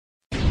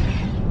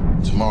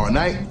Tomorrow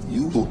night,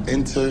 you will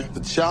enter the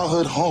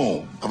childhood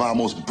home of our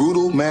most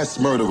brutal mass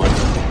murderer.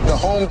 The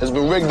home has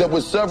been rigged up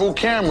with several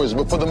cameras,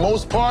 but for the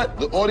most part,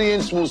 the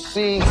audience will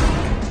see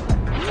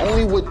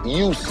only what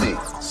you see.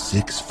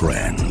 6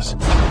 friends.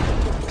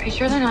 Are you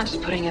sure they're not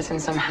just putting us in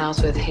some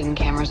house with hidden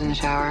cameras in the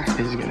shower?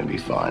 This is gonna be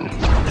fun.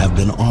 Have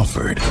been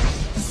offered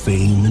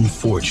fame and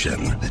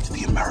fortune. That's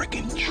the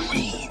American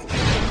dream.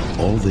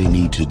 All they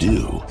need to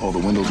do All the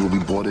windows will be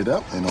boarded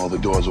up and all the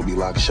doors will be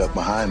locked shut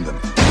behind them.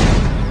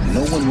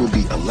 No one will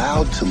be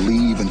allowed to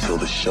leave until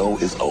the show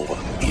is over.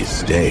 is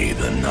stay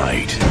the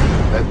night.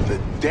 Let the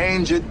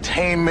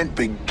dangertainment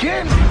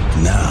begin.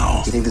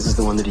 Now, You think this is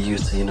the one that he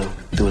used to,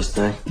 do his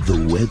thing? the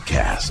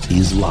webcast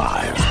is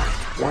live.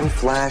 One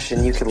flash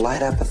and you could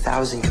light up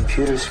 1,000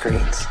 computer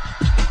screens.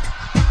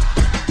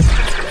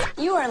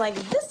 You are like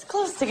this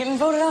close to getting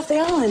voted off the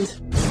island.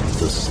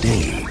 The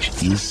stage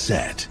is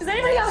set. Is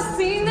anybody else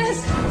seeing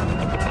this?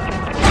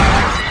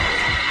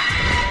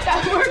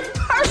 That worked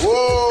perfect.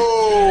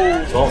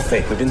 Whoa! It's all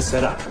fake. We've been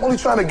set up. I'm only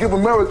trying to give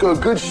America a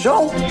good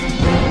show.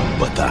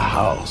 But the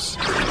house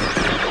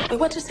Wait,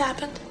 what just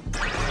happened?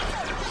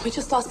 We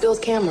just lost Bill's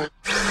camera.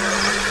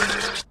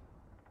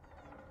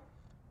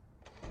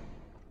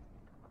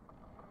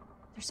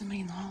 There's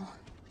somebody in the hall.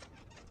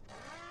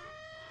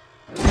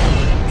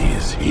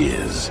 is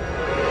his.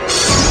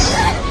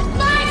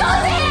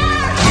 Michael's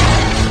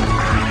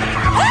here!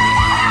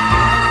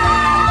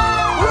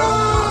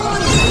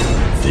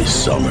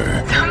 This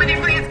summer, Somebody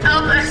please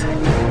help us.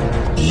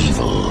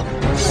 evil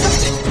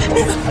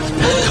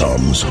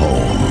comes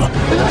home.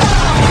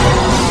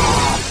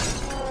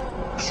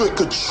 Trick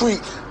or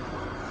treat,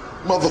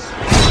 mother.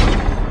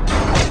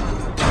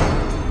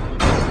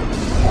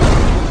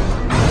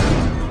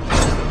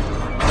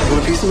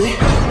 Want a piece of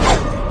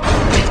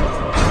me?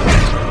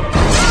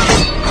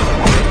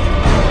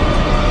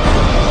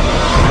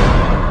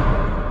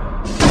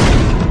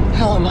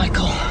 Hello,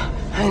 Michael.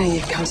 I knew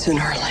you'd come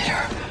sooner or later.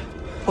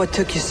 What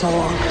took you so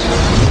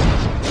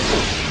long?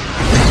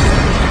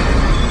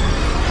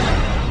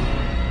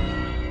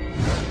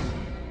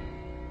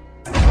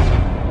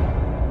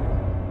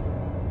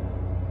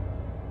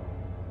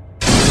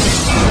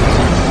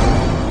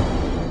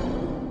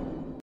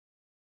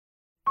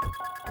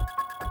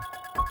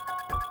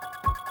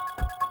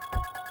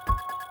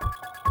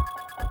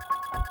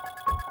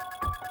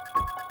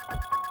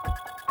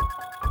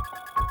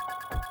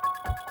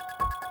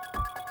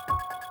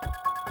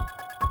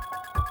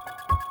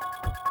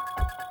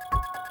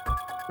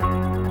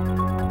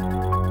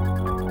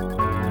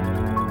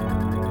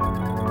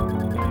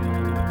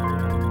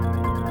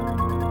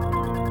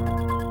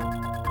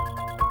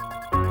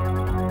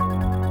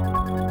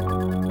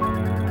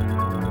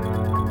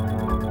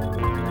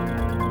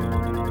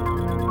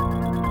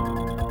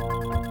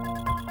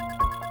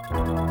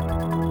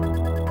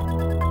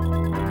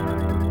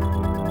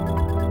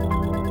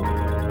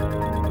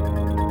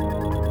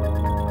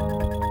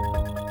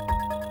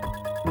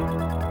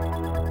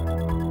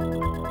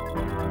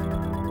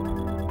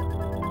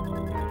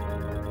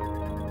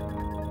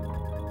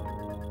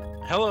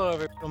 Hello,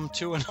 everyone,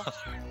 to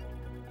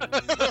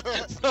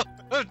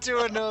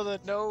another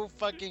No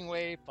Fucking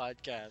Way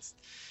podcast.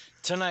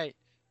 Tonight,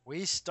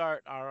 we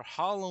start our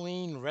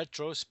Halloween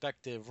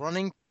retrospective,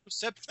 running through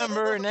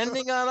September and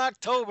ending on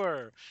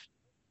October.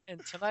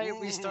 And tonight,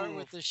 we start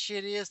with the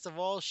shittiest of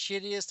all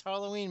shittiest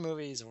Halloween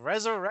movies,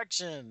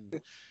 Resurrection.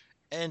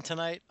 And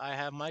tonight, I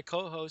have my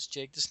co-host,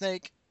 Jake the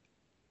Snake.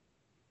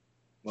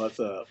 What's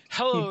up?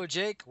 Hello,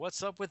 Jake.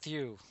 What's up with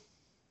you?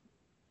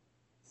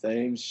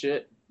 Same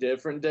shit,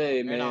 different day,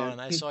 Right man. on.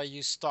 I saw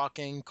you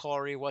stalking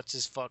Corey, what's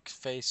his fuck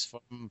face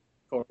from...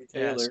 Corey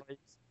Yeah, I Taylor. saw you-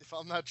 If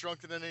I'm not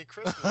drunker than any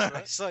Christmas, I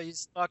right? saw you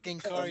stalking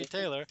Corey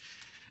Taylor.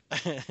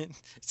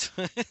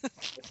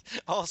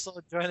 Also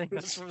joining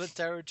us from the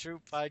Terror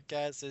Troop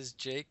podcast is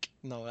Jake.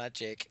 No, not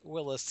Jake.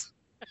 Willis.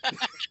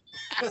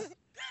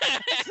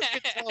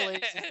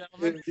 Ladies and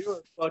gentlemen, Dude, you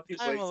are fucking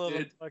I'm a little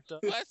wasted. fucked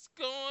up. What's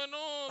going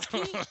on,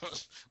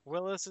 Pete?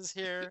 Willis is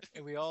here,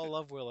 and we all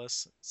love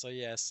Willis. So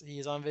yes, he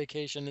is on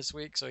vacation this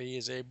week, so he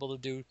is able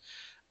to do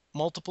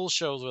multiple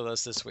shows with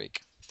us this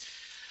week.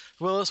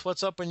 Willis,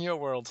 what's up in your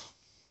world?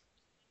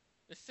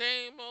 The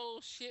same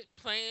old shit,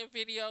 playing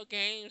video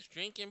games,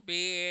 drinking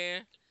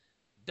beer.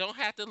 Don't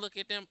have to look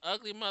at them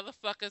ugly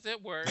motherfuckers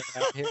at work.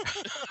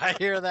 I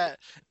hear that,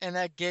 and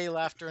that gay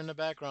laughter in the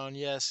background.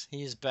 Yes,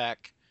 he's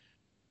back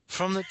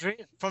from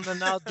the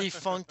now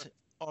defunct,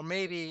 or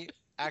maybe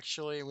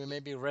actually we may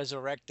be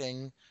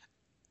resurrecting.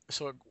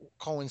 So it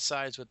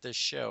coincides with this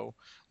show.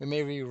 We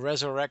may be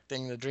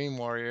resurrecting the Dream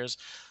Warriors.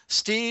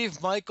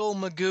 Steve Michael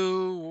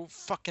Magoo,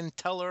 fucking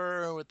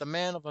Teller, with the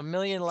man of a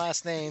million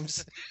last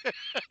names.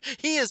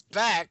 He is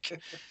back.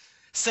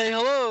 Say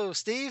hello,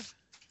 Steve.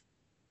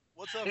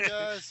 What's up,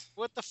 guys?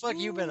 What the fuck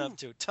you been up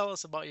to? Tell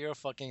us about your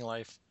fucking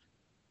life.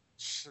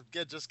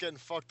 Just getting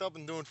fucked up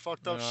and doing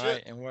fucked up All shit.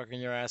 right, and working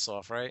your ass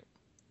off, right?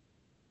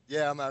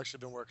 Yeah, I'm actually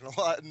been working a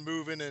lot and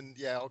moving and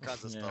all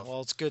kinds of Yeah, stuff.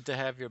 well, it's good to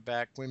have you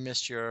back. We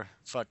missed your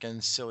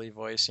fucking silly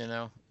voice,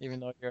 even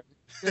though you're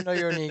You know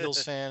you're an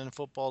Eagles fan and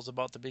football's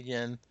about to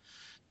begin.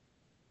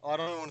 Oh, I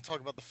don't even want to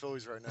talk about the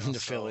Phillies right now. The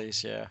so-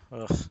 Phillies, yeah.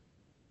 Ugh.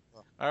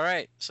 All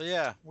right, so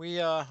yeah,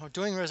 we're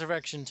doing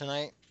Resurrection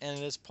tonight, and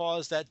it is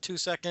paused at 2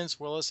 seconds.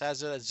 Willis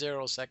has it at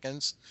 0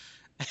 seconds.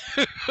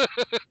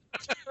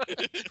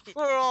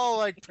 We're all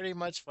like pretty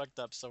much fucked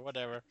up, so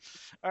whatever.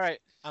 All right,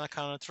 on a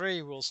count of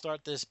 3, we'll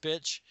start this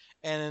bitch,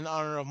 and in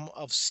honor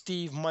of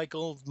Steve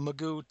Michael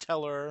Magoo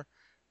Teller,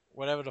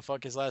 whatever the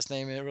fuck his last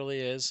name it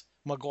really is,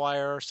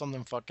 McGuire or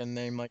something fucking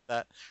name like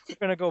that. We're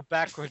gonna go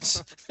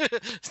backwards.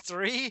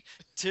 3,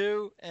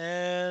 2,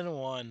 and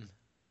 1.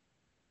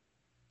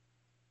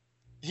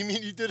 You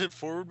mean you did it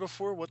forward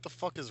before? What the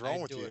fuck is wrong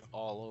I with do you? it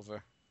all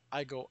over.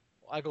 I go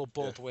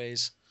both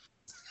ways.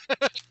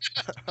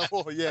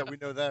 Well, yeah, we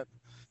know that.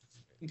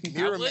 I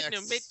Miramax- wouldn't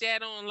admit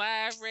that on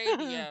live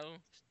radio.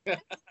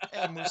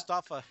 And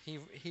Mustafa, he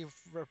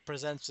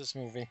represents this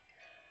movie.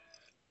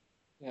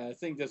 Yeah, I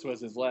think this was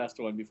his last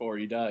one before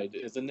he died,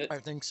 isn't it? I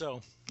think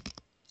so.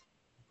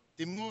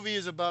 The movie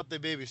is about the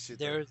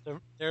babysitter.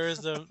 There is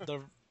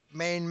the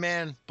main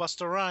man,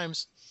 Buster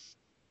Rhymes.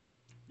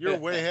 You're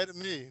way ahead of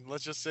me.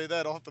 Let's just say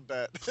that off the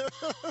bat.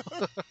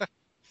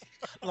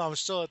 No, I'm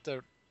still at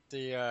the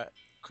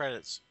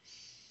credits.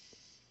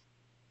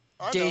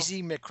 I know.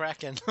 Daisy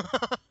McCracken.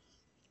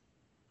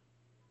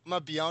 I'm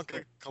not Bianca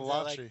Is that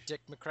Kalachi. like Dick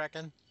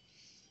McCracken.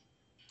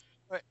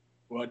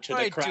 What to All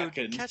the right, Kraken?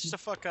 dude, catch the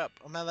fuck up.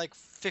 I'm at like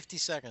 50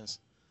 seconds.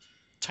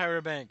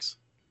 Tyra Banks.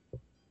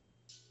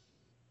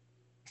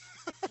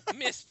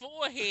 Miss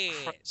Forehead.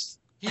 Christ.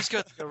 He's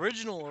got the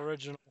original.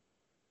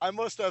 I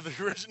must have the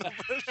original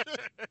version.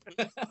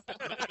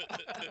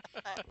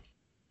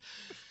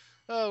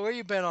 Oh, where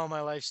you been all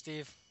my life,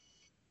 Steve?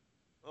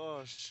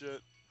 Oh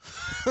shit.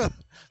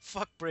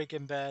 Fuck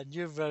Breaking Bad.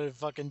 You've got to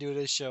fucking do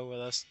this show with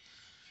us.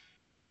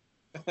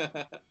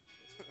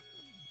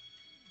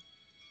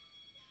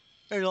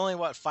 There's only,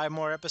 5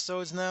 more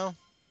episodes now?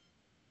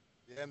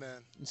 Yeah,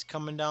 man. It's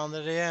coming down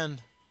to the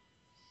end.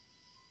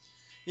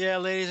 Yeah,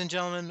 ladies and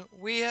gentlemen,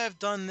 we have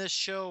done this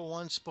show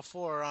once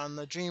before on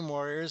the Dream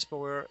Warriors, but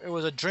it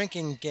was a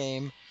drinking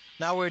game.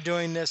 Now we're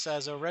doing this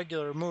as a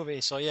regular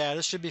movie, so yeah,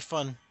 this should be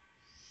fun.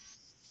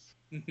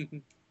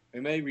 We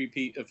may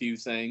repeat a few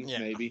things, Yeah.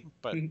 maybe.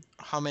 But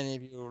how many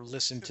of you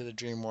listen to the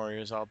Dream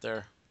Warriors out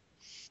there?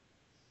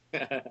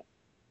 Whoa,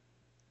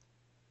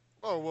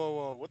 whoa,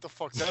 whoa. What the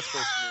fuck's that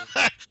supposed to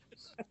mean?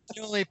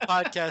 The only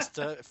podcast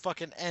to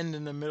fucking end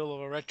in the middle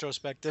of a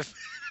retrospective.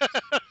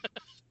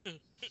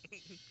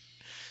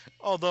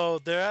 Although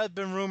there have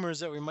been rumors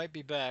that we might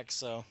be back,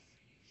 so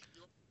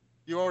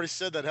You already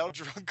said that. How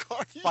drunk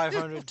are you?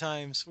 500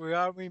 times.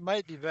 We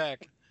might be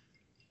back.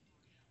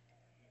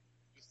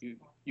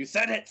 You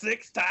said it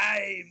 6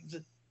 times.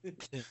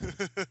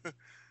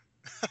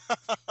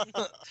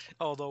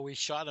 Although we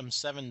shot him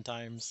 7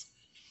 times.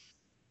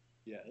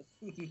 Yes.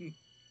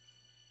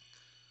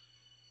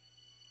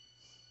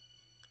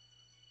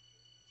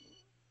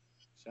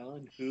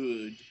 Sean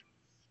Hood.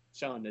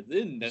 Sean is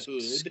in the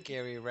hood.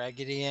 Scary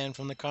Raggedy Ann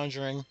from The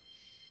Conjuring.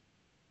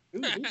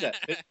 Who's that?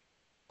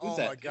 Oh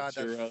that my god,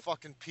 picture that of?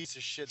 fucking piece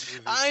of shit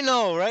movie. I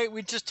know, right?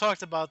 We just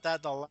talked about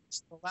that the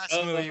last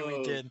movie we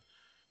Oh. did.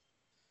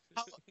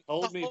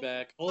 Hold The me whole-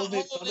 back. The Hold me,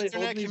 whole somebody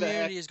internet hold me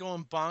community back. is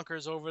going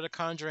bonkers over The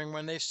Conjuring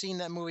when they've seen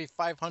that movie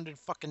 500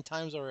 fucking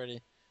times already.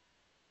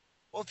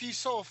 Well, if you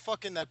saw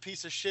fucking that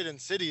piece of shit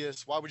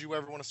Insidious, why would you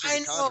ever want to see I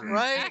The know, Conjuring?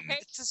 right? I hate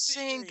It's the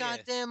same Insidious.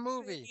 goddamn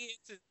movie.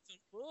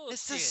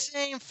 It's the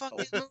same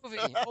fucking movie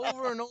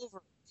over and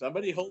over.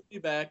 Somebody hold me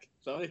back.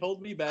 Somebody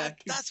hold me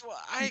back. That's what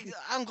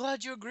I'm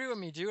glad you agree with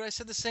me, dude. I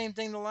said the same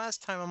thing the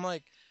last time. I'm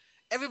like,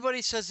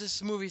 everybody says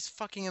this movie's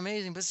fucking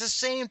amazing, but it's the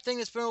same thing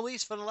that's been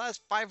released for the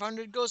last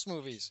 500 ghost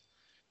movies.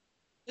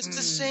 It's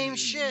the same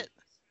shit.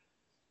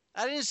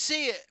 I didn't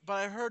see it, but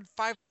I've heard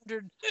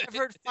 500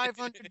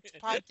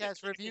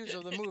 podcast reviews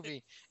of the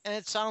movie, and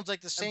it sounds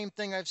like the same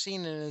thing I've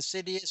seen in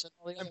Insidious and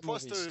all the other And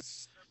plus, movies.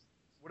 there's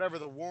whatever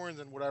the Warrens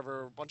and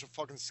whatever, a bunch of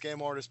fucking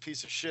scam artist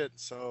piece of shit.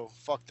 So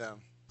fuck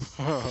them.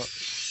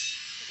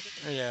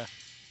 Yeah.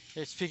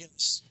 Hey, speaking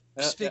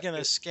of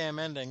scam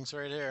endings,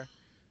 right here,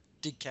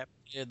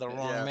 decapitated the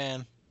wrong Yeah.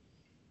 man.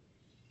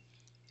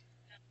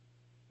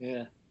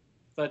 Yeah.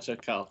 Such a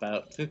cop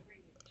out.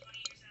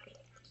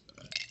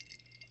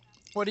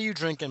 What are you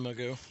drinking,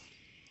 Magoo?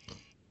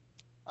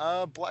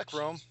 Black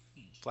Rome.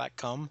 Black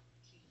cum?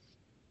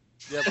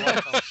 Yeah,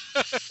 Black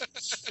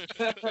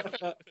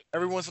Rome.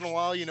 Every once in a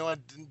while, you know,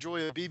 I'd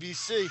enjoy a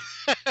BBC.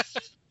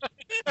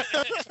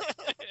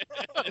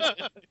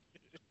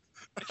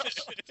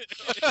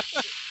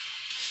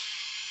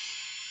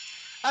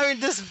 I mean,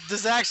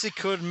 this actually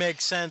could make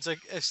sense,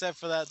 except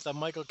for that the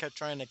Michael kept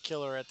trying to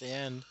kill her at the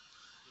end.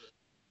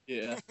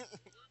 Yeah.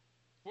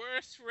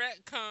 Worst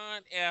retcon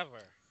ever.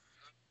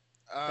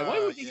 And why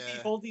would he yeah. be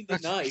holding the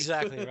knife?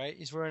 Exactly, right?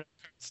 He's wearing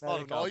It's a not a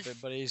medic outfit,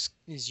 knife. but he's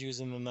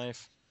using the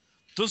knife.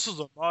 This is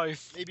a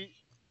knife.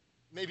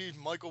 Maybe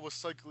Michael was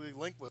psychically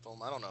linked with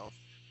him. I don't know.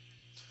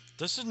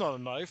 This is not a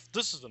knife.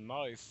 This is a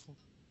knife.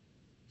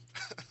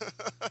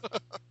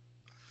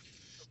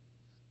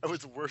 That was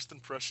the worst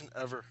impression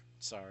ever.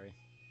 Sorry.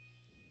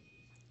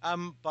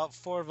 I'm about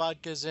 4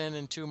 vodkas in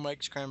and 2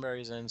 Mike's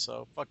cranberries in,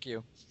 so fuck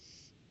you.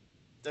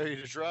 Dare you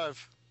to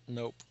drive.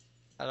 Nope.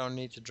 I don't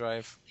need to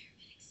drive.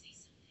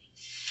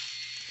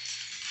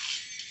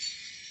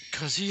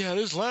 Because he had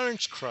his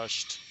larynx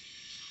crushed.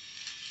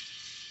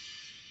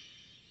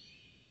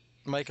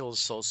 Michael is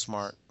so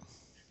smart.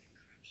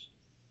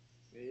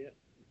 Yeah.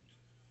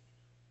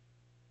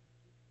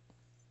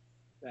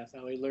 That's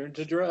how he learned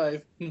to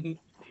drive.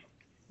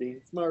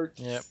 Being smart.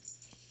 Yep.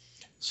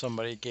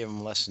 Somebody gave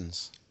him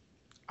lessons.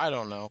 I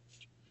don't know.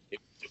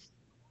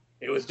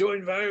 He was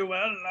doing very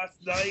well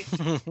last night.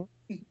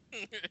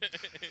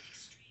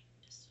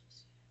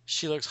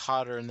 She looks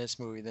hotter in this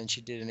movie than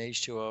she did in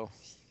H2O.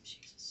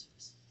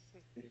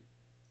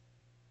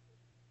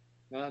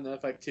 Not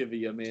enough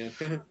Activia, man.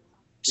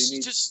 She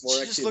needs just more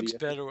looks Activia.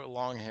 better with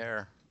long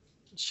hair.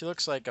 She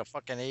looks like a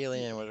fucking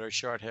alien with her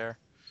short hair.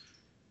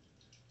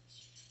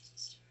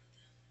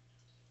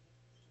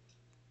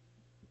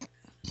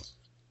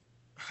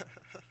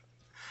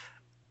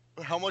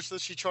 How much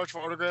does she charge for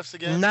autographs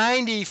again?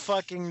 $90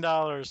 fucking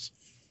dollars.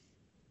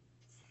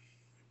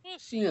 Well,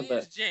 she Yeah, is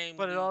but- Jamie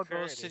But it Lee all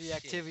goes Curtis, to the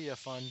shit. Activia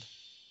fund.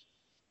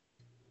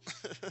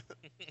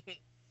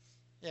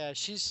 Yeah,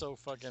 she's so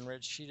fucking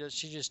rich. She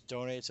just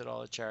donates it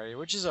all to charity,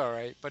 which is all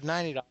right. But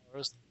 $90.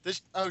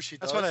 She does.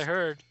 That's what I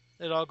heard.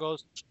 It all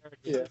goes to charity.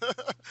 Yeah.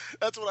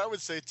 That's what I would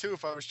say too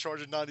if I was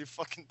charging $90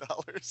 fucking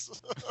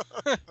dollars.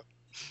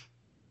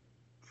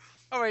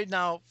 All right,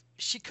 now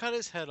she cut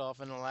his head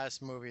off in the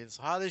last movie.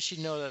 So how does she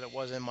know that it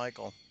wasn't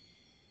Michael?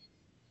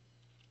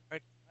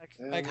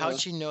 Like how'd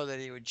she know that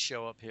he would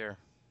show up here?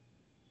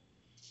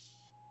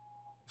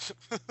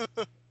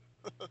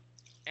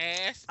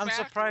 Ass I'm backwards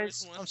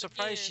surprised. once I'm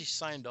surprised again. she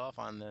signed off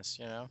on this.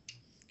 You know,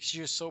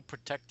 she was so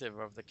protective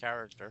of the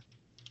character.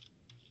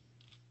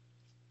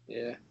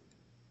 Yeah.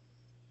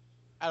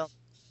 I don't-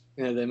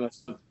 Yeah, they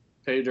must have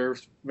paid her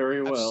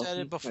very well. I've said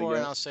it I before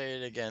and guess. I'll say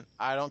it again.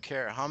 I don't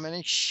care how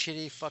many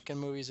shitty fucking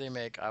movies they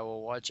make. I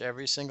will watch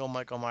every single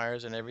Michael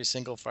Myers and every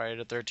single Friday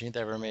the 13th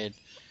ever made.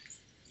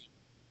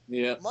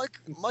 Yeah.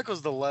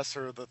 Michael's the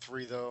lesser of the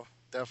three, though.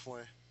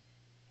 Definitely.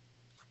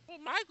 Well,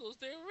 Michael's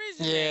the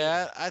original.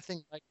 Yeah, I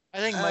think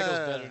Michael's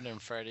better than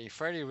Freddy.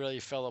 Freddy really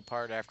fell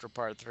apart after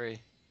part 3.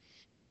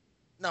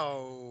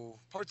 No,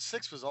 part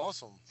 6 was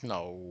awesome.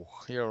 No,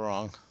 you're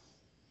wrong.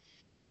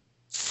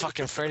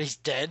 Fucking Freddy's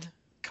dead?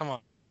 Come on.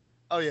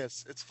 Oh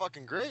yes, it's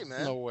fucking great,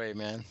 man. No way,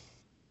 man.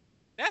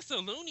 That's a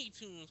Looney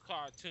Tunes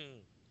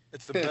cartoon.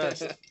 It's the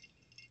best.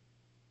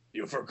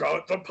 You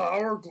forgot the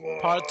power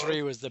glove. Part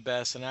 3 was the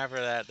best, and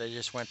after that, they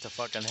just went to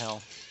fucking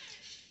hell.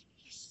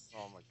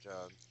 Oh my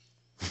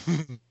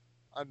god,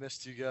 I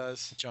missed you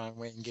guys. John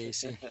Wayne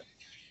Gacy.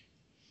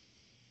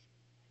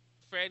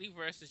 Freddy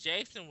versus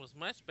Jason was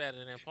much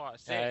better than part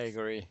 6. I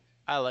agree.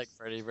 I like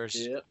Freddy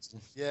versus Yep.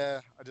 Jason.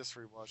 Yeah, I just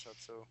rewatched that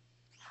too.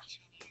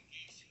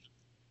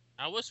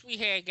 I wish we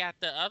had got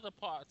the other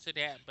parts of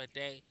that, but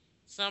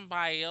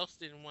somebody else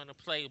didn't want to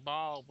play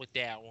ball with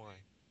that one.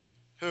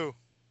 Who?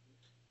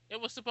 It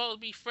was supposed to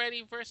be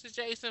Freddy versus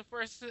Jason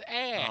versus Oh,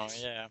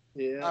 Ash. yeah.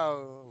 Yeah.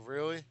 Oh,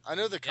 really? I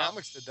know the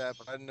comics did that,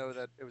 but I didn't know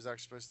that it was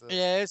actually supposed to.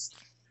 Yeah, it's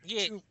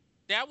Yeah,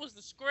 that was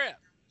the script.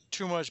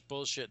 too much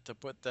bullshit to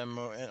put them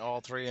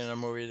all three in a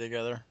movie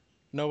together.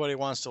 Nobody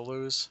wants to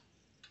lose.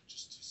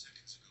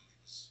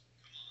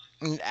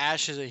 And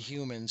Ash is a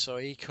human, so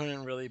he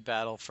couldn't really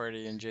battle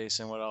Freddy and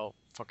Jason without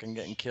fucking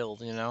getting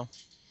killed, you know?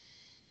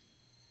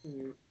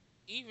 Mm,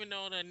 Even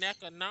though the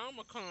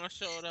Necronomicon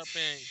showed up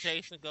and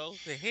Jason goes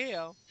to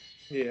hell,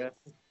 Yeah.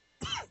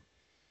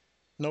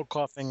 No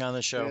coughing on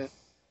the show.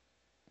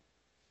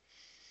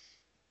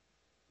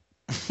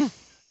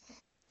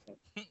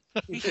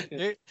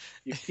 Yeah.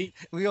 You peek.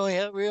 we only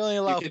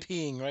allow can-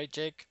 peeing, right,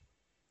 Jake?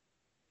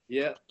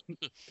 Yeah.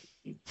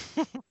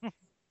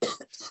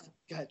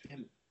 God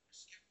damn it.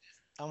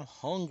 I'm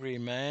hungry,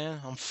 man.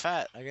 I'm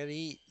fat. I gotta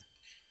eat.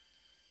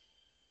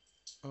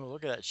 Oh,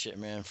 look at that shit,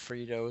 man.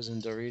 Fritos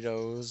and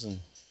Doritos and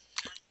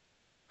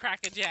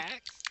Cracker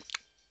Jacks.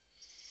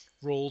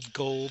 rolled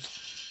gold.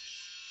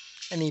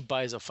 And he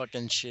buys a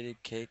fucking shitty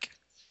cake.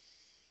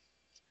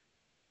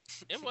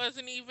 It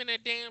wasn't even a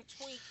damn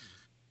Twinkie.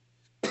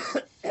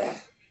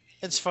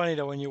 It's funny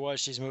though when you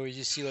watch these movies,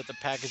 you see what the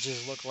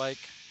packages look like.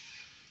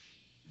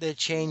 They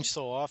change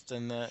so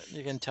often that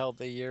you can tell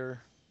the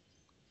year.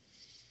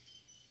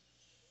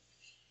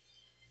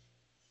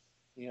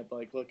 Yeah,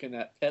 like looking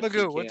at Pepsi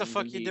Magoo, what the cans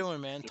fuck and you he-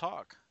 doing, man?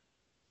 Talk.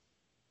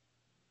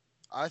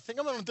 I think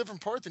I'm on a different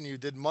part than you.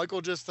 Did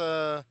Michael just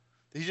did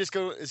he just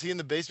go? Is he in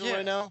the basement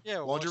right now? Yeah,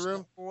 Laundry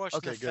room. We're watching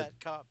Okay, the good. fat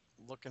cop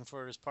looking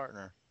for his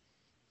partner.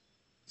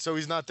 So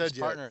he's not dead His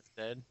yet. partner is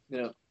dead.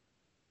 No.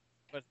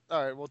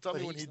 All right. Well, tell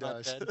But me when he he's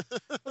not dies. dead.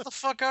 What the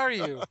fuck are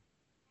you?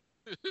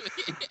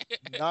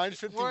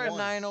 9:51. We're at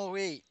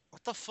 9:08.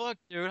 What the fuck,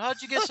 dude?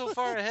 How'd you get so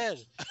far ahead?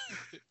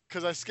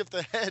 Because I skipped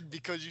ahead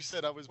because you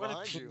said I was What a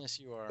behind you. penis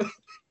you are.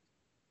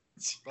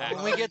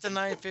 When we get to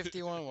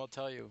 9:51, we'll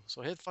tell you.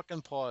 So hit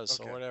fucking pause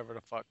Okay. or whatever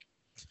the fuck.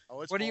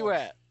 Oh, it's What are you paused.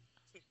 at?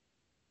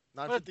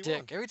 What a 951.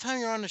 dick. Every time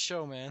you're on the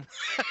show, man.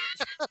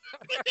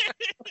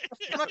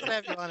 I'm not gonna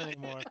have you on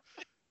anymore.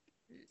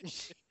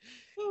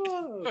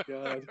 Oh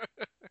god.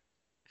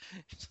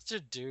 Such a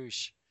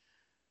douche.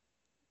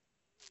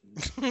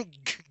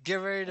 Get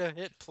ready to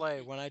hit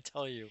play when I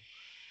tell you.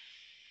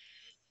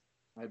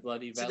 My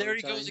bloody So Valentine. there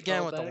he goes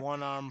again with the callback.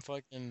 one arm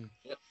fucking.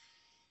 Yep.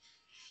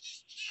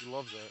 He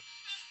loves that.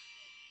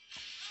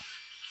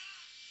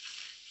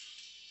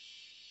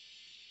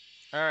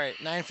 All right,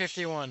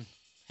 9:51.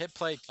 Hit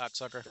play,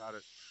 cocksucker. Got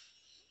it.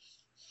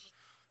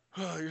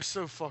 Oh, you're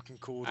so fucking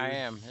cool, dude. I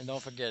am, and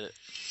don't forget it.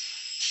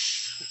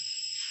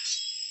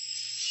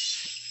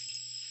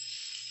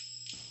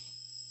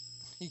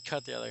 He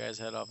cut the other guy's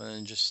head off and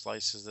then just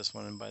slices this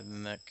one in by the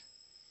neck.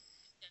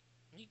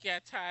 He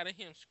got tired of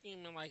him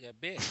screaming like a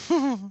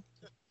bitch.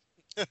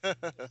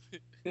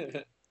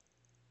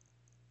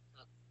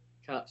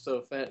 Cop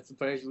so fat,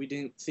 surprised we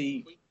didn't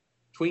see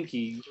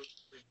Twinkie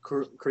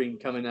cream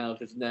coming out of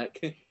his neck.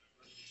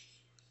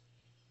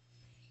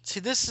 See,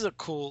 this is a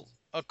cool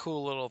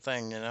little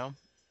thing, you know?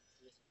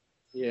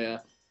 Yeah.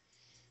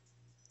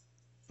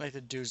 Like the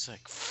dude's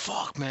like,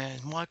 fuck, man,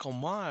 Michael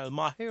Myers,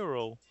 my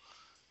hero.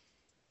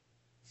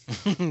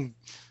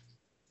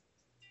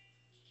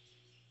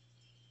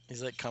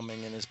 He's like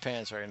coming in his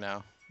pants right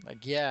now.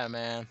 Like, yeah,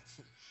 man.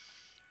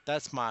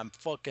 That's my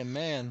fucking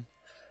man.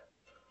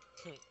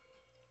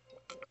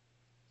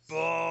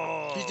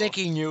 Oh. Do you think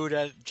he knew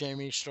that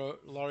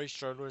Laurie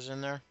Strode was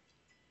in there?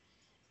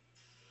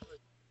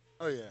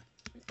 Oh yeah.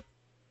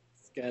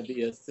 It's gotta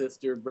be a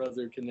sister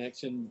brother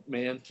connection,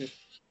 man.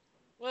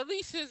 Well, at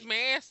least his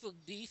mask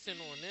looked decent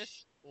on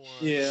this one.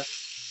 Yeah.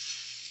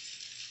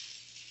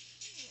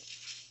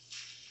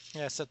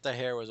 Yeah, except the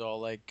hair was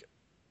all like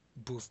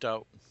boofed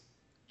out.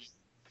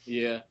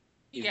 Yeah.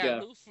 He He's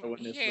got got Lou to in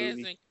he this has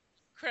movie.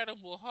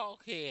 incredible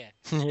Hulk hair.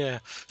 Yeah.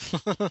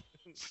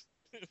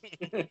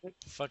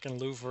 Fucking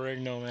Lou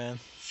Ferrigno, man.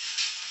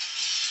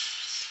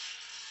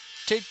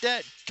 Take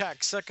that,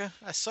 cocksucker.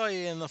 I saw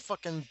you in the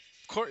fucking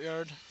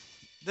courtyard.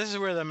 This is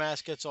where the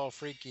mask gets all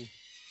freaky.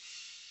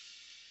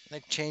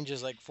 Like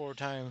changes like 4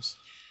 times.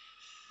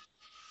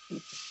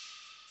 And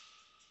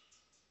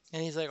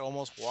he's like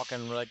almost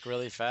walking like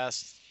really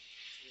fast.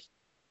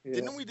 Yeah.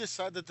 Didn't we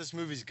decide that this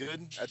movie's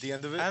good at the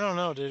end of it? I don't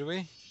know, did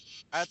we?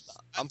 I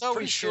I'm thought we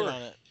pretty shit sure.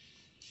 on it.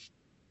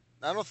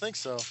 I don't think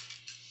so.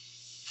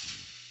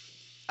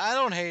 I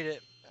don't hate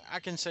it. I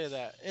can say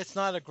that. It's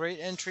not a great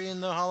entry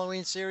in the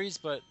Halloween series,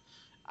 but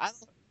I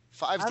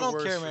Five's the don't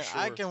worst care, for man.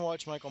 sure. I can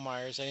watch Michael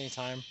Myers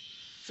anytime.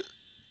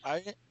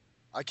 I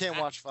can't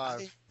watch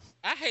 5.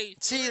 I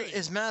hate see three.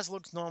 his mask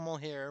looks normal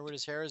here, with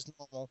his hair is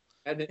normal.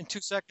 And And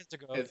 2 seconds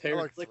ago, his I hair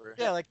like flicked. 3.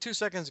 yeah, like 2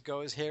 seconds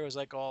ago, his hair was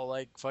like all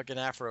like fucking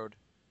afroed.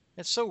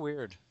 It's so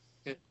weird.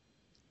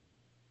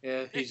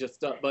 Yeah, he's just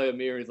stopped by a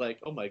mirror. He's like,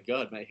 "Oh my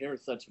god, my hair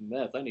is such a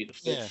mess. I need to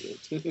fix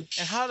it." And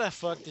how the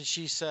fuck did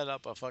she set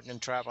up a fucking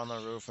trap on the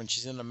roof when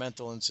she's in a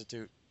mental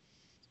institute?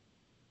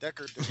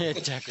 Deckard.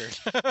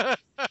 Deckard.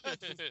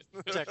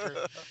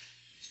 Deckard.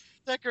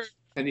 Deckard.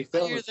 And he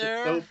fell you asleep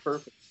there? so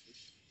perfect.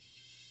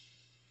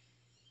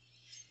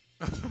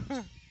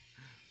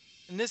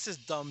 And this is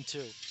dumb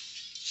too.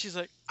 She's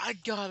like, I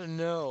gotta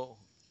know.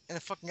 And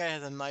the fucking guy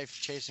has a knife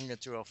chasing her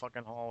through a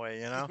fucking hallway,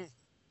 you know? I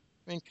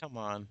mean, come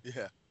on.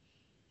 Yeah.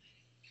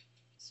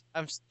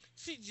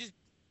 She just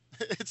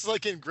It's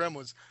like in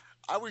Gremlins.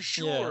 I was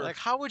sure. Yeah, like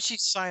how would she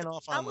sign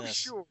off I on was this?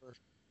 sure.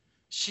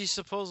 She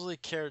supposedly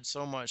cared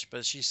so much,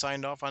 but she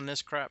signed off on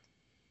this crap.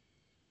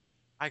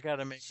 I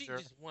gotta make she sure.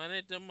 just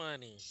wanted the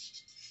money.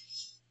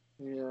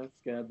 Yeah, it's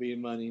gotta be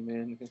money,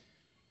 man.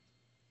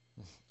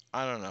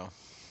 I don't know.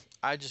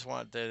 I just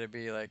want there to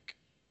be like,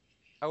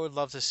 I would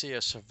love to see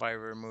a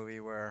Survivor movie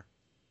where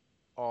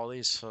all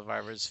these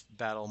survivors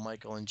battle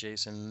Michael and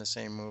Jason in the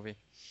same movie.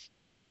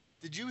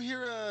 Did you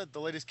hear the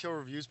latest Kill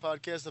Reviews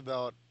podcast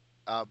about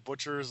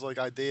Butcher's like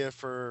idea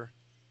for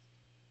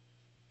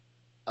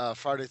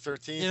Friday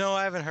 13th? You know,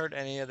 I haven't heard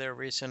any of their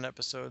recent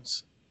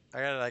episodes. I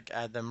gotta like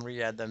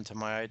re-add them to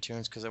my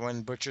iTunes because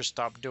when Butcher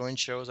stopped doing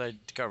shows, I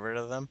got rid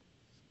of them.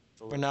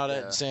 But now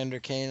that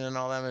Xander Kane and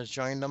all them has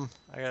joined them,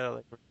 I gotta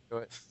like do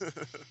it.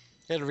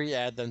 Gotta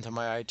re-add them to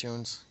my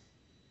iTunes.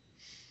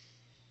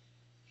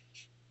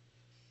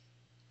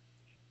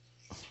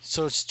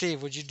 So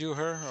Steve, would you do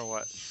her or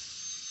what?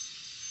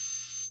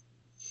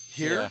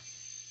 Here?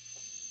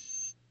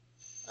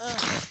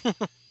 Yeah.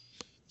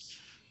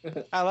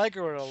 I like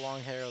her with her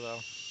long hair though.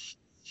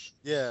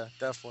 Yeah,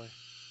 definitely.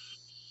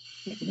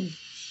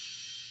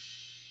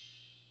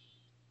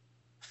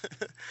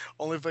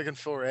 Only if I can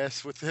fill her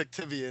ass with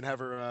Activia and have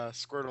her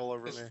squirt all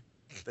over me.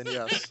 Then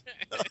yes.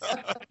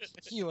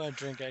 You want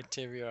to drink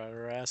Activia out of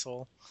her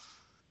asshole?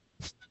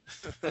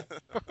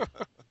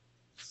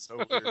 So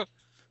weird.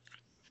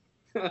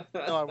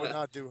 No, I would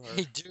not do her.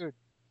 Hey, dude.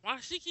 Why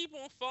she keep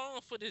on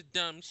falling for this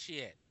dumb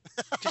shit?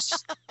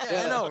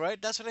 Yeah, I know, right?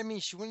 That's what I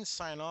mean. She wouldn't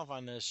sign off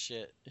on this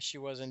shit if she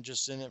wasn't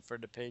just in it for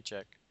the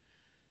paycheck.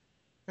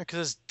 Because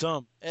it's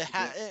dumb.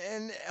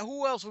 And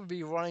who else would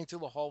be running through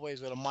the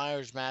hallways with a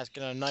Myers mask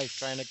and a knife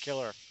trying to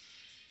kill her?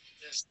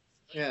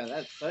 Yeah,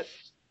 that's such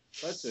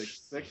a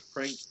sick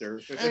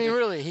prankster. I mean,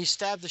 really, he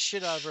stabbed the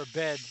shit out of her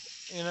bed,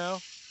 you know?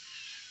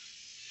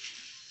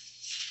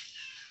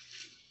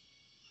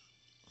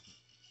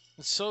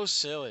 It's so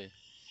silly.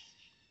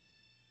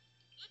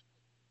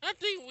 I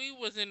think we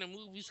was in the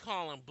movies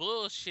calling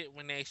bullshit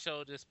when they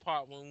showed this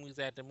part when we was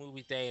at the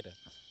movie theater.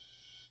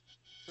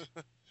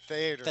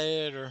 Theater.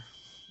 Theater.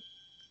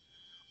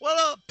 What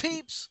up,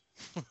 peeps?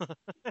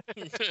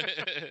 She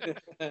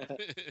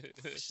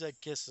said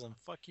kisses him.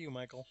 Fuck you,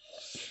 Michael.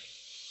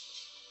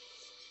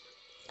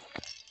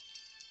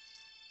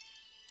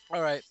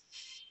 All right.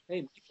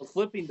 Hey, Michael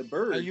flipping the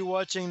bird. Are you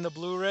watching the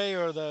Blu-ray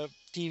or the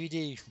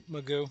DVD,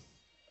 Magoo?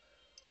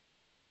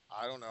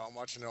 I don't know. I'm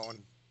watching it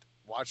on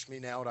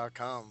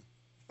WatchMeNow.com.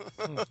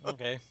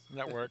 Okay,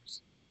 that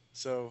works.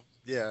 So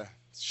yeah,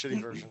 it's a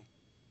shitty version.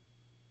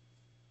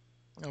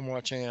 I'm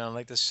watching it on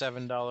like the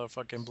 $7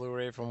 fucking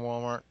Blu-ray from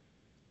Walmart.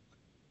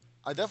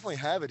 I definitely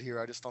have it here.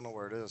 I just don't know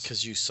where it is.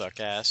 Cause you suck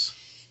ass.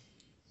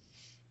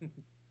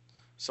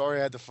 Sorry,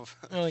 I had to.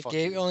 Only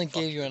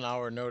gave you an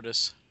hour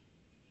notice.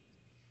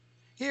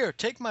 Here,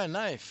 take my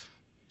knife,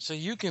 so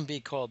you can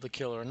be called the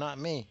killer, not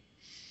me.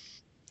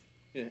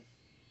 Yeah.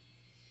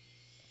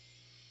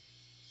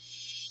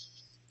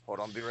 Hold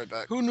on, be right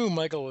back. Who knew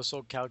Michael was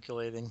so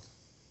calculating?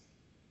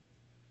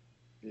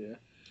 Yeah.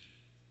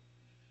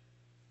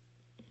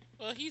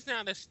 Well, he's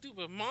not a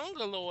stupid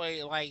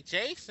mongoloid like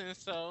Jason,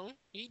 so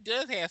he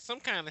does have some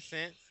kind of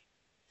sense.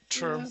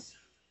 True. Yeah.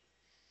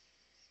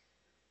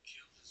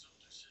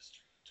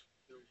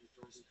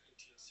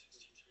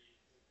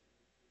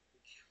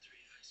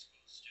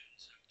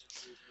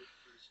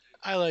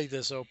 I like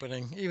this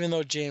opening, even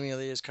though Jamie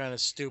Lee is kind of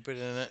stupid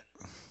in it.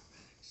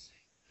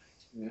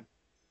 Yeah.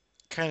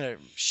 Kind of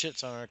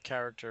shits on her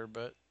character,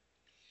 but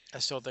I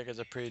still think it's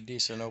a pretty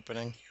decent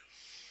opening.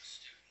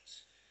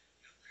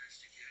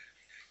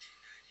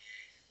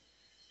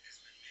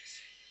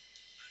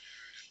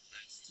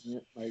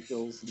 Yep,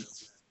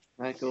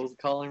 Michael's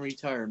calling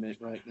retirement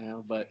right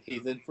now, but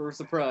he's in for a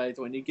surprise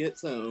when he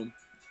gets home.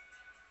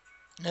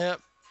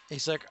 Yep.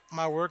 He's like,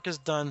 my work is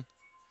done.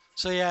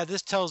 So yeah,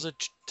 this tells a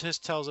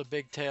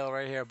big tale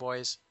right here,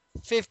 boys.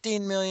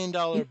 $15 million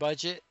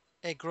budget.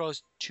 It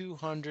grossed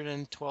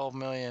 $212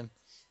 million.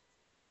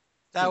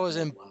 That was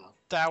in Wow.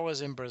 that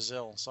was in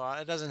Brazil, so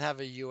it doesn't have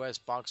a U.S.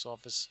 box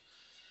office.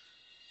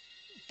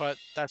 But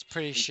that's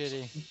pretty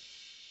shitty.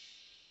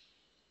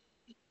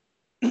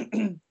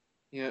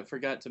 Yeah, I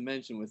forgot to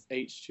mention with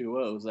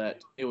H2O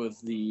that it was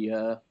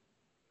the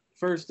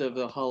first of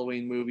the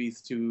Halloween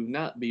movies to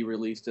not be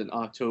released in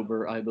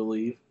October, I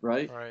believe,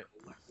 right? Right.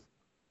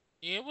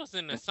 It was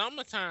in the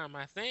summertime,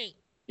 I think.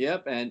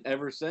 Yep, and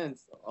ever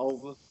since,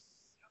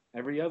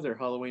 every other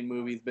Halloween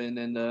movie's been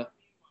in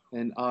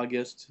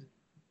August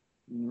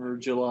or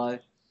July.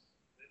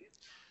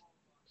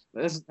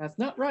 That's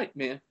not right,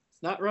 man.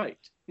 It's not right.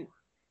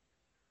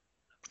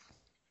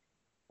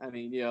 I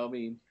mean,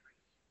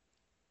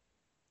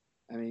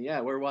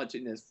 yeah, we're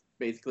watching this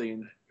basically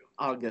in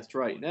August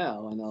right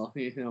now, and all,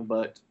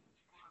 but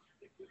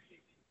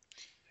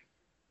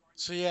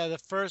So yeah,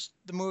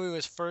 the movie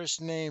was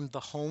first named The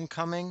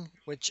Homecoming,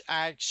 which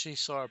I actually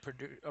saw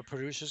a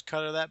producer's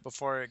cut of that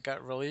before it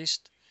got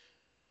released.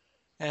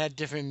 It had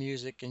different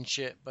music and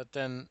shit, but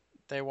then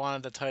they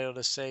wanted the title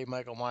to say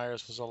Michael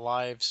Myers was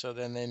alive, so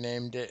then they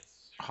named it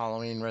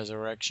Halloween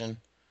Resurrection.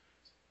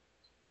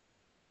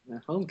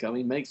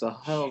 Homecoming makes a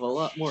hell of a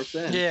lot more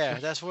sense. Yeah,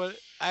 that's what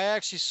I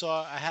actually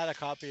saw. I had a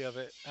copy of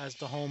it as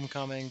The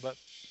Homecoming, but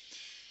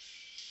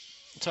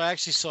so I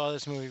actually saw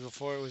this movie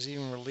before it was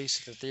even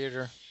released at the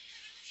theater.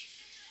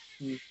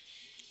 You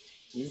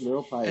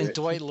little pirate. And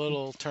Dwight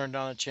Little turned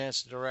down a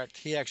chance to direct.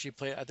 He actually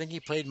played. I think he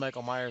played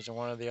Michael Myers in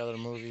one of the other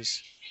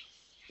movies.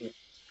 Yeah.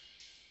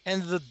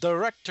 And the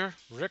director,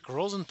 Rick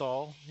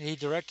Rosenthal, he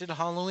directed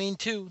Halloween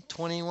 2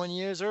 21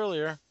 years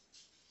earlier.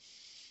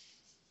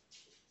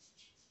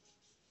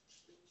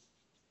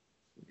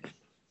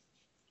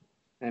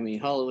 I mean,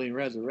 Halloween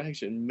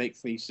Resurrection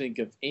makes me think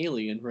of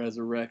Alien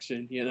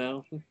Resurrection, you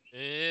know?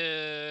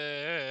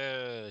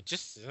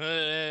 Just.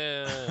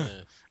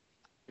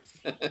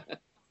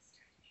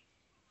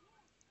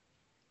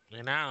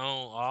 And I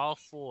own all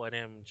four of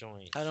them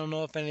joints. I don't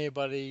know if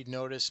anybody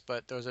noticed,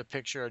 but there was a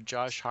picture of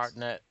Josh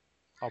Hartnett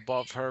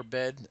above her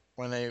bed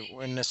when they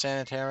were in the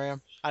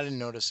sanitarium. I didn't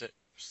notice it.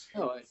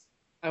 Oh,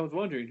 I was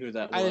wondering who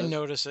that was. I didn't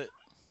notice it.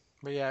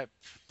 But yeah,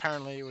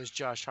 apparently it was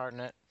Josh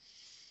Hartnett.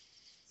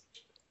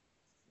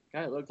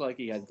 Guy looked like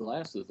he had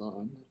glasses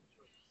on.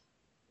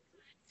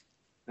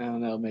 I don't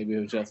know, maybe it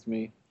was just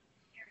me.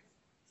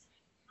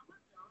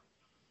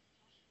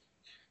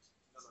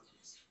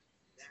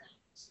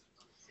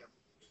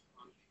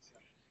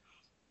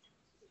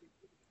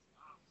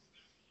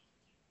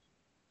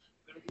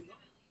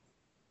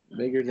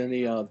 Bigger than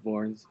the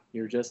Osbournes.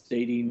 You're just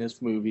dating this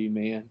movie,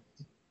 man.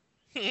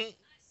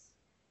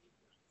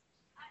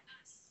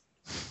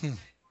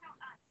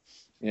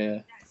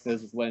 Yeah,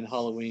 this is when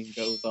Halloween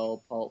goes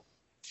all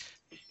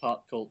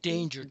pop culture.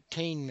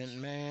 Dangertainment,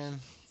 man.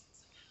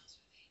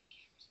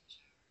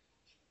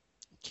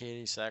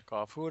 Katie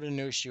Sackhoff. Who would have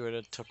knew she would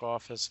have took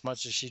off as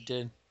much as she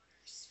did?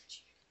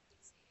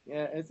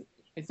 Yeah,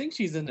 I think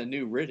she's in a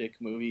new Riddick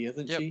movie,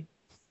 isn't Yep. she?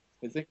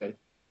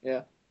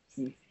 Yeah.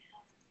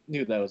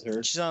 Knew that was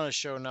her. She's on a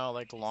show now,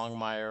 like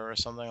Longmire or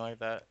something like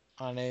that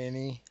on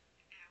A&E.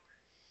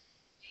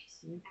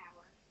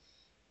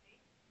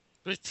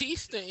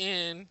 Batista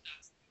in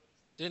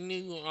the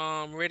new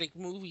Riddick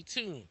movie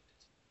too.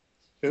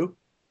 Who?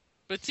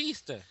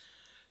 Batista.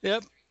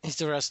 Yep, he's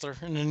the wrestler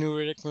in the new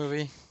Riddick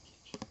movie.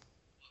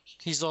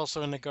 He's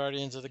also in the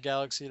Guardians of the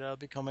Galaxy that'll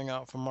be coming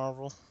out from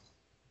Marvel.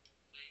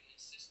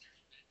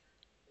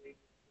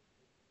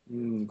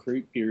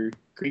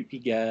 Creepy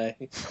guy.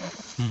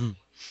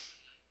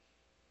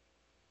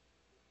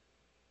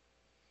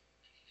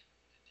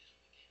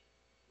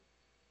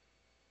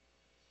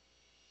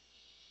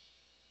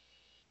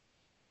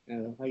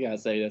 I gotta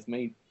say,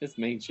 this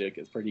main chick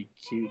is pretty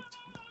cute.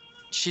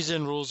 She's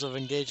in Rules of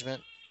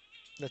Engagement,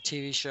 the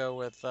TV show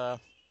with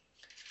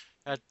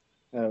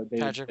David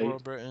Patrick Spade.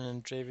 Warburton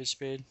and David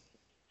Spade.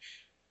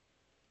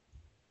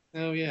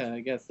 Oh yeah, I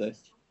guess so.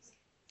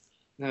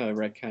 No,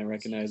 I kind of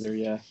recognize her.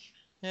 Yeah.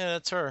 Yeah,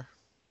 that's her.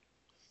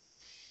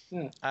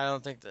 Yeah. I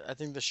think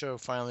the show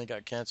finally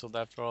got canceled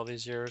after all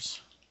these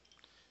years.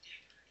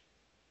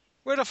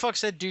 Where the fuck's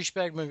that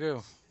douchebag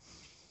Magoo?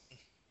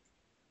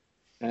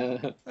 Where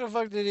the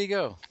fuck did he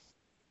go?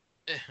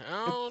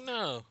 I don't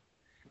know.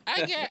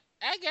 I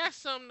got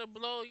something to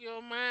blow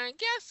your mind.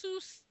 Guess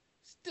who's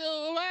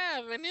still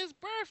alive and his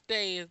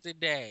birthday is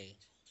today?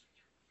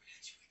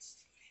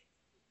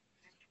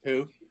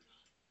 Who?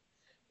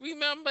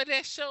 Remember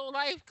that show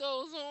Life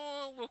Goes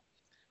On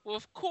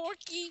with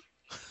Corky?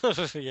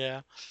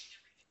 Yeah.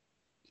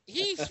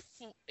 He's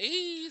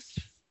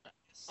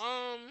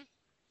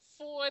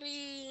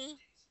 40.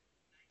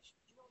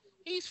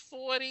 He's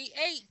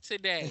 48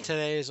 today. And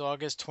today is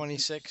August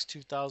 26,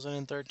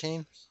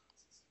 2013.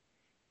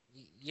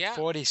 Yep.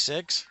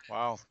 46?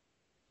 Wow.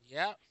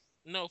 Yep.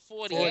 No,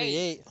 48.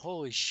 48.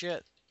 Holy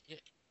shit.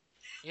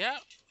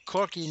 Yep.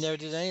 Corky never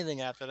did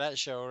anything after that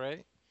show,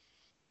 right?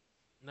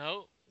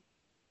 Nope.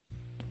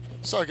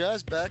 Sorry,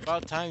 guys, back.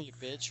 About time, you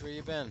bitch. Where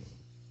you been?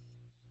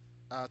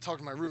 Talking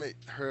to my roommate.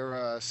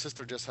 Her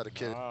sister just had a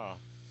kid. Oh.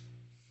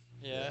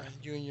 Yeah,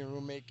 you and your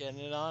roommate getting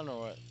it on or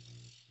what?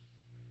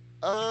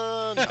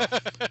 No.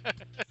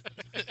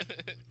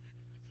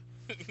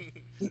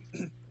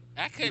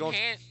 I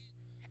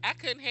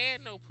couldn't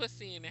have no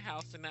pussy in the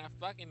house and not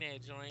fucking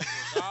that joint,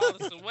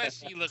 regardless of what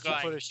she look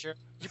like.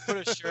 You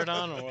put a shirt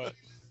on or what?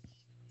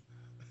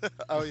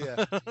 Oh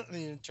yeah.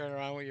 You turn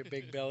around with your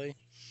big belly.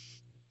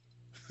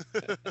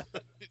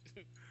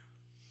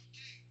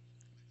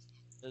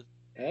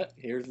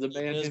 Here's the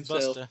man Here's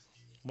himself. Busta.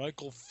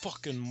 Michael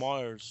fucking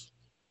Myers.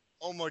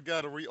 Oh my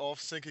god, are we off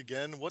sync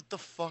again? What the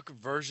fuck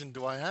version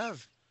do I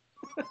have?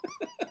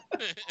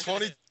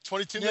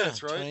 22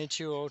 minutes, right?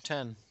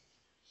 22:10.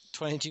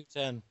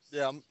 22:10.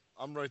 Yeah,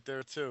 I'm right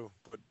there too.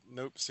 But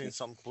nope, seeing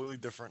something completely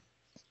different.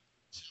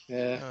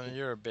 Yeah. Oh,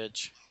 you're a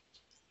bitch.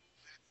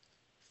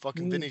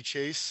 Fucking Vinny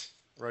Chase,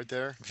 right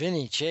there.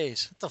 Vinny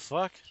Chase. What the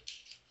fuck?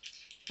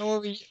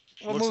 What movie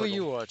Looks like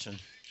you watching?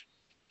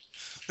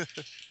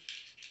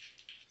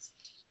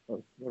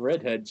 The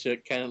redhead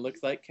chick kind of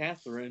looks like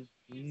Catherine.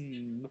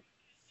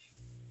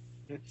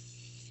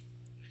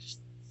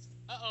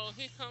 Uh-oh,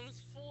 here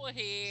comes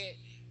Forehead.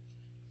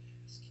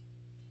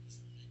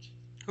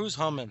 Who's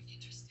humming?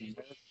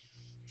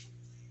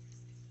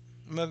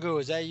 Magoo,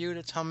 is that you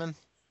that's humming?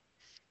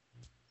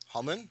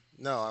 Humming?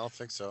 No, I don't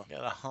think so.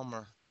 Got a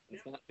Hummer.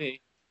 It's not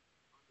me.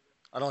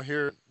 I don't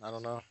hear it. I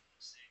don't know.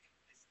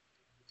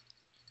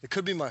 It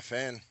could be my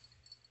fan.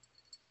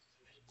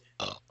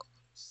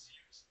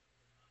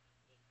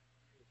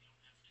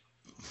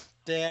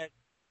 Dad.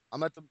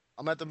 I'm at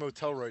the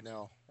motel right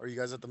now. Are you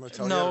guys at the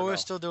motel yet? No, or we're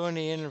still doing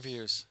the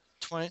interviews.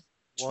 What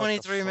the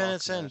 23 fuck,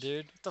 minutes in, man?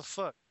 dude. What the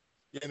fuck?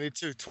 Yeah, me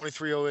too.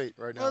 23:08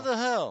 right now. What the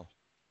hell?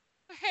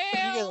 You got a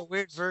Hell,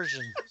 weird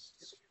version.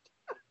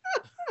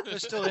 We're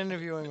still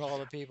interviewing all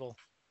the people.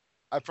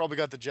 I probably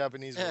got the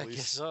Japanese Yeah, I release.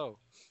 guess so.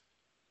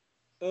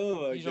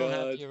 Oh my You don't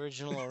have god. the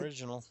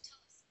original.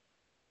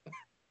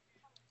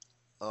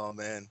 Oh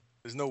man,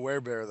 there's no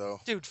werebear though.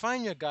 Dude,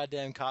 find your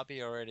goddamn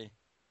copy already.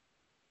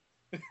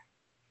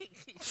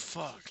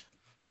 Fuck.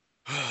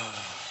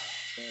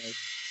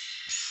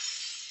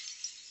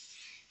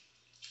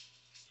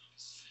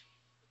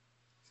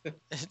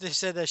 They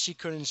said that she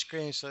couldn't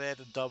scream, so they had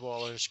to dub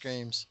all her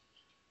screams.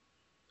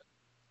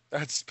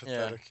 That's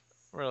pathetic.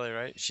 Really,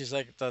 right? She's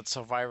like the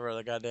survivor of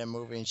the goddamn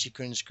movie, and she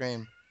couldn't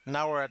scream.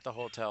 Now we're at the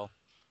hotel.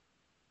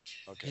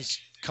 Okay.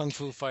 He's kung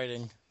fu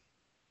fighting.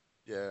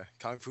 Yeah,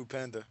 Kung Fu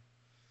Panda.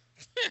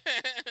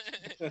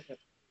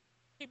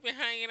 he been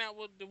hanging out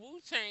with the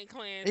Wu-Tang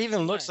Clan. It even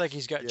too looks much. like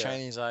he's got Yeah.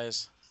 Chinese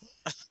eyes.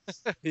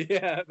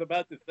 Yeah, I'm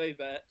about to say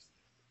that.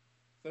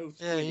 So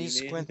Yeah, squinty, he's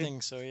man.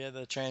 squinting, so he had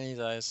the Chinese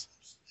eyes.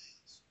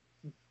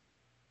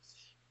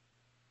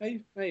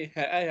 I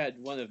had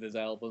one of his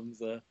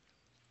albums.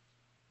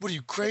 What are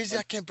you crazy?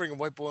 I can't bring a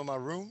white boy in my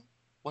room.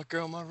 White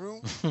girl in my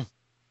room.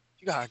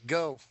 You gotta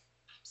go.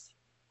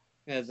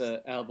 as an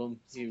album.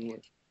 Yeah,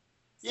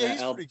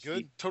 he's album, pretty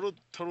good.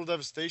 Total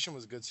Devastation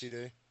was a good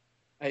CD.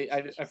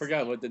 I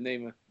forgot what the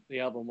name of the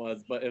album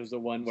was, but it was the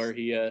one where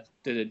he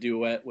did a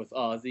duet with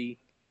Ozzy.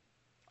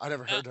 I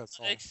never heard that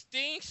song.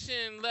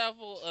 Extinction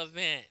Level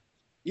Event.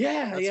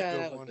 Yeah, That's yeah, a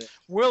good that one. was it.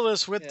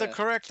 Willis with the Yeah.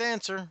 correct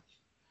answer.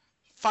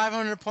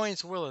 500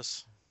 points,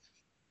 Willis.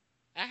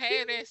 I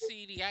had that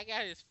CD. I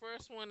got his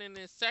first one and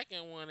his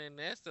second one, and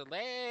that's the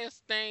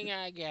last thing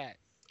I got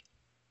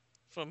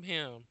from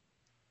him.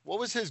 What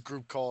was his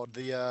group called?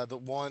 The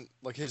one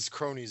like his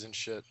cronies and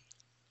shit.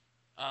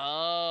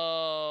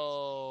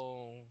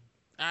 Oh,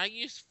 I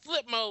used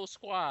Flip Mode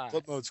Squad.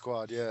 Flip Mode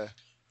Squad, yeah.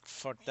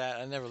 Fuck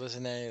that. I never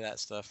listened to any of that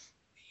stuff.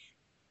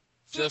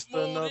 Flip Just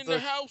Mode in the another.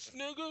 house,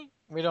 nigga.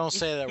 We don't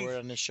say that word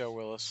on this show,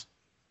 Willis.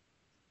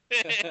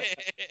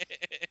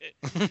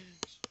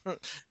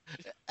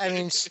 I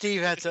mean,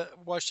 Steve had to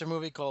watch a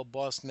movie called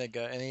Boss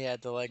Nigga, and he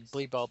had to like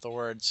bleep out the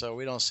word, so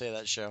we don't say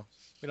that show.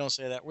 We don't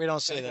say that. We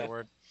don't say that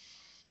word.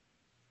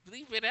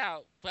 Bleep it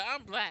out, but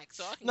I'm black,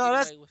 so I can No, get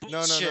that's away with it.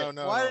 No, shit.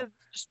 no. Why no. did,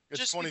 It's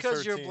just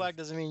because you're 2013. black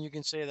doesn't mean you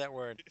can say that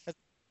word.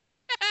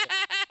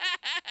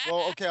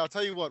 Well, okay, I'll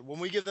tell you what. When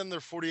we give them their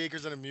 40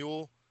 acres and a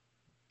mule,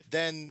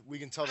 then we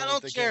can tell I them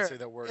don't that they care. can't say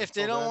that word. If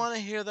they Until don't want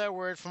to hear that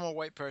word from a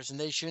white person,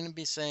 they shouldn't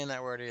be saying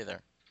that word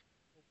either.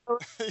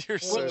 then, you're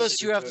so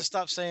Willis, you have to stupid.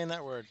 stop saying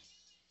that word.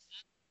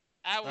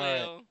 I All right.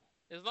 will.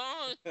 As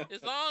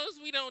long as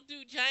we don't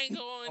do Django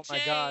on Oh my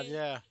God,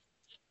 yeah.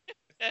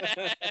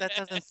 That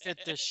doesn't fit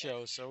this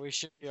show, so we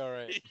should be all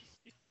right.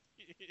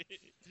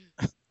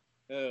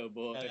 Oh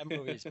boy. Yeah, that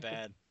movie's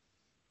bad.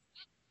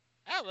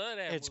 I love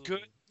that It's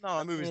movie. good. No, I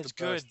That mean, movie's it's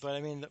the good, best. but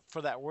I mean,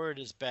 for that word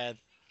is bad.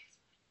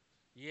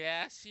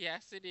 Yes,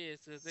 it is.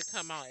 Cause it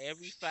come out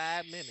every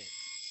 5 minutes.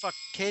 Fuck,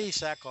 Katie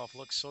Sackhoff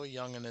looks so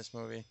young in this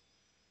movie.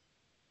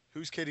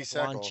 Who's Katie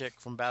Blonde Sackhoff? chick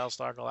from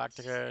Battlestar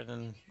Galactica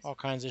and all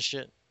kinds of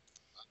shit.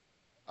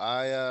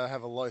 I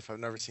have a life. I've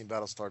never seen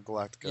Battlestar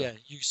Galactica. Yeah,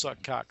 you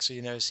suck cock, so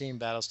you never seen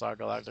Battlestar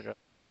Galactica.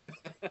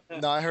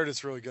 No, I heard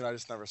it's really good. I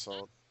just never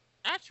saw it.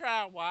 I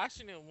tried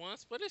watching it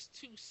once, but it's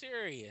too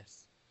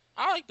serious.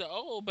 I like the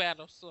old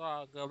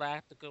Battlestar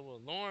Galactica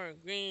with Lauren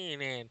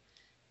Green and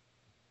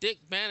Dick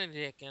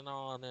Benedict and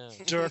all them.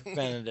 Dirk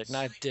Benedict,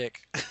 not Dick.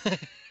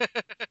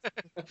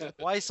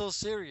 Why so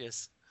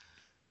serious?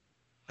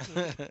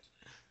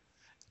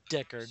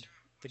 Deckard,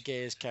 the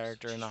gayest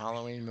character in the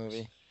Halloween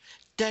movie.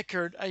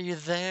 Deckard, are you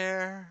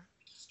there?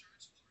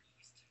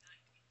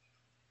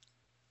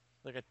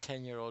 Like a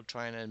 10-year-old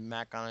trying to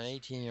mac on an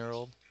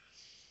 18-year-old.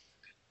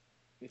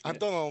 I've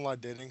done online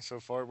dating so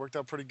far. It worked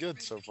out pretty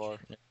good so far.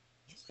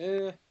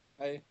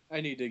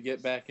 I need to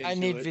get back into it. I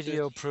need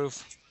video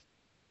proof.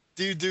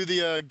 Do you do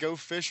the Go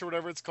Fish or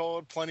whatever it's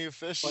called? Plenty of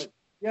Fish? But,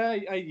 yeah,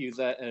 I use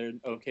that and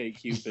OK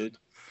Cupid.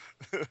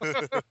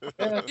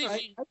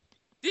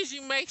 Did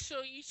you make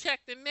sure you check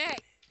the net?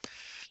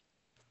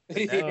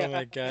 Oh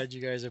my God,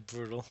 you guys are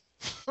brutal.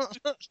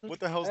 What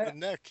the hell's the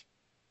neck?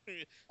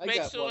 Make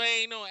got sure one. there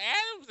ain't no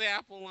Adam's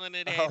apple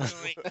under that Oh.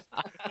 joint.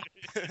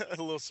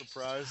 A little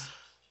surprise.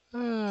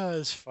 Ah,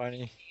 it's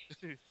funny.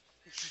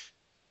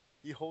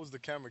 He holds the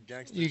camera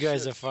gangster. You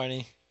guys shit. are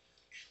funny.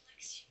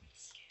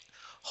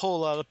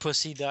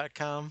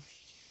 Wholelottapussy.com.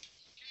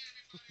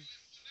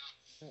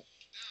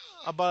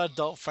 About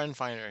Adult Friend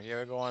Finder. You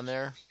ever go on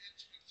there?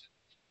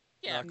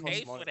 Yeah, Nah, it costs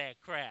pay for money. that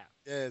crap.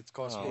 Yeah, it's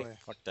cost Oh, money.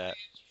 fuck that.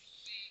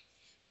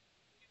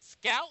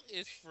 Scout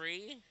is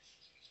free.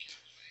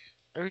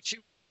 Aren't you?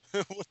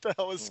 What the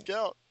hell is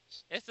Scout?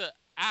 It's an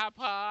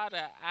iPod,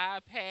 an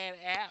iPad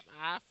app,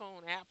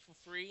 iPhone app for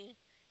free,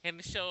 and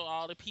to show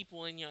all the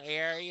people in your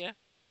area.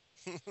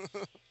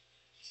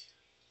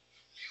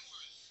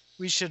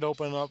 We should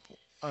open up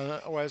a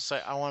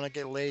website. I want to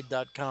get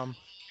laid.com.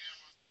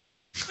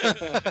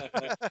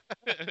 I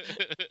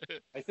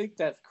think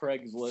that's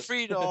Craigslist.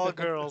 Free to all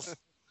girls.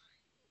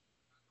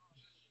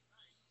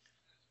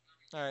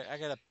 All right, I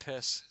gotta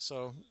piss.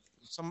 So,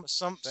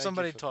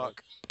 somebody for that.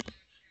 talk.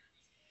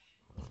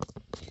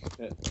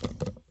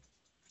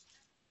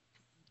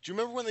 Do you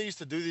remember when they used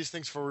to do these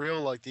things for real,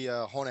 like the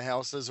haunted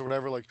houses or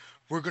whatever? Like,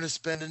 we're gonna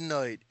spend a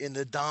night in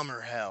the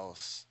Dahmer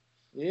house.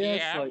 Yeah, Yeah, I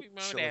it's like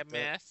remember shit that like that.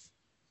 mess.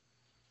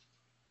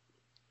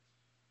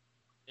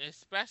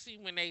 Especially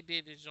when they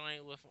did the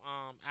joint with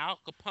Al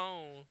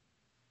Capone,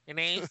 and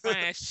they ain't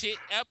find shit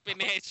up in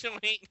that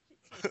joint.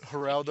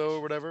 Geraldo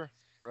or whatever,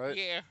 right?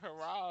 Yeah,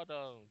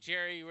 Geraldo,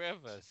 Jerry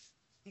Rivers.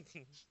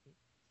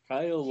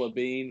 Kyle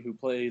Labine, who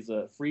plays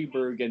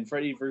Freeberg in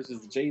Freddy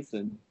vs.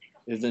 Jason,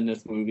 is in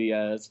this movie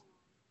as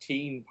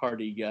teen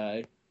party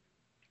guy.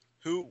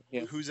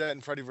 Yeah. Who's that in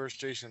Freddy vs.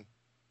 Jason?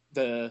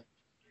 The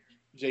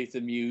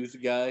Jason Mewes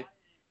guy.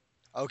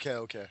 Okay.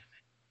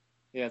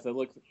 Yeah, so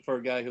look for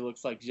a guy who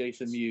looks like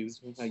Jason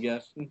Mewes, I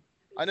guess.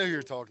 I know who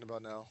you're talking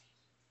about now.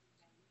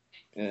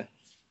 Yeah.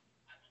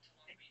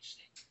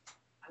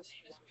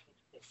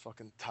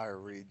 Fucking Tara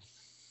Reid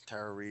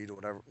or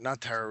whatever.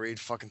 Not Tara Reid,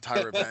 fucking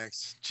Tyra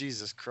Banks.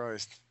 Jesus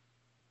Christ.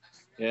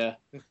 Yeah.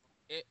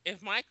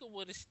 If Michael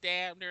would have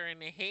stabbed her in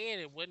the head,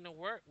 it wouldn't have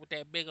worked with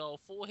that big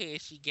old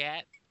forehead she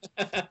got.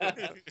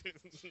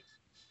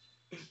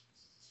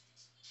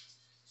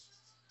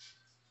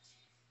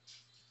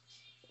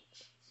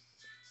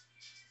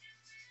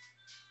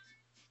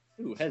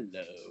 Ooh,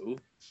 hello.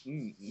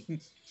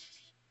 Mm.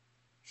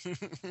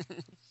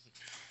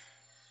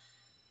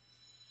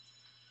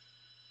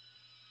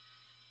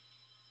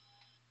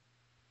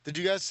 Did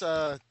you guys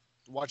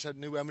watch that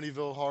new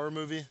Amityville horror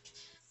movie?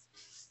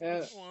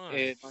 Which one?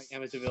 My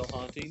Amityville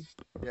Haunting.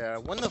 Yeah.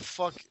 When the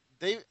fuck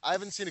I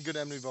haven't seen a good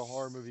Amityville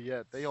horror movie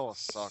yet. They all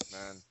suck,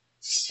 man.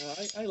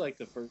 I like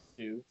the first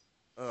two.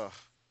 Ugh.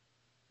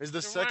 Is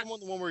the second one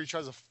the one where he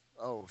tries to?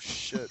 Oh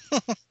shit.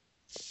 Damn.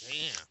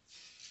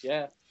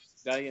 Yeah,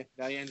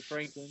 Diane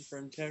Franklin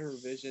from Terror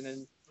Vision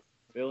and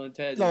Bill and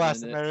Ted. The is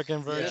last in it.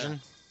 American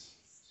version.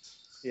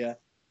 Yeah,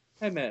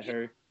 I met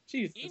her.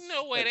 She's. You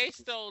know where they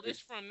stole this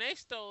from? They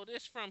stole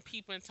this from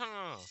Peeping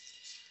Tom.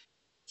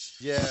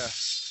 Yeah.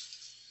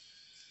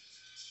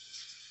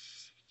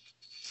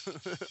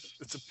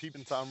 It's a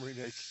Peeping Tom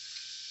remake.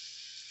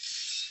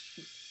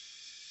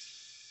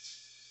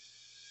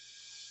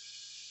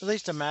 At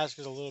least the mask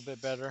is a little bit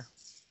better.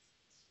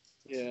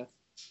 Yeah.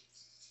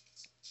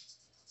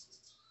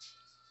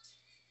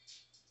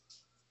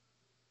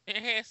 It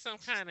has some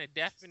kind of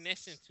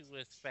definition to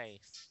his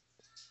face.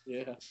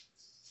 Yeah.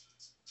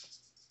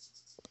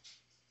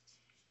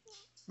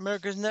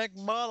 America's Next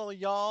Model,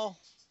 y'all.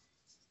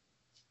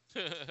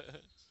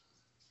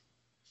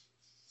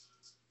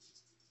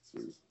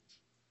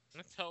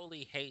 I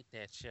totally hate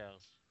that show.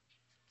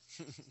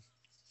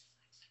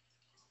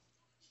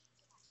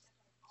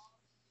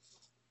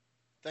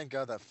 Thank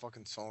God that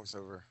fucking song's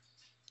over.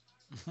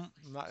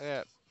 Not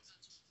yet.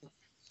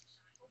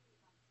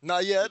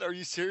 Not yet? Are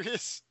you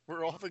serious?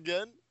 We're off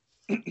again?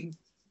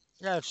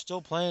 Yeah, it's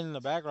still playing in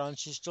the background.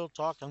 She's still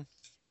talking.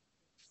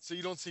 So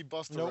you don't see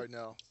Buster Nope. right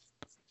now?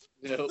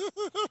 Nope.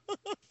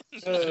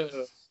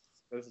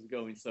 This is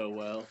going so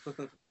well.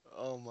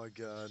 Oh my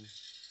God.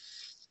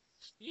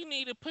 You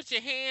need to put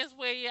your hands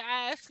where your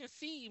eyes can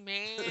see,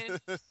 man.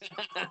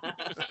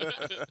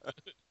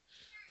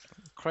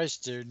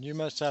 Christ, dude, you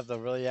must have the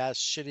really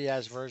shitty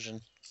ass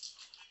version.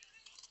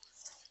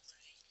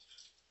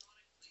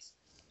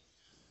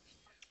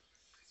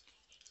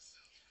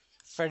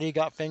 Freddy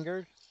got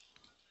fingered.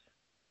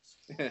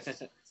 Hey,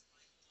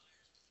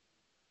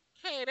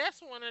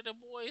 that's one of the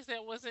boys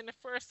that was in the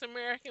first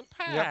American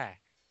Pie.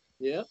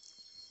 Yep.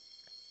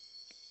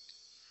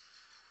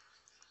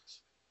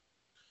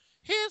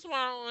 Here's what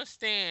I don't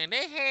understand.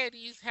 They had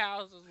these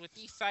houses with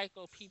these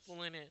psycho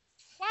people in it.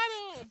 Why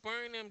they don't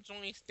burn them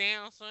joints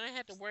down so they don't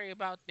have to worry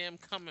about them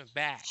coming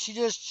back? She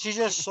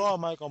just saw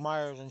Michael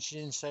Myers and she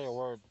didn't say a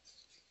word.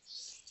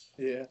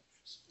 Yeah.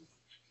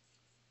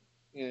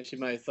 Yeah, she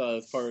might have thought it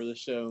was part of the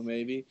show,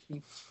 maybe.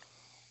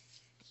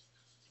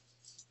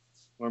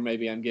 Or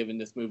maybe I'm giving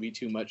this movie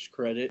too much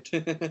credit.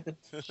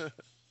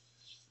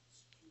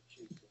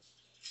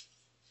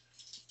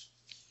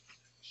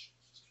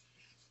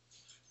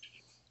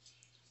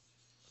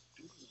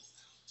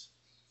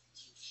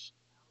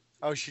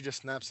 Oh, she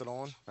just snaps it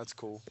on? That's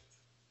cool.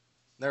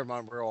 Never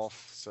mind, we're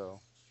off, so.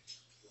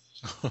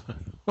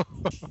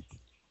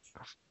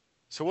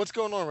 So what's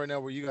going on right now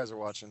where you guys are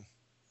watching?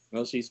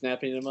 Well, she's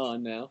snapping them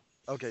on now.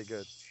 Okay,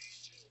 good.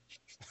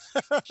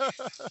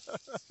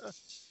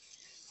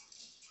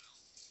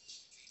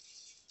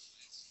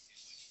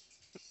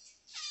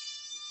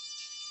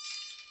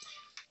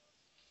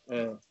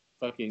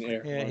 Fucking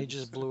air Yeah, horn. he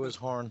just blew his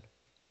horn.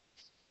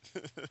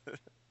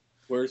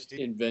 Worst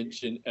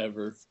invention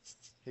ever.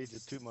 Hate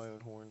to toot my own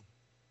horn.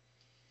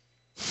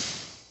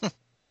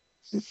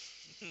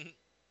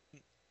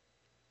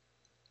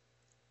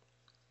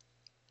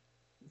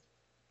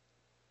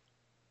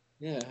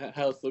 Yeah,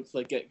 house looks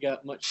like it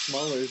got much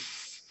smaller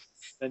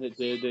than it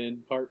did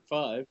in part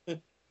 5.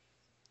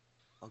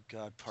 Oh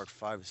God, part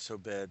 5 is so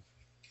bad.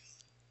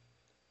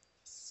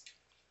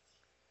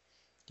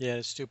 Yeah,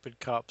 the stupid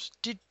cops.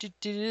 We did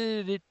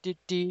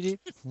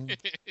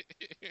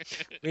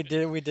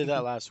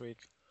that last week.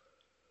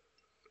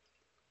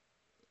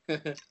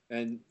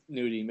 And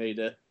Nudie made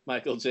a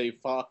Michael J.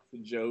 Fox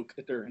joke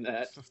during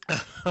that.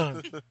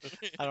 I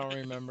don't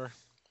remember.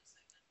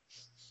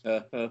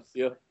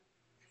 You'll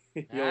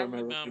I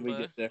remember when we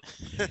get there.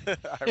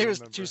 It was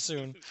too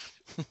soon.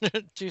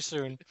 Too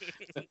soon.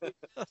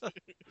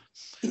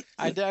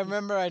 I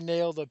remember I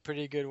nailed a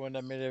pretty good one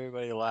that made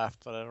everybody laugh,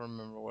 but I don't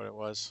remember what it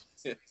was.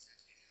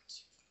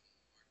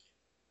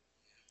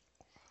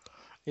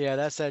 Yeah,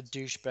 that's that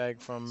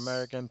douchebag from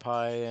American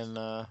Pie and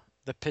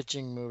the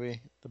pitching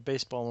movie, the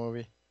baseball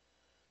movie.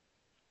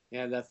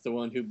 Yeah, that's the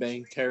one who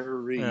banged Tara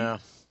Reid. Yeah.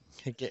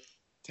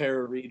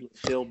 Tara Reid was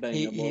still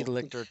bangable. He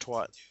licked her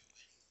twat.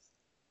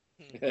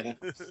 Yeah.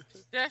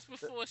 That's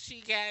before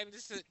she got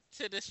into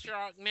the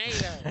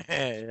Sharknado.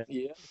 Yeah.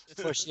 Yeah.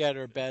 Before she had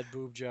her bad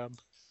boob job.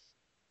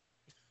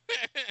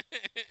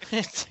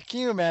 Can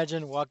you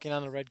imagine walking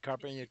on the red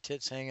carpet and your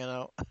tits hanging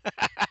out?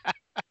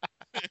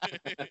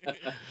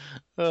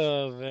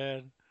 Oh,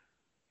 man.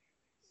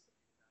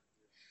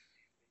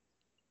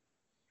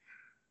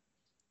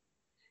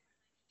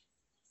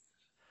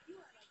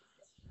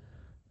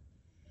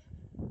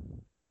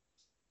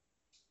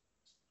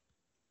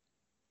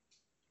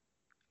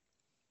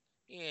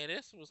 Yeah,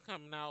 this was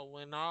coming out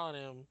when all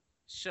them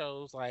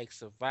shows like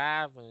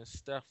Survivor and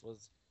stuff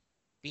was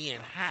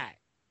being hot.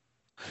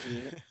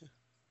 Yeah.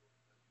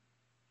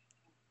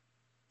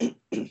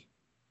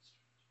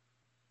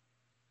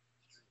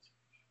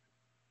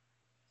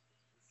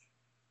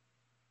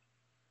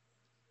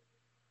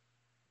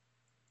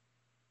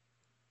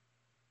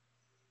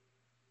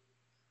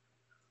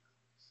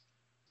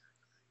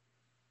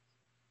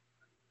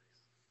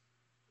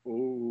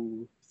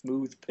 Ooh,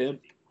 smooth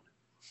pimp.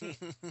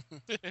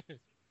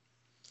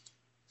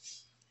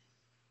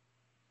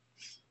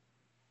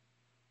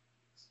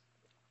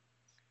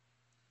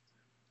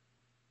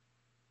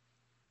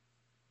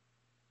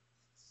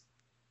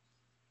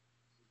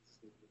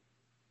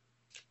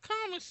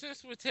 Common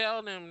sense would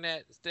tell them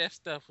that that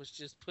stuff was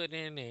just put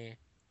in there.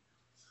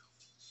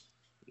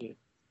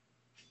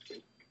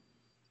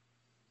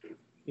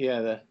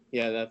 Yeah.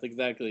 That's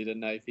exactly the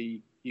knife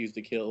he used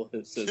to kill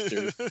his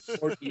sister.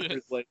 40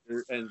 years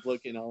later, and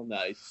looking all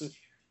nice.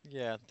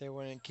 Yeah, they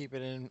wouldn't keep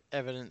it in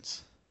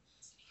evidence.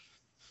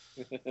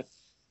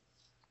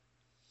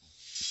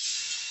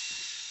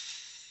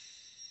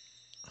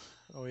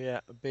 Oh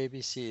yeah, a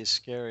baby C is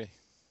scary.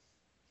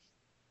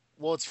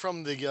 Well, it's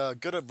from the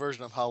good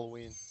version of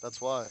Halloween. That's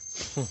why.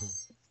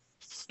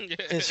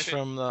 It's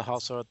from the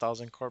House of a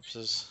Thousand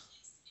Corpses.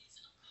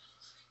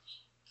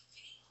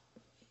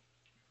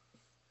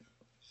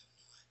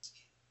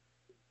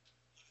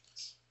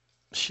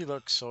 She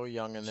looks so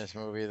young in this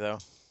movie, though.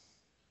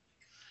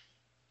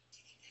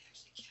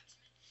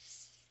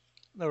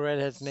 The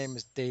redhead's name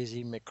is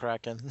Daisy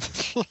McCracken.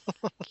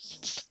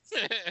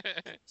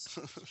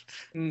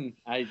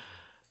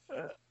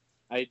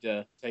 I'd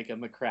take a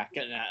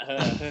McCracken at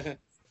her.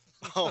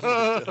 Oh my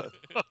god.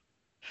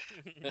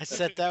 I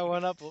set that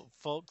one up,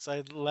 folks.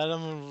 I let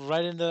him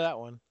right into that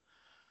one.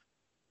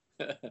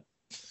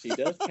 She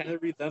does kind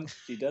of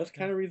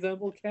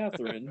resemble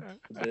Catherine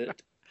a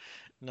bit.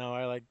 No,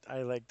 I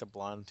like the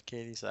blonde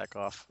Katie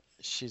Sackhoff.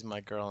 She's my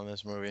girl in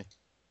this movie.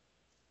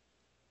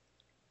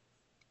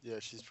 Yeah,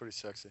 she's pretty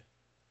sexy.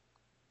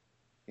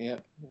 Yeah,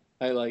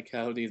 I like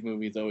how these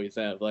movies always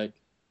have like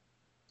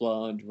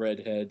blonde,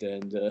 redhead,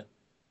 and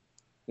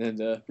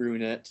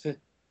brunette.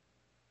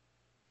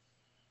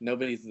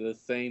 Nobody's the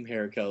same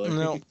hair color.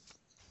 No,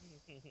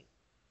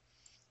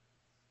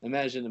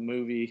 Imagine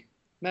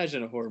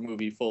a horror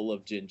movie full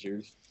of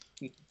gingers.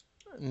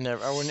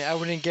 never. I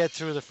wouldn't get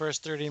through the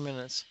first 30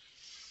 minutes.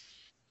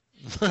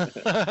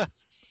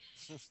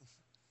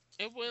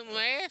 It wouldn't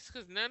last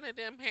because none of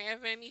them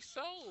have any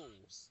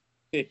souls.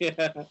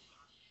 Yeah.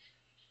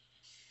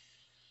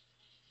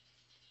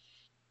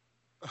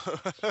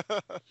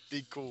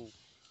 Be cool.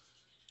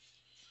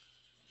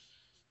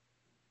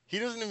 He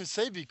doesn't even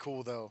say be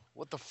cool though.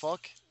 What the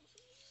fuck?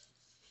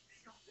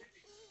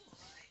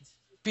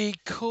 Be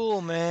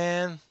cool,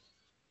 man.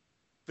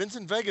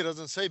 Vincent Vega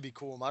doesn't say be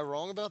cool. Am I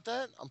wrong about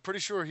that? I'm pretty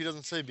sure he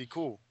doesn't say be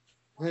cool.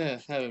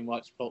 Haven't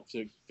watched Pulp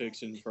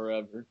Fiction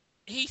forever.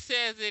 He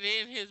says it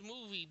in his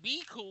movie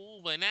Be Cool,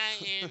 but not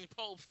in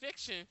Pulp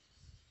Fiction.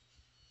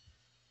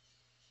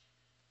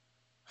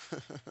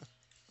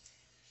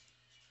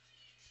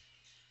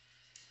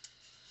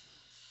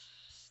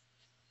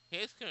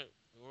 His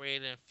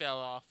rating fell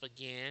off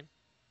again.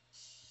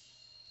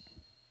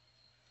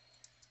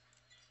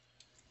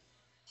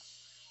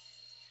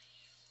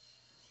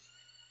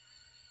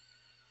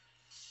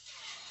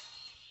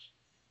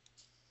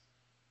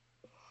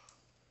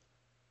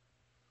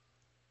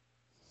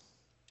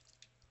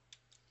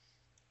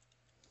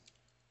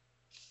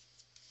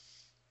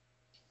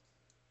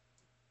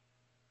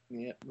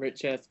 Yeah,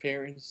 rich ass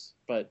parents,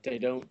 but they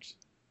don't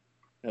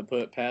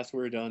put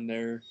password on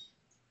their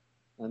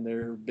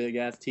big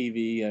ass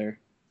TV or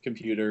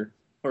computer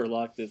or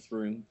lock this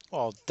room.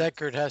 Well,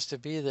 Deckard has to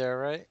be there,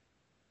 right?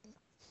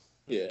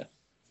 Yeah.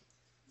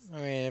 I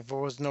mean, if there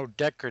was no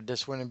Deckard,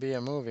 this wouldn't be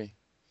a movie.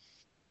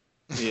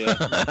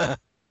 Yeah.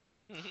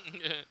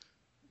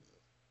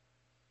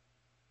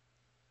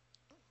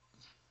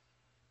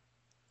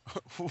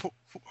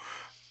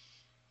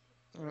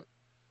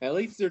 At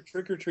least they're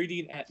trick or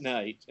treating at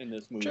night in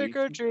this movie. Trick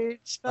or treat, I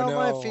smell know,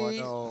 my I feet.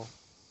 know.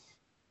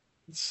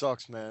 It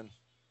sucks, man.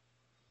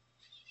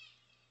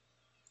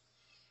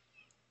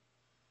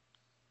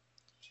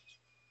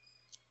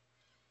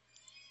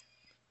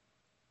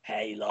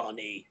 Hey,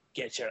 Lonnie,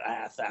 get your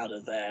ass out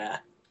of there.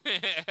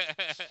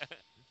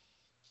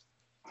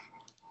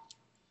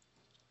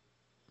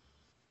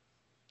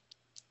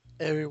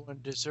 Everyone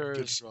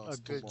deserves shots,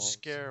 a good come on.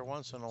 scare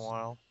once in a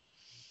while.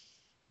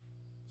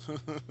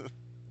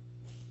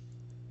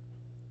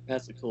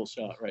 That's a cool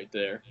shot right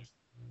there,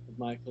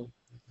 Michael.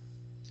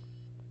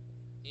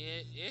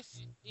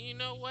 It's you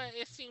know what?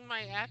 It seemed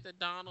like after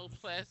Donald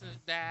Pleasance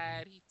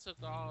died, he took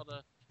all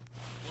the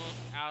look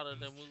out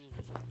of the movie.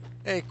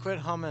 Hey, quit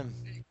humming.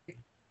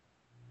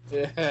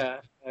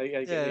 Yeah, I can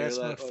Yeah, hear that's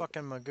my that.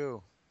 fucking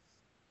Magoo.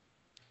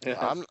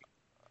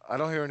 I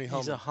don't hear any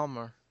He's a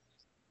humming.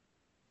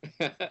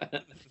 hummer.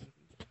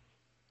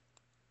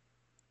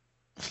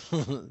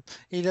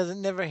 He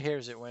never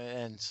hears it when it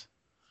ends.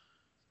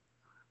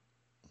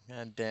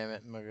 God damn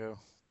it, Magoo.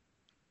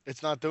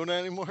 It's not doing that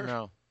anymore?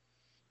 No.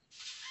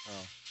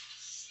 Oh.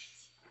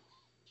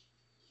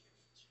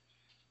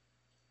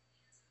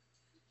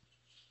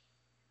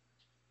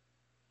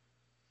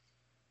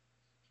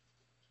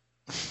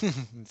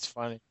 It's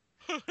funny.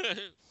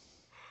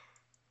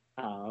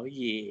 Oh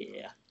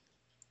yeah.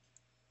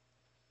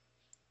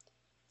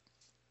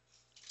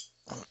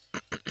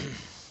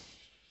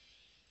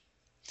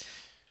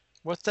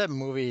 What's that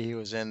movie he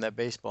was in? That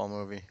baseball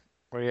movie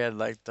where he had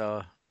like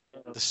the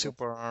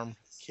super arm.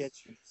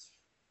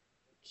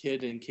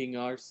 Kid in King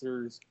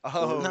Arthur's.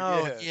 Oh,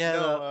 No, yeah. he had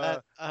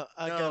No,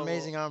 like an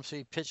amazing arm, so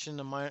he pitched in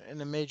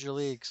the major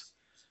leagues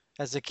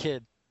as a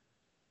kid.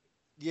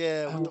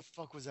 yeah, what the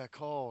fuck was that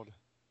called?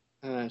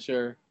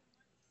 Sure.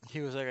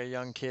 He was like a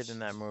young kid in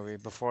that movie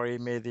before he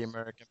made the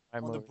American Pie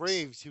On the movies.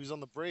 Braves. He was on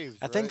the Braves,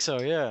 I right? think so,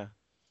 yeah.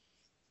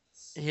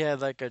 He had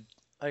like a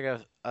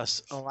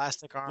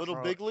elastic arm. Little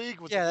Big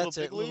League? Was Yeah, it that's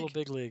Little it. Big League? Little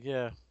Big League,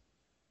 yeah.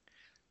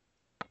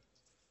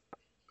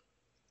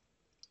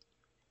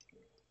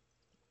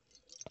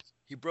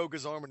 He broke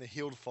his arm and it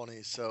healed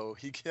funny, so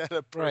he had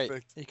a Right.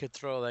 perfect. He could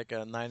throw like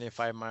a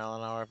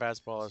 95-mile-an-hour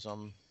fastball or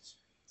something.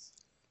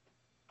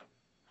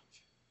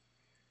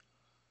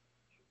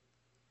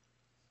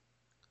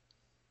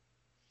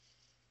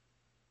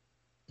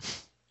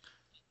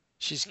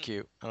 She's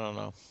cute. I don't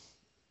know.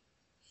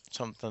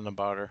 Something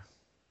about her.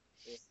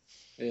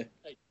 Yeah,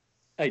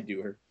 I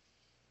do her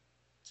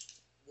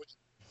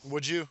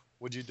Would you?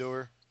 Would you do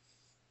her?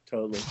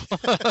 totally.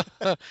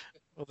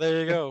 Well,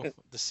 there you go.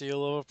 The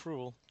seal of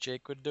approval.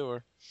 Jake would do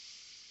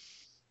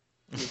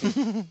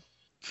her.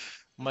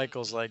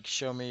 Michael's like,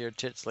 show me your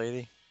tits,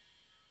 lady.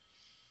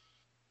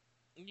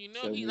 You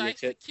know Show me he your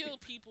likes to tits. kill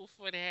people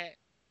for that.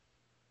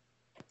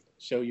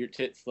 Show your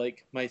tits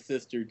like my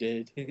sister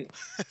did.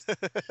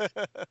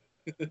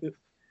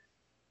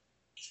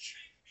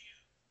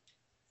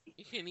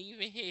 You can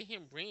even hear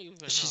him breathing.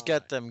 She's hard.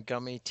 got them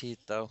gummy teeth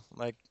though.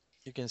 Like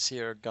you can see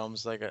her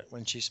gums like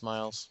when she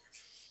smiles.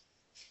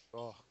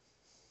 Oh.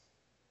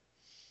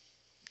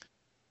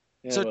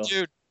 Yeah, So, well,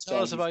 dude, tell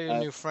us Chinese about your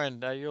style. new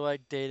friend. Are you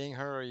like dating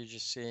her, or are you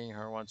just seeing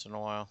her once in a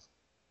while?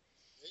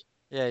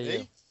 Yeah, you.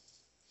 Me?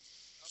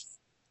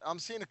 I'm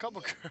seeing a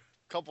couple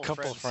Couple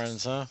friends.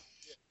 friends, huh?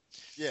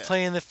 Yeah,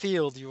 Play in the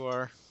field, you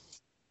are.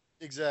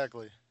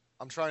 exactly.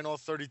 I'm trying all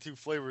 32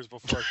 flavors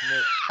before I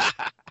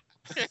commit.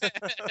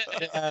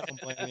 Yeah, I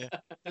don't blame you.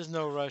 There's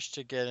no rush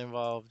to get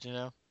involved, you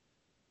know?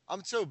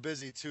 I'm so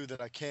busy too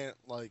that I can't,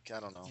 like, I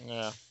don't know.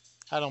 Yeah,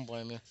 I don't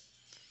blame you.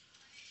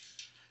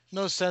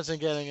 No sense in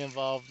getting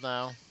involved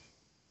now.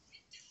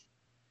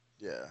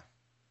 Yeah.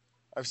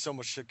 I have so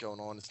much shit going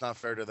on. It's not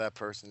fair to that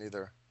person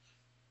either.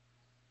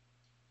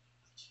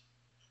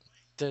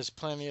 There's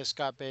plenty of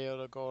Scott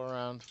Baio to go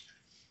around.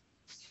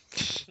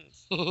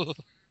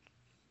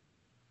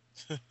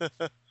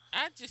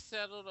 I just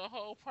settled the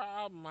whole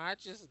problem. I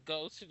just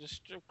go to the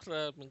strip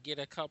club and get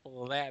a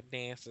couple of lap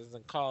dances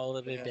and call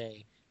it a Yeah.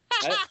 day.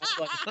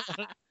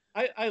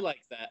 I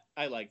like that.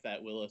 I like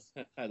that, Willis.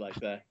 I like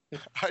that.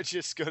 I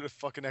just go to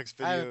fucking X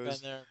I haven't been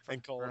videos there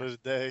and call forever. it a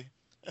day.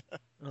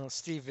 Well,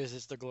 Steve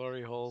visits the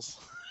glory holes.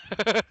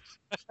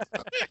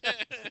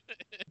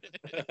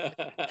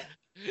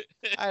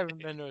 I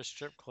haven't been to a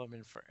strip club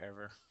in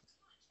forever.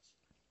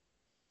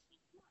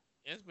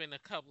 It's been a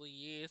couple of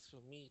years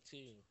for me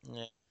too.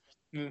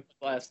 Yeah.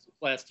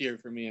 last year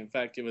for me. In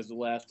fact, it was the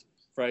last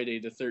Friday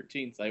the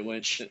 13th I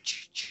went.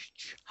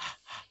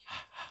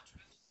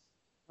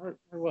 Or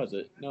was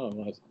it? No, it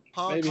wasn't.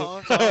 Honk, Maybe.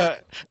 honk, honk.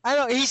 I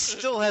know he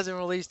still hasn't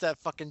released that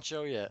fucking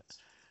show yet.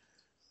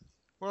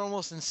 We're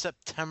almost in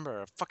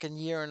September, a fucking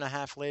year and a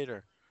half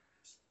later.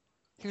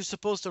 He was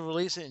supposed to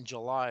release it in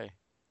July.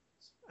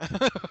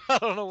 I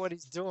don't know what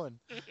he's doing.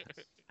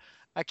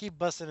 I keep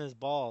busting his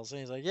balls, and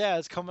he's like, "Yeah,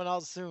 it's coming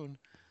out soon."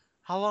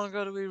 How long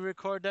ago did we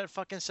record that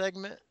fucking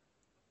segment?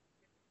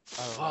 I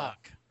don't know.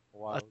 Fuck,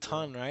 Wow, a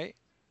ton, right?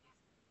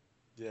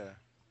 Yeah.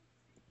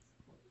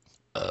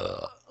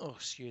 Oh,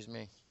 excuse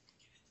me.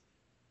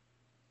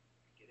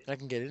 I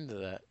can get into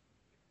that.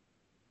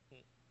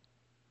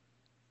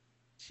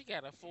 She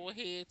got a full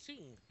head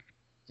too.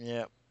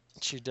 Yeah,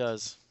 she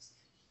does.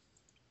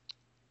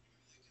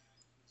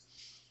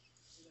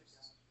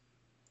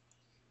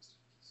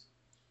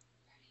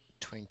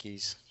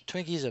 Twinkies.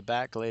 Twinkies are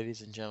back,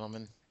 ladies and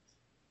gentlemen.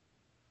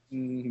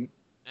 Mhm.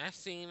 I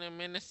seen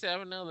them in the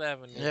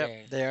 7-Eleven today.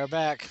 Yep, they are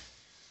back.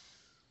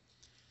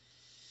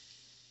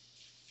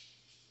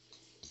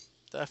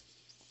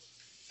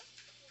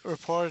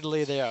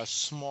 Reportedly, they are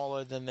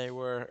smaller than they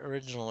were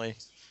originally.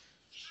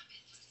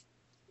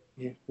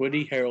 Yeah.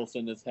 Woody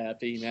Harrelson is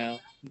happy now.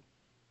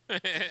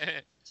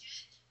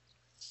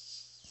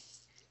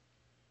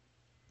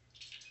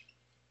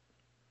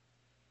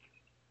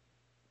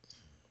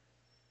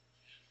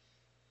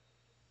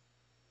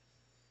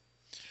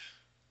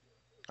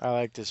 I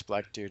like this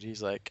black dude.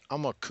 He's like,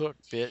 I'm a cook,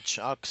 bitch.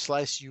 I'll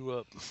slice you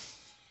up.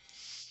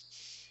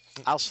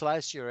 I'll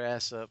slice your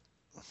ass up.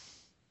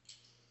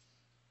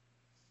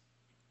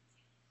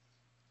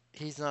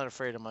 He's not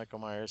afraid of Michael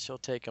Myers. He'll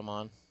take him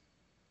on.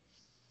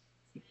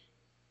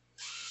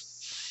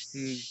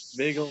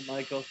 Big old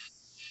Michael.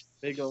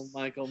 Big old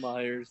Michael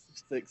Myers,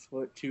 6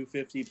 foot,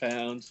 250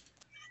 pounds,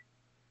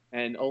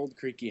 and old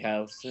creaky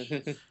house.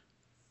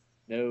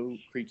 No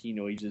creaky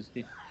noises.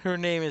 Her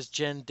name is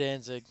Jen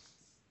Danzig,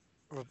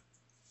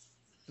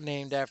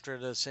 named after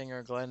the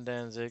singer Glenn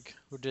Danzig,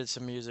 who did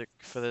some music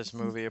for this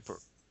movie.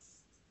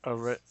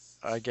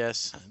 I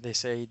guess they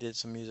say he did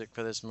some music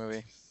for this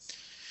movie.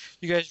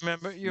 You guys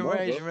remember? You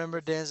guys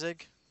remember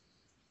Danzig?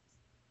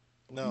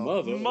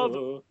 No.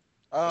 Mother.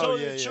 Oh,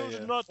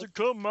 yeah. not to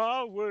come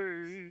my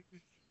way.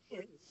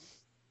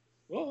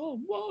 Oh,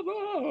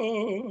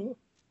 mother.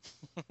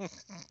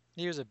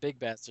 He was a big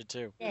bastard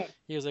too. Yeah.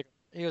 He was like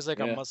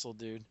a Yeah. muscle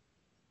dude.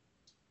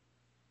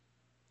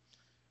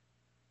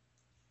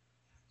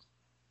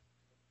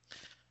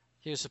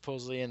 He was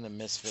supposedly in the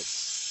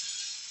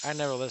Misfits. I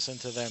never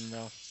listened to them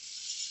though.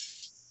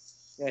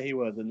 Yeah, he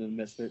was in the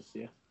Misfits,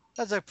 yeah.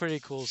 That's a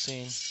pretty cool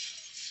scene.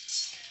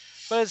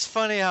 But it's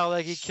funny how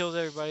like he kills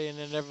everybody and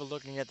they're never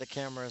looking at the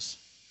cameras.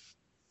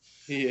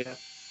 Yeah.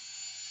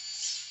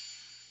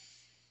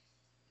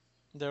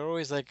 They're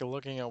always like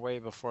looking away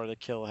before the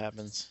kill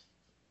happens.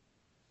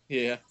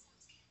 Yeah.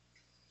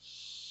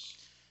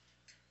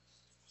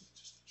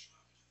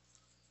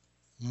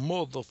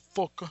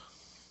 Motherfucker.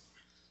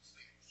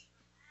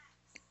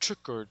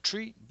 Trick or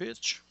treat,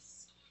 bitch.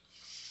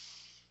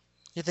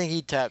 You think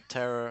he tapped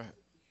Tara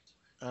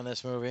on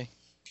this movie?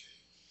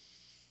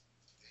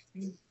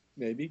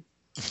 Maybe.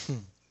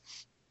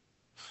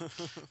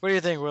 What do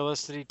you think,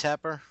 Willis? Did he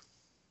tap her?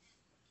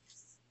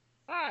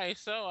 Alright,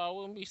 so I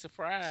wouldn't be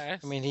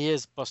surprised. I mean, he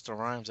is Busta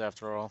Rhymes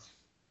after all.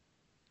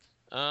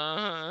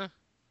 Uh-huh.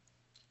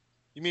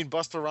 You mean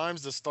Busta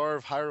Rhymes, the star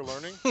of Higher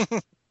Learning?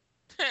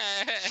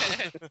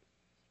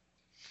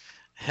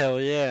 Hell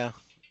yeah.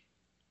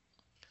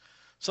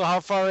 So how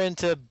far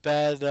into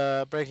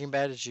Breaking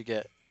Bad did you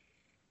get?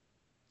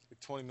 Like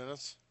 20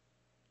 minutes.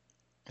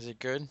 Is it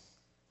good?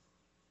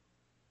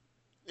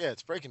 Yeah,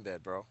 it's Breaking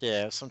Bad, bro.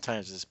 Yeah,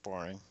 sometimes it's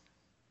boring.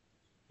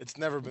 It's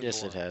never been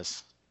Yes, boring. it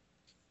has.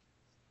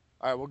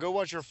 All right, well, go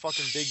watch your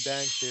fucking Big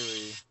Bang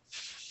Theory.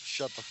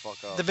 Shut the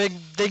fuck up. The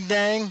Big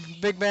Bang?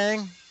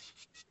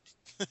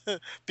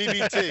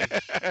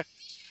 BBT.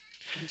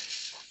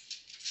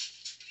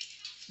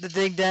 The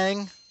Dig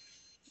Dang?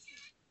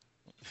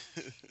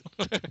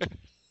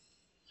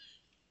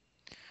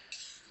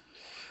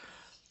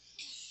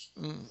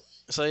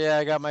 So yeah,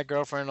 I got my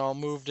girlfriend all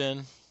moved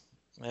in.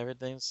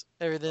 Everything's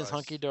Nice.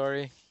 hunky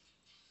dory.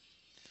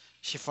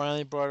 She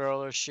finally brought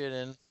all her shit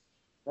in.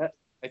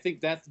 I think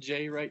that's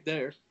Jay right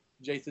there.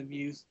 Jason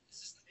Mewes.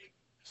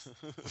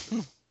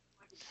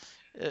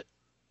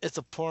 It's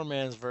a poor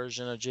man's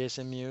version of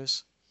Jason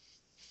Mewes.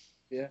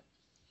 Yeah.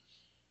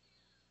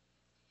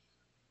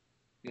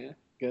 Yeah.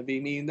 Gonna be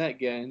meeting that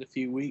guy in a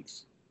few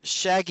weeks.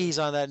 Shaggy's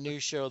on that new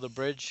show, The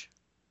Bridge.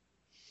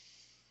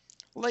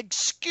 Like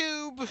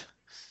Scoob.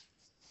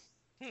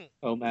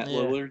 Oh, Matt Yeah.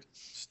 Lillard.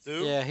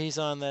 Stu? Yeah, he's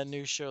on that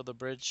new show, The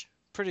Bridge.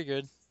 Pretty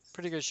good.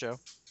 Pretty good show.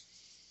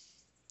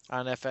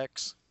 On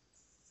FX.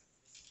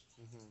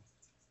 Mm-hmm.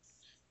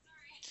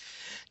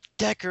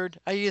 Deckard,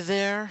 are you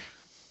there?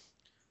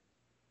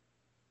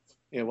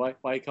 Yeah,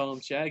 why call him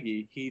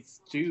Shaggy?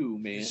 He's Stu,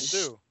 man.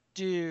 Stu.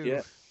 Dude.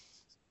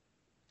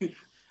 Yeah.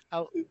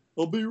 I'll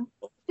be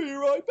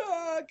right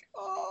back.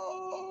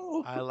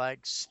 Oh. I like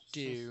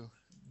stew.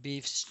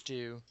 Beef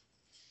stew.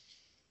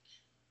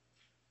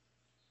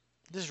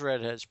 This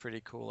redhead's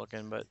pretty cool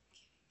looking, but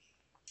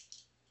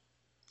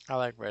I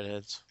like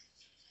redheads.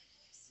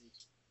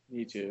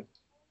 Me too.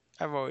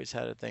 I've always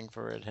had a thing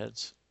for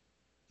redheads.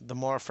 The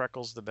more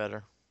freckles, the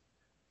better.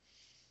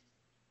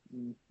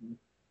 Mm-hmm.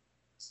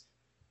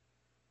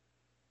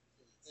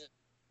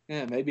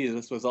 Yeah, maybe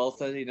this was all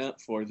setting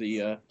up for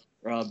the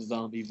Rob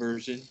Zombie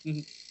version.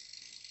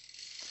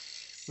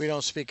 We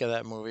don't speak of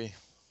that movie.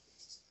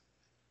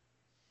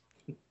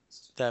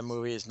 That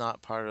movie is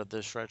not part of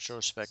this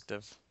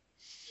retrospective.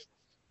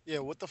 Yeah,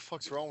 what the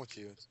fuck's wrong with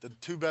you? The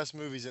two best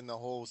movies in the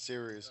whole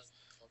series,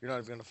 you're not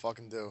even gonna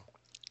fucking do.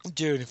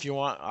 Dude, if you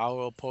want, I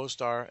will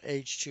post our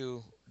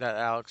H2 that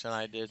Alex and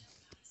I did.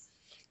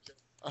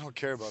 I don't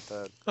care about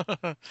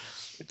that.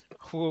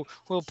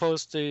 We'll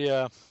post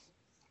the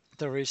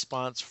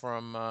response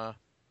from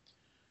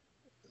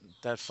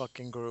that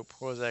fucking group.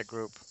 What was that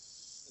group?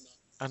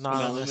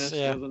 Anonymous.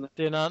 Yeah, wasn't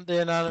it?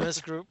 the anonymous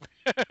group.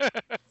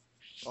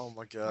 Oh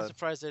my I'm god.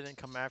 surprised they didn't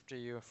come after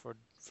you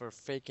for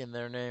faking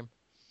their name.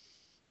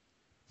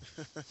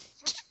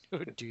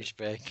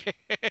 Douchebag.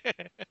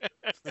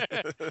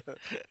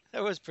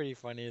 That was pretty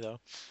funny though.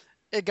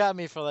 It got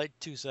me for like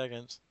 2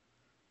 seconds.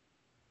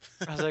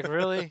 I was like,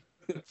 really?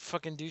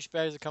 Fucking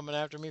douchebags are coming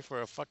after me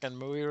for a fucking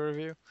movie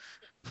review?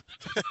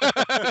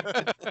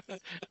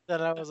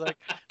 Then I was like,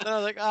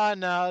 ah,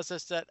 no, it's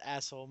just that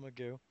asshole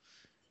Magoo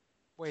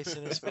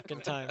wasting his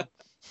fucking time.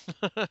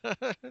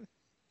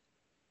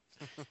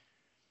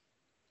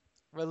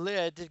 But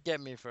yeah, it did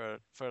get me for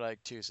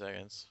like 2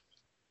 seconds.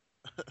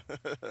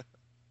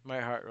 My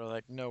heart was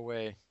like, no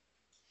way.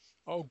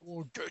 I'll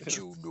go get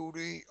you,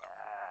 Nudie.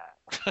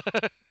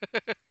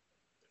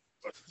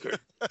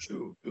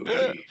 To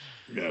me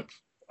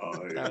next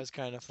time. That was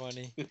kind of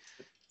funny.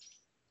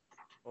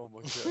 Oh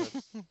my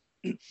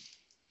god.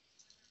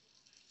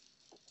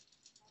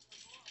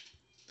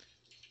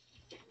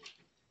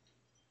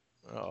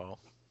 Oh.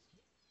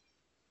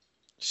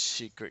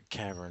 Secret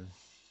cavern.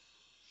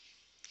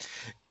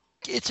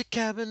 It's a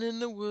cabin in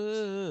the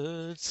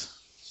woods.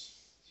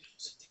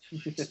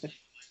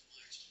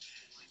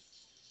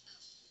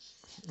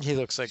 He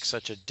looks like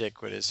such a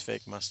dick with his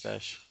fake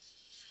mustache.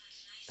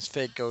 His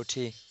fake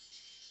goatee.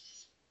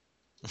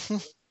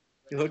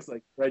 He looks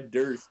like Fred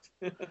Durst.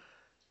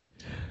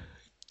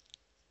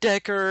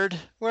 Deckard,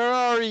 where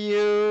are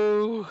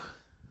you?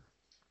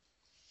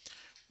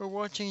 We're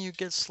watching you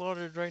get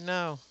slaughtered right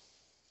now.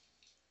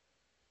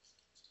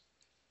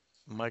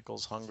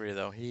 Michael's hungry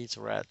though. He eats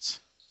rats.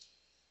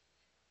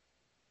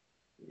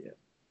 Yeah.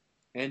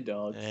 And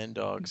dogs. And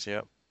dogs,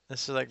 yep.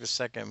 This is like the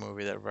second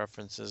movie that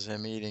references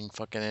him eating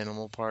fucking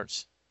animal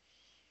parts.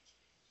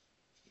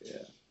 Yeah.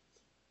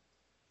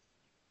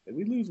 Did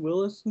we lose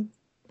Willis?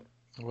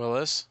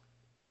 Willis?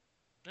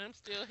 I'm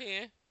still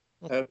here.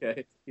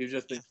 Okay. You've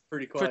just been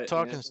pretty quiet. Quit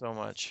talking man. so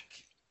much.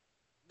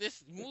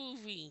 This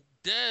movie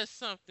does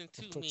something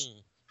to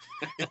me.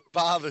 It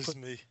bothers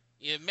me.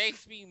 It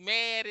makes me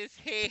mad as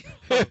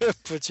hell.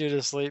 Puts you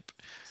to sleep.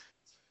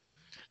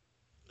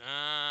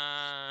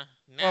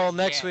 Well,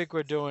 next week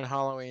we're doing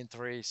Halloween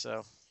 3,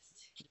 so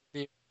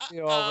be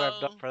all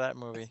wrapped up for that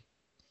movie.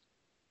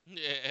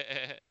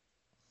 Yeah.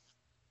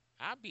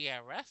 I'll be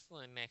at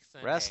wrestling next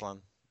Sunday.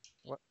 Wrestling?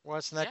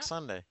 What's next Yep.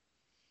 Sunday?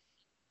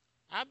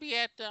 I'll be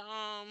at the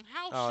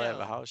house Oh, show. they have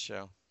a house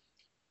show.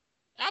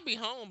 I'll be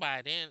home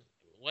by then.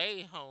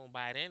 Way home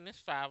by then. It's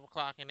 5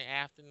 o'clock in the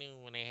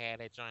afternoon when they had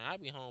that joint. I'll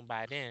be home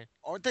by then.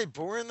 Aren't they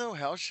boring though,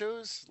 house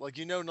shows? Like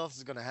you know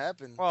nothing's gonna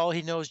happen. Well,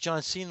 he knows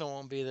John Cena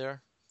won't be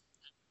there.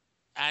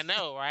 I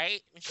know,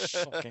 right?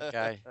 Fucking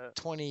guy.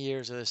 20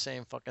 years of the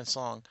same fucking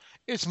song.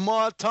 It's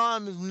my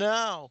time is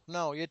now.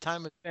 No, your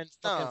time has been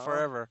fucking No.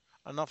 forever.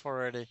 Enough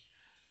already.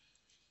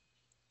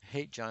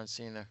 Hate John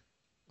Cena.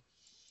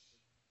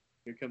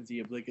 Here comes the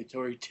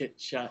obligatory tit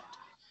shot.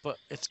 But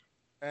it's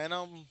And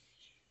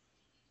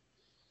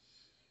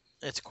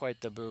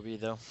quite the booby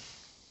though.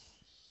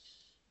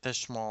 They're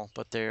small,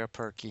 but they're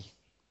perky.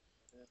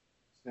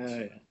 Oh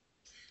yeah.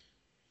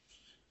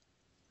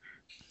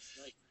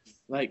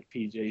 Like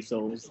PJ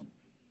Souls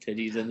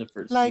titties in the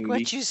first Like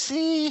movie. what you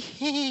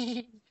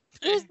see.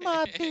 Where's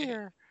my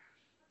beer?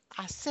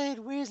 I said,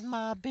 where's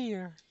my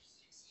beer?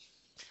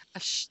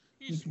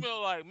 You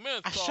smell like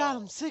menthol. I shot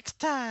him 6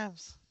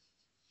 times.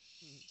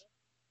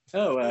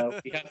 Oh,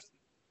 we have,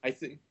 I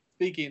think,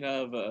 speaking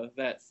of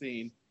that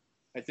scene,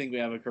 I think we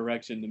have a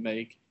correction to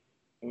make.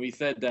 And we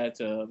said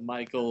that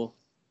Michael,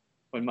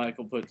 when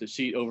Michael put the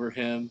sheet over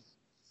him,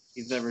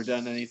 he's never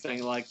done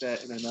anything like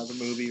that in another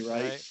movie,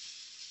 right?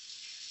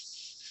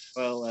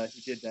 Well,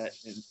 he did that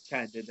and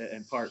kind of did that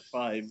in part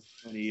 5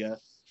 when he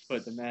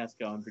put the mask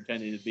on,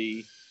 pretending to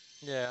be.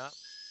 Yeah.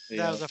 the,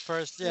 That was the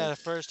first, the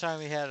first time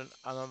he had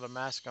another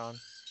mask on.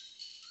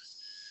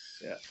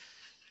 Yeah.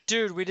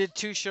 Dude, we did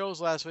 2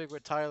 shows last week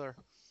with Tyler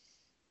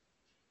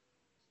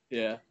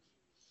Yeah.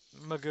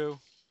 Magoo.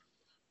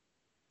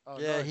 oh,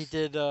 Yeah, nice. he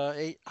did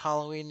 8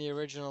 Halloween the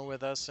original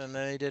with us, and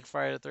then he did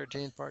Friday the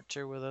 13th part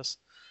 2 with us.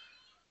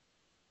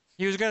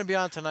 He was going to be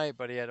on tonight,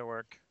 but he had to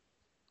work.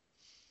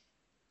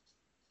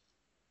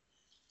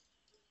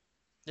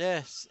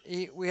 Yes,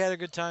 we had a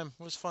good time.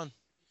 It was fun.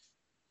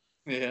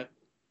 Yeah.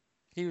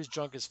 He was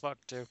drunk as fuck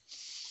too.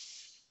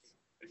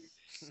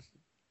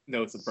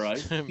 No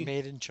surprise.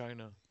 Made in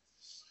China.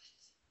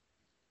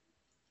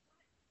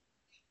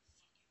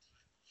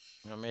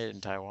 No, made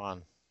in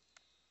Taiwan.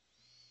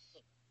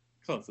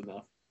 Close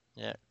enough.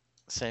 Yeah,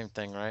 same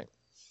thing, right?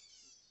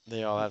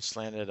 They all have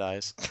slanted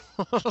eyes.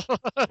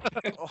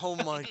 Oh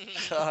my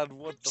god,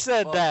 what the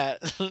Said fuck?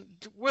 that.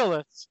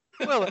 Willis.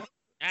 Willis.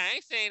 I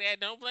ain't say that.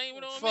 Don't blame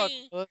it on Fuck,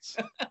 me. Willis.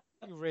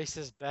 You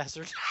racist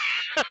bastard.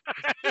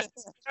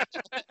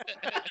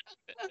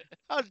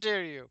 How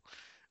dare you?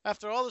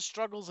 After all the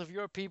struggles of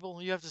your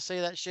people, you have to say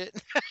that shit?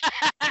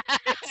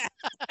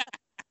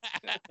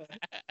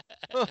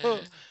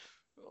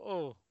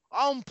 Oh,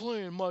 I'm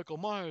playing Michael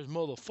Myers,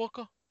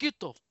 motherfucker. Get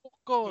the fuck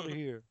out of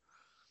here.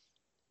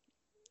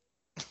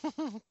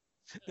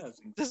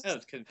 I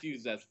was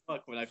confused as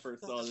fuck when I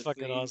first saw this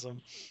Fucking scene.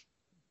 awesome.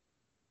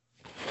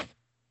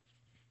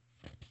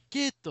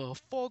 Get the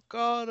fuck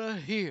out of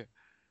here.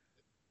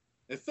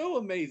 It's so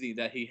amazing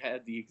that he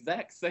had the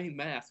exact same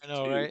mask. I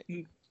know, too. right?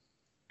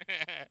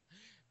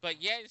 But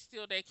yet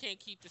still they can't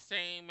keep the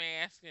same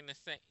mask in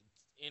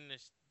the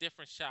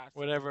different shots.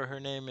 Whatever her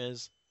name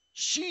is.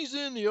 She's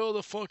in the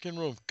other fucking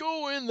room.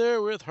 Go in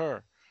there with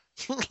her.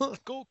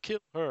 Go kill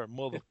her,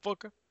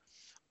 motherfucker.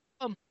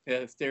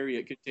 Yeah,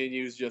 Stereo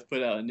Continues just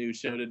put out a new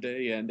show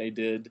today, and they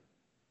did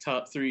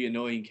top 3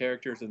 annoying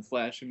characters in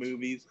slasher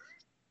movies.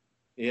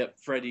 Yep,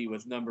 Freddy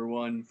was number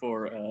 1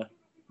 for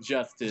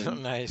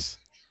Justin, Nice.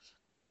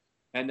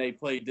 and they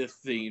played this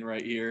scene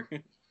right here.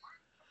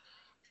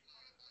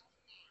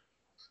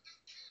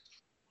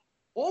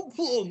 Oh,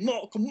 pull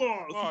Malcolm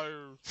Mars.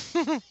 Fire.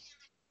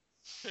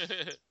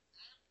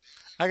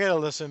 I gotta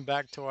listen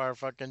back to our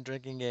fucking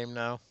drinking game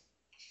now.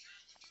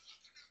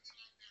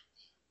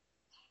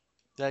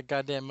 That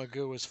goddamn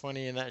Magoo was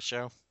funny in that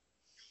show.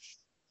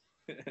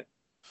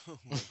 Oh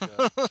my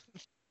god.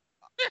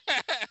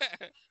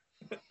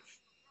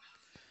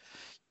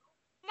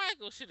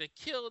 Michael should have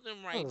killed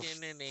him right Oh,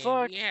 then and there.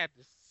 fuck. We had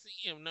to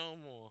see him no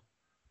more.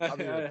 I'll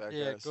be right back,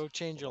 Yeah, guys. go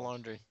change your Hold on.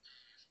 laundry.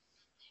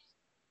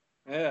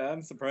 Yeah,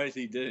 I'm surprised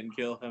he didn't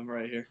kill him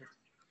right here.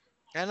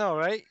 I know,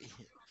 right?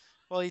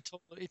 Well, he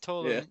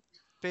told Yeah. him,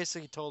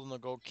 basically told him to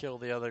go kill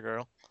the other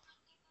girl.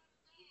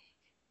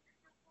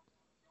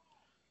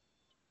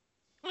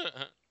 And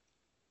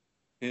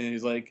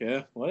he's like,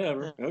 yeah,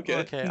 whatever. Okay.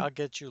 Okay, I'll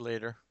get you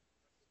later.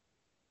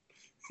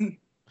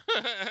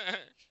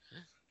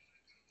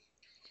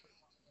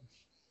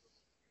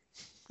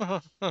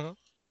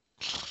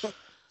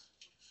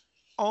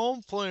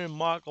 I'm playing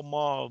Michael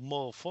Myers,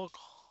 motherfucker.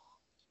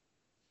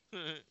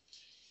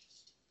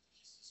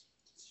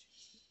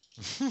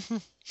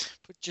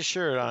 Put your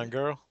shirt on,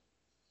 girl.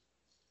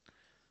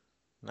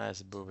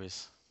 Nice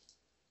boobies.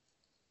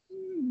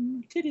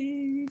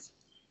 Titties.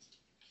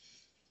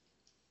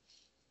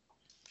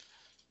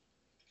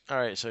 All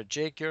right, so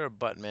Jake, you're a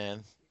butt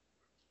man.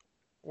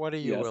 What are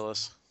you, Yes.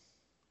 Willis?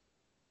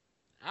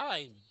 I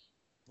like.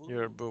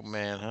 You're a boob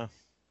man, huh?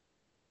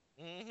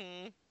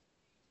 Mm-hmm.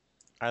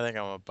 I think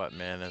I'm a butt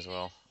man as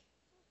well.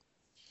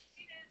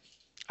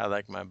 I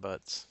like my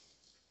butts.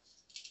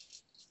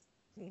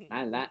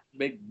 I like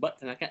big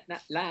butts and I can't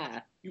not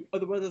lie. You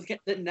other brothers can't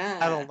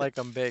deny. I don't like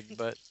them big,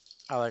 but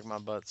I like my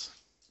butts.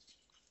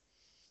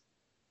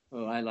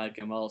 Oh, I like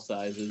them all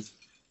sizes.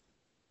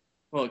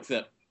 Well,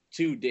 except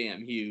too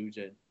damn huge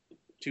and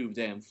too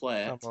damn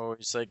flat. I'm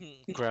always like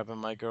grabbing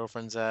my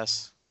girlfriend's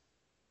ass.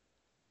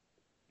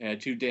 Yeah,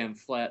 too damn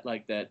flat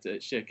like that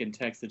chick in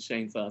Texas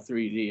Chainsaw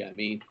 3D. I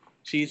mean,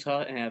 she's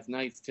hot and has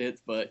nice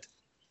tits, but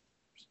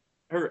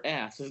her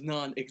ass is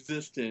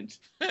non-existent.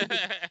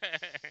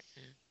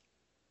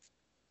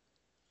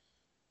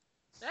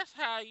 That's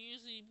how it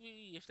usually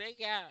be. If they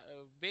got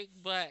a big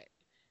butt,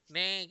 they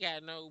ain't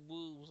got no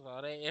boobs.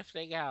 Or if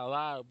they got a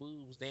lot of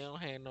boobs, they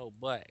don't have no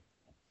butt.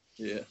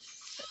 Yeah.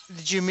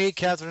 Did you meet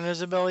Catherine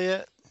Isabel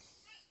yet?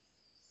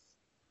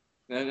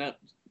 And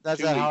That's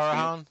 2 that weeks, horror man.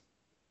 hound?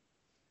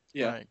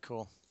 Yeah. All right,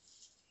 cool.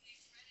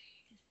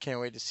 Can't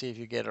wait to see if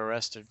you get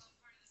arrested.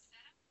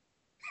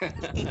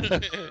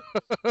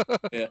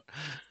 Yeah.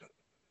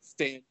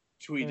 Stan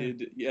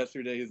tweeted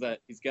yesterday that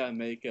he's got to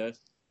make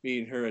me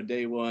and her a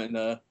day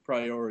one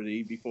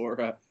priority before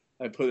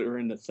I put her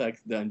in the sex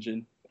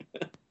dungeon.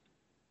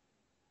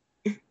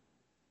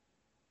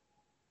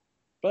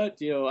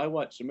 But, I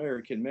watched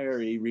American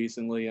Mary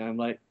recently, and I'm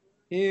like,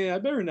 yeah, I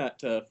better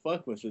not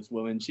fuck with this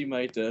woman. She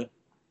might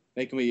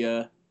make me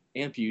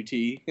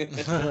amputee.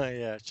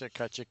 Yeah, should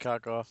cut your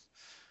cock off.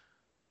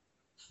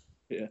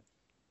 Yeah.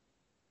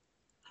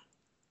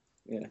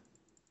 Yeah.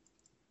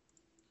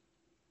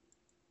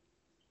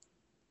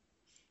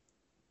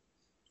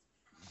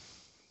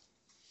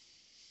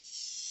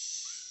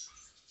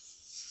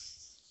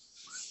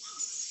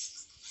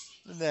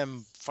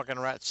 Them fucking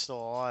rats still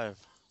alive.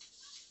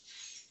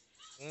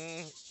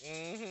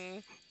 Mm-hmm.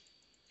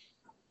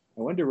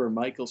 I wonder where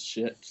Michael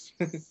shits.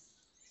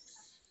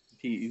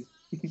 He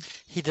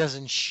He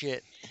doesn't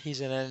shit.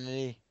 He's an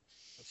entity.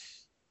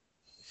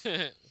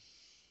 I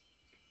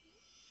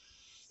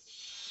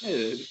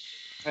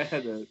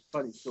had a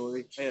funny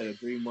story. I had a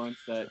dream once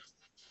that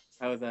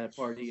I was at a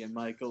party and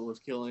Michael was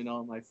killing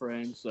all my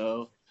friends,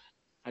 so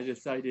I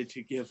decided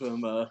to give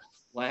him a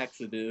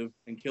laxative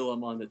and kill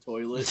him on the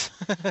toilet.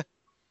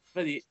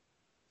 But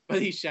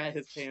he shat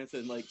his pants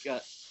and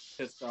got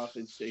pissed off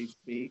and shaved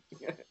me.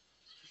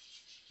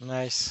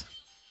 Nice.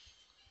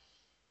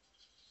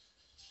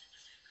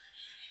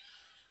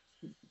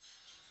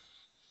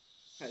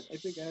 I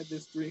think I had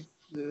this dream,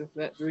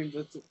 that dream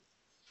at the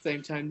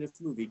same time this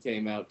movie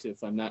came out,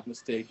 if I'm not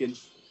mistaken.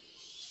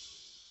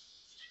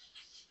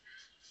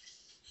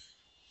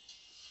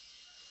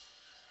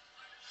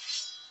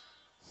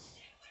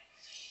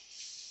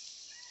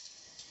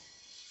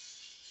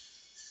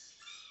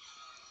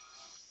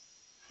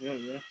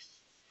 Yeah.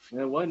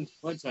 Yeah, one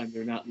time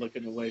they're not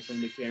looking away from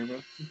the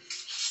camera.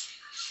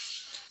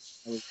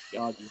 That was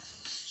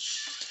obvious.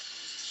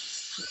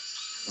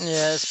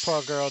 Yeah, this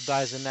poor girl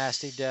dies a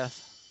nasty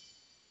death.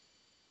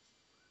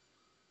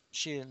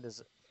 She didn't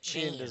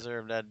Damn.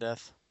 deserve that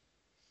death.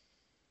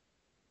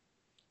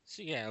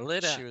 She got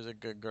lit up. She was a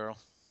good girl.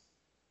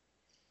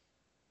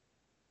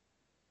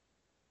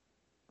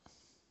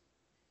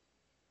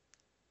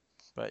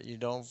 But you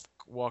don't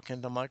walk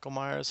into Michael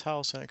Myers'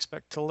 house and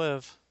expect to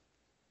live.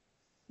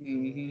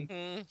 Mm-hmm.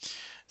 Mm-hmm.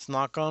 It's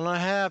not gonna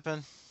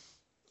happen.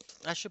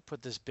 I should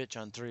put this bitch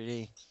on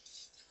 3D.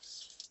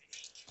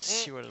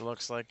 See what it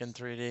looks like in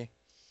 3D.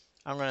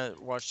 I'm gonna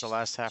watch the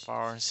last half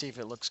hour and see if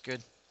it looks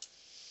good.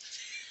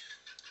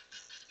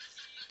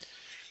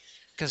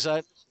 Cause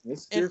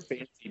It's your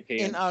fancy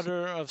pants. in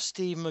honor of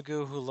Steve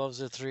Magoo, who loves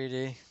the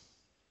 3D.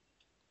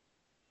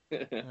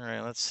 All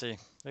right, let's see.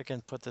 We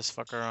can put this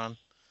fucker on.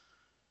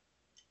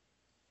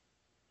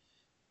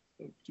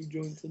 Spoke 2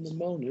 joints in the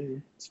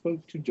morning.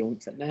 Spoke 2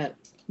 joints at night.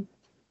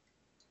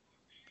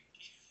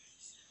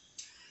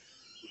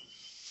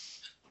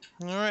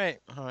 All right,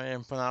 I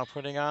am now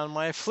putting on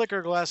my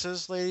flicker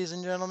glasses, ladies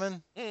and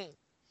gentlemen. Mm.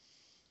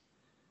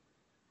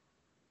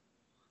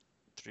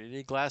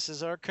 3D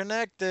glasses are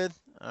connected.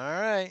 All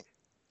right.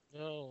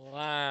 Oh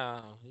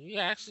wow! You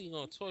actually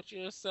gonna torture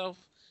yourself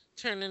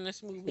turning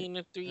this movie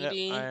into Yep, I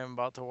 3D? am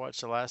about to watch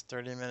the last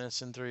 30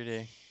 minutes in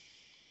 3D.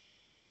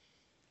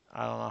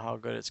 I don't know how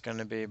good it's going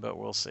to be, but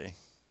we'll see.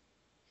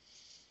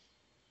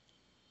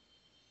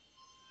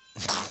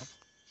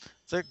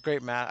 It's a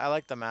great mask. I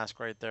like the mask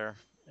right there.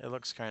 It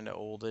looks kind of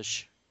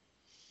oldish.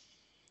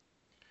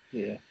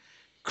 Yeah.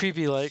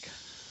 Creepy like.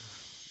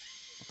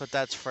 But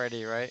that's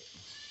Freddy, right?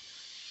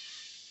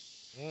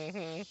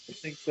 Mm-hmm. I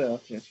think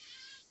so. Yeah.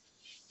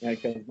 Yeah,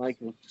 because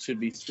Michael should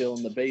be still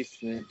in the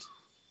basement.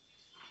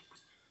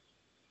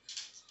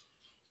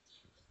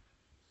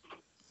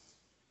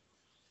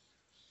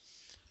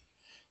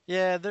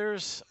 Yeah,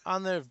 there's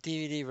on the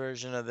DVD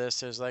version of this,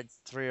 there's like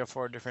 3 or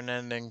 4 different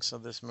endings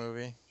of this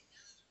movie.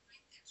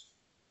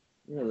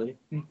 Really?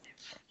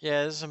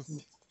 Yeah, there's some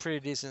pretty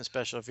decent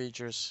special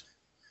features.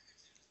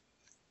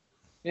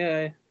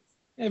 Yeah,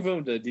 I've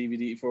owned a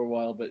DVD for a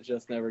while, but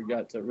just never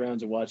got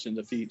around to watching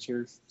the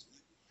features.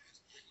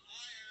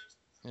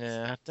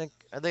 Yeah, I think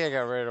I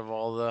got rid of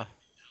all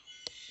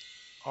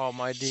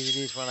my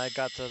DVDs when I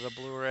got to the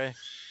Blu-ray.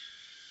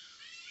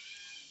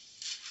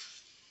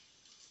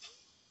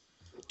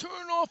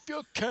 Turn off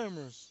your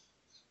cameras.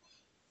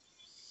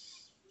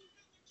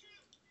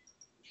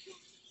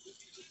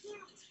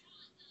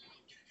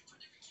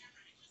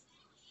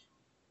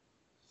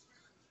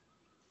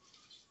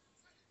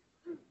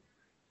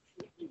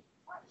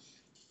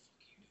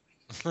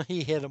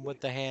 He hit him with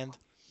the hand.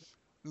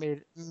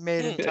 Made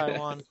in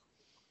Taiwan.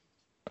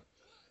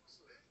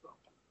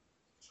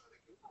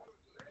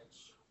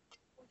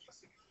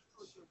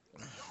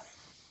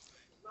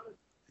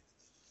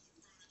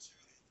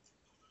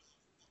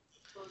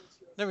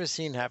 Never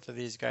seen half of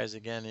these guys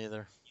again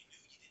either.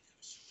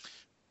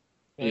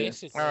 Yeah. All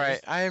Basically. right,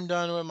 I am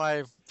done with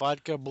my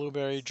vodka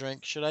blueberry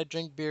drink. Should I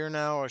drink beer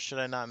now or should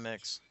I not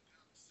mix?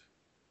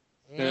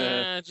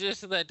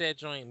 Just let that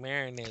joint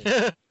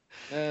marinate.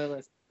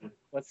 Let's,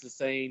 what's the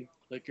saying?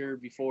 Liquor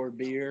before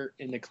beer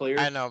in the clear.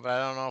 I know, but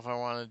I don't know if I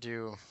want to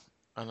do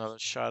another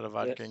shot of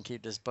Yeah. vodka and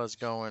keep this buzz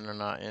going or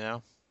not, you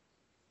know?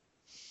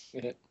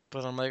 Yeah.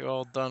 But I'm like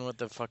all done with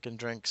the fucking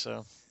drink,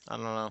 so I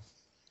don't know.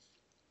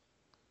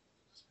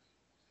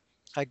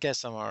 I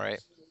guess I'm all right.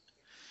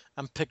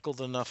 I'm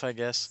pickled enough, I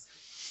guess.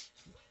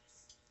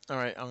 All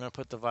right, I'm gonna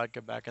put the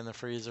vodka back in the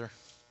freezer.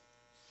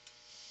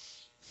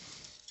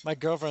 My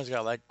girlfriend's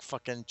got like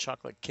fucking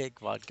chocolate cake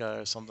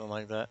vodka or something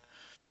like that.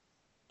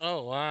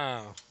 Oh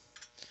wow.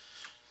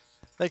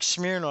 Like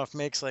Smirnoff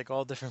makes like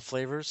all different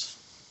flavors.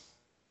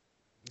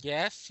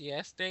 Yes,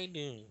 yes, they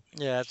do.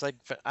 Yeah, it's like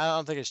I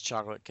don't think it's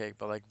chocolate cake,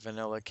 but like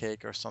vanilla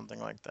cake or something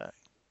like that.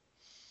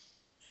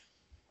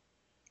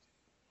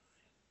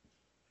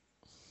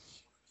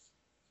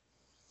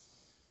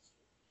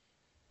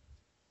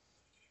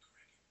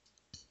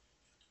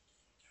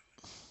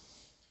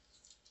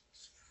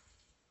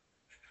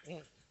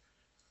 Mm.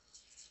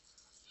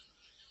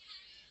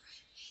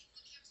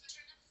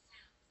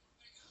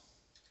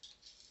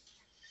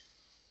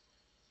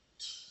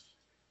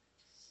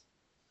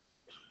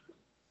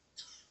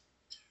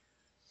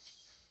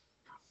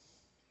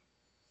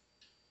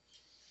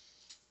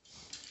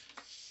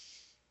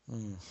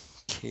 Mm,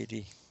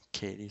 Katie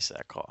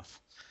Sackhoff.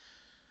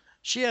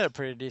 She had a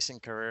pretty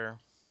decent career,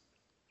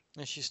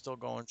 and she's still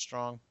going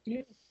strong.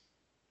 Yeah.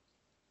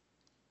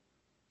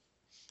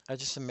 I'm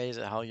just amazed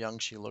at how young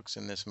she looks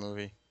in this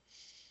movie.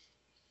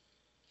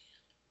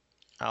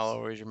 I'll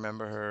always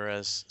remember her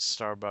as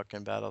Starbuck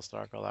in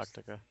Battlestar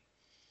Galactica.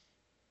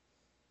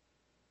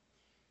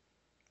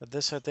 But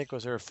this, I think,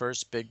 was her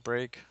first big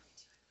break.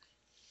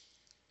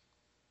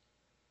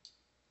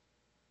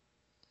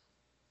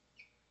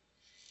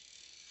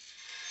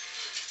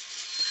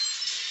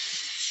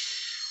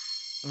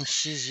 And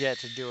she's yet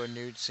to do a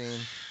nude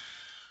scene.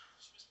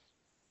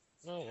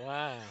 Oh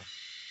wow.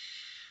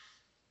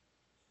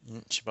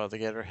 She's about to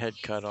get her head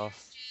cut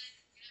off.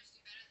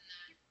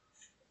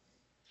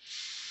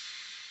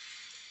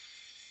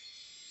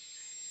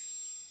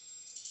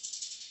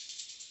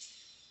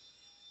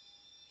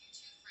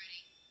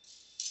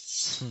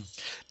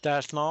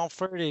 That's not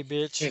Freddy,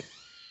 bitch.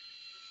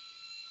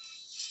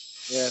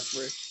 Yeah.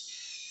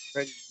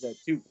 Freddy's at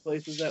 2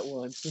 places at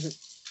once.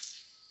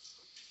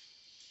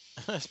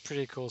 That's a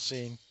pretty cool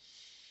scene.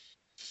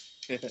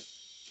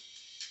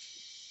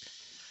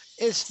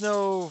 It's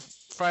no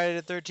Friday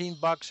the 13th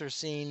boxer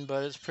scene,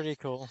 but it's pretty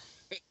cool.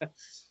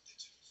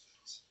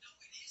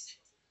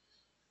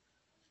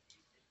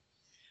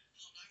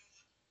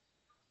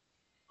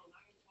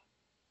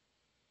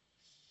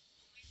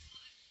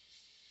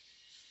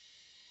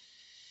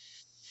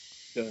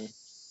 Dun,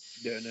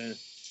 dun, dun.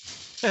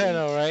 I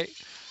know, right?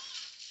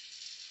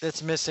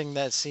 That's missing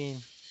that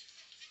scene.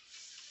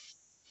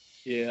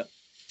 Yeah.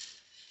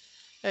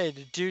 Hey,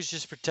 the dude's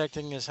just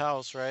protecting his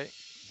house, right?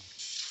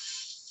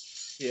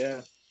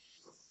 Yeah.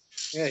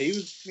 Yeah, he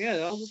was. Yeah,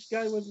 all this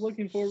guy was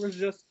looking for was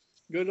just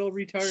good old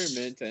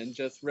retirement and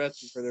just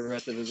resting for the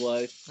rest of his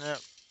life. Yep.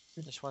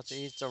 Just wants to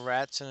eat the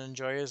rats and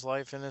enjoy his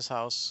life in his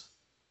house.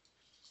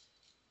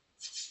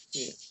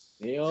 Yeah,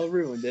 they all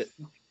ruined it.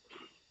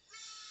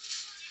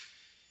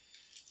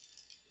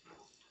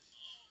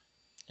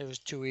 It was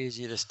too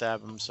easy to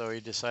stab him, so he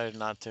decided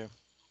not to.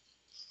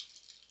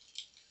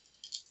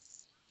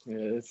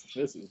 Yeah,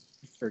 this is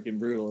freaking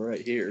brutal right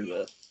here.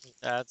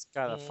 That's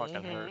gotta fucking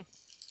Mm-hmm. hurt.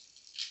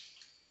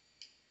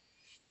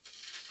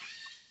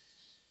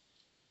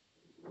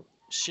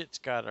 Shit's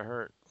gotta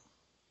hurt.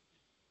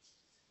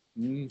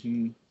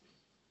 Mm-hmm.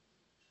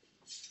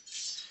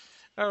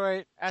 All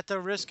right, at the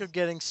risk of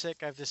getting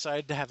sick, I've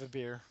decided to have a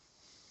beer.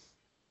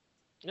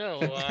 Oh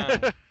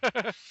wow.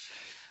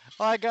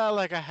 Well, I got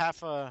like a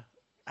half a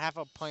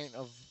pint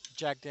of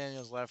Jack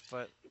Daniels left,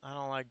 but I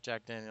don't like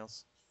Jack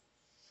Daniels.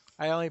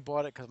 I only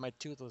bought it because my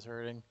tooth was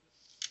hurting.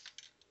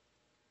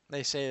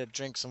 They say to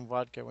drink some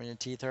vodka when your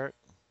teeth hurt.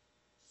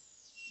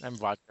 And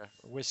vodka,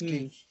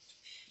 whiskey.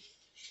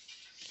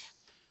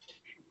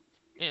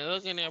 And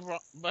looking at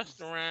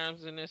Busta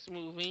Rhymes in this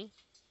movie.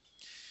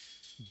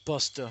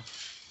 Busta.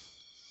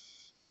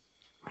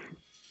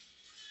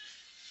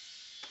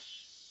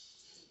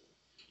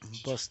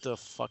 Busta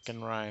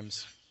fucking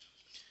Rhymes.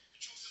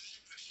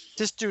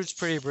 This dude's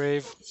pretty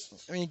brave.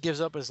 I mean, he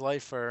gives up his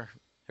life for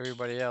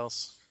everybody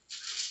else.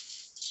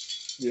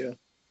 Yeah.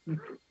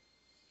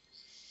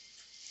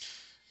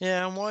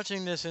 Yeah, I'm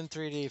watching this in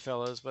 3D,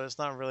 fellas, but it's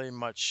not really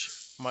much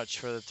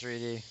for the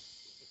 3D.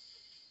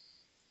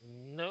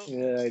 Nope.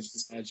 Yeah, I'd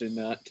imagine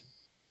not.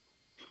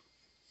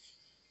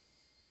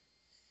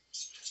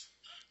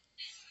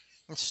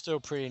 It's still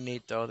pretty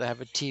neat, though. They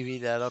have a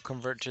TV that'll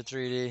convert to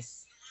 3D.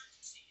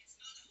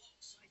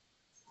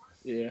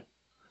 Yeah.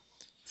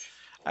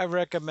 I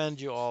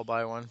recommend you all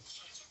buy one.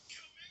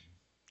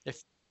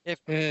 If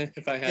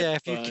If I had yeah,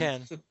 if fun. you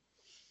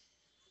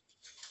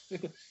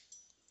can.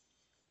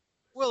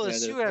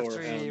 Willis, Yeah, you there's have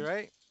four 3D, hounds.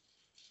 right?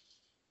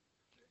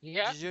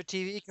 Yep. Does your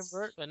TV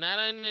convert? But not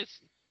in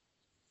this.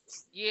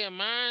 Yeah,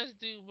 mine's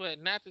do,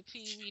 but not the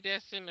TV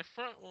that's in the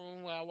front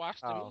room where I watch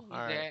the Oh, movies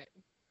alright. at.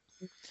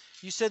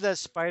 You said that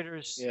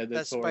Spiders Yeah,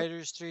 there's four.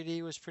 Spiders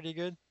 3D was pretty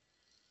good?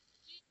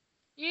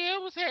 Yeah,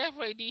 it was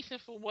halfway decent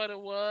for what it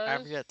was.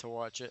 I've yet to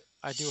watch it.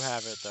 I do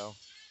have it, though.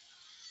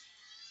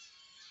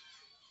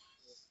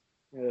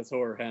 Yeah, this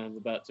horror hound's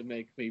about to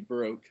make me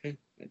broke. I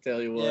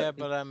tell you what. Yeah,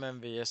 but I'm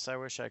envious. I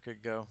wish I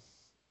could go.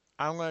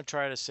 I'm going to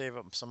try to save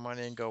up some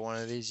money and go one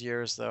of these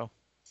years, though.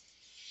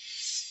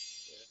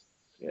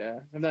 Yeah,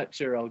 I'm not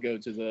sure I'll go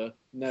to the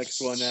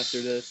next one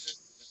after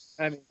this.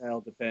 I mean, it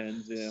all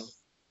depends, you know.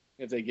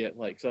 If they get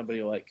like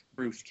somebody like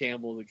Bruce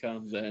Campbell that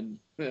comes, then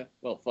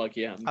well, fuck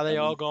yeah. Are they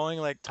all going,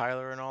 like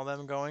Tyler and all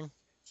them going?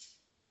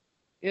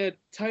 Yeah,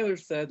 Tyler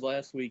said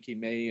last week he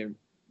may or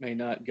may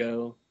not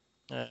go.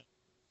 Yeah.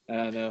 I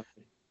don't know.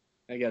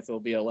 I guess it'll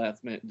be a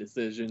last minute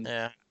decision.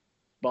 Yeah.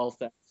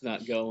 Ballstack's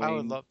not going. I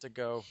would love to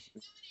go.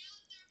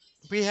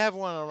 We have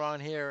one around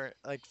here,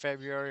 like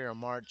February or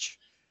March,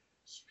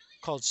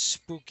 called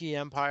Spooky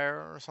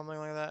Empire or something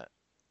like that.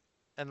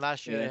 And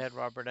last year Yeah. they had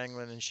Robert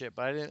Englund and shit,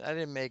 but I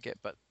didn't make it.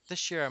 But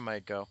this year I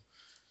might go.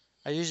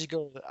 I usually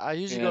go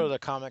to the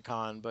Comic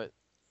Con, but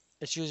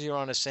it's usually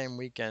around the same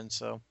weekend,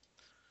 so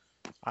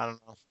I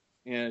don't know.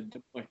 Yeah,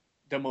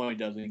 Des Moines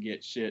doesn't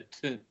get shit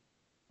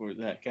for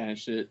that kind of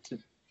shit.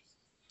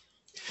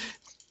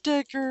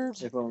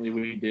 Deckard, If only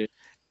we did.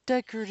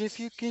 Deckard, if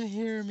you can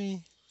hear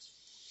me.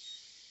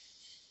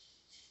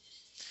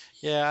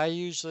 Yeah, I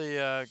usually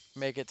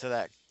make it to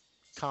that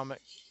to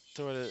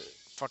the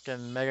fucking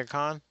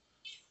MegaCon.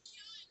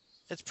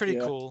 It's pretty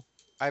Yeah. cool.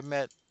 I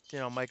met,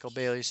 Michael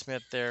Bailey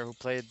Smith there, who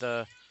played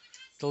the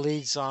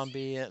lead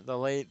zombie, the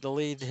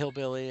lead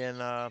hillbilly in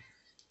that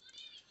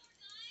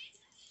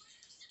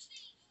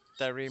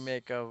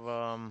remake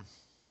of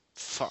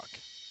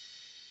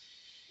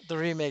the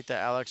remake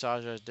that Alex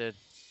Aja did.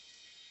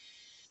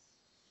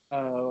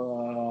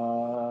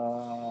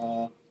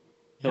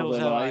 Hills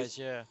Have Eyes,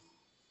 yeah.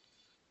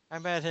 I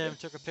met him,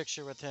 took a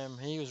picture with him.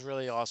 He was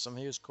really awesome.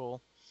 He was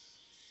cool.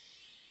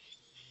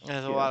 And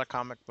there's a lot of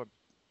comic book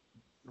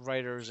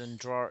writers and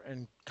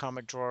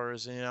comic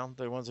drawers, and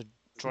the ones that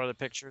draw the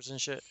pictures and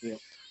shit. Yeah.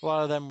 A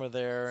lot of them were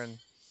there, and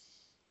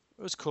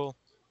it was cool.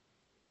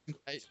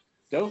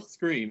 Don't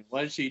scream.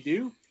 What did she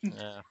do?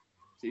 Yeah.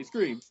 She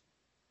screams.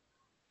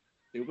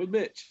 Stupid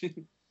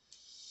bitch.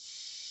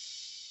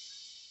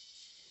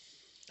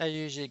 I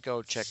usually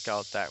go check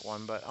out that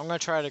one, but I'm gonna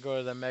try to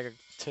go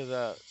to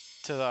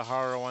the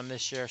horror one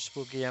this year,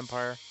 Spooky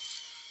Empire.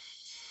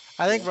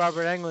 I think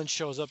Robert Englund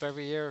shows up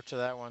every year to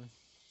that one.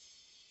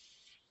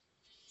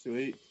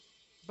 Sweet.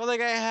 But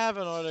like I have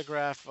an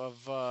autograph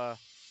of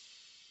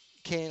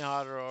Kane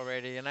Hodder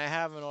already, and I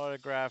have an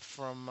autograph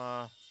from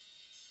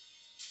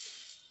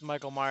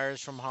Michael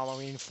Myers from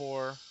Halloween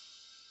 4.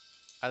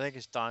 I think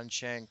it's Don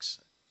Shanks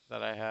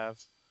that I have.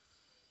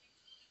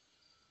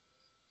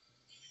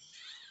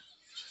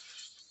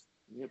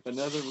 Yep,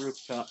 another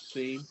rooftop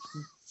scene.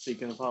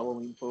 Speaking of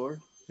Halloween 4.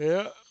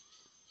 Yeah.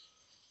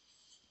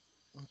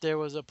 There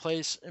was a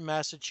place in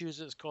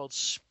Massachusetts called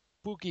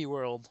Spooky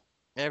World.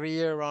 Every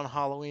year around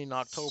Halloween,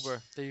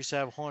 October, they used to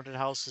have haunted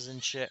houses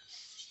and shit.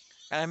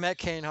 And I met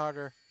Kane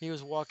Harder. He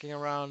was walking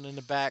around in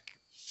the back,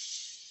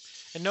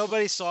 and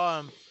nobody saw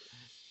him.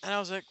 And I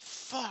was like,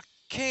 "Fuck,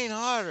 Kane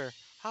Harder,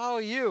 how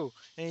are you?"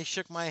 And he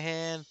shook my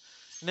hand.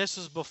 And this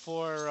was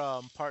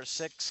before Part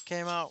 6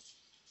 came out.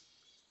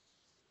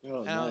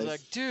 Oh, And I was nice.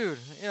 like, "Dude,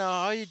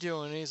 how you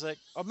doing?" And he's like,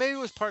 "Oh, maybe it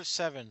was Part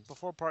 7,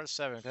 before Part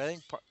 7. 'Cause I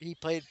think he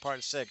played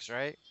Part 6,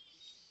 right?"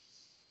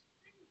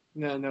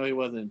 No, he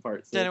wasn't in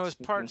part 6. Then it was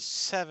Part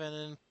 7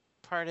 and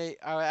Part 8.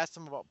 I asked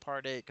him about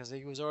Part 8 because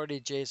he was already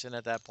Jason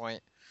at that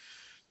point.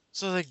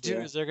 So I was like, "Dude,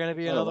 Yeah. is there gonna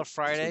be Oh, another that's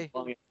Friday?"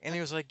 long- And he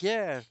was like,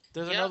 "Yeah,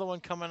 there's Yep. another one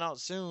coming out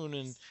soon."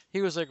 And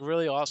he was like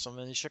really awesome.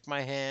 And he shook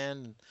my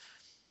hand.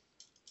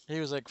 And he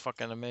was like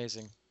fucking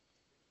amazing.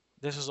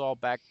 This was all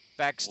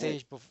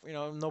backstage before,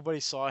 nobody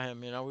saw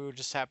him. We would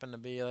just happen to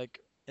be like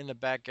in the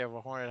back of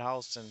a haunted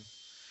house, and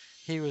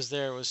he was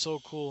there. It was so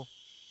cool.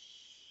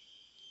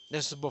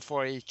 This was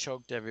before he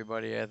choked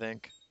everybody, I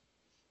think.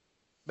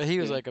 But he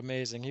was Yeah. like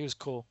amazing. He was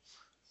cool.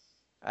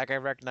 Like I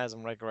recognized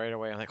him like right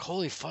away. I'm like,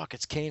 holy fuck,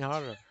 it's Kane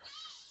Harder.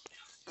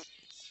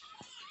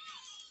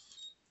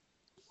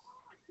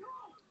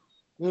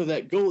 No,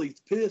 that goalie's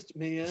pissed,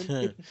 man.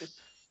 It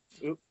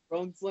Oops,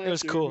 wrong slasher.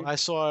 was cool. I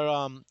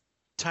saw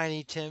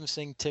Tiny Tim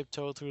sing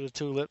Tiptoe Through the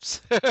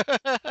Tulips.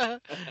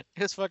 It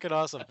was fucking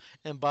awesome.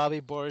 And Bobby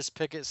Boris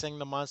Pickett sing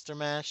the Monster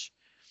Mash.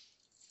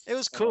 It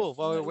was cool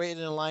while we were nice.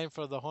 waiting in line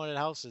for the haunted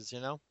houses,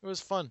 It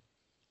was fun.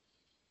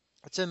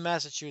 It's in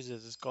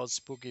Massachusetts. It's called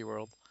Spooky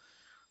World.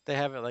 They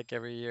have it like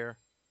every year.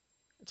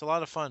 It's a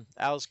lot of fun.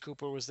 Alice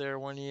Cooper was there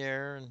one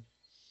year, and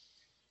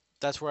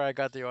that's where I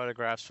got the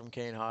autographs from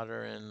Kane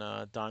Hodder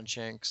and Don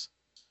Shanks.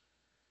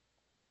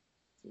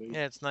 Sweet.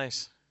 Yeah, it's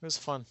nice. It was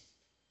fun.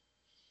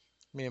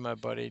 Me and my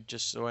buddy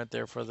just went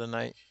there for the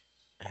night.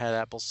 Had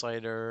apple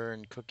cider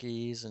and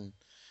cookies and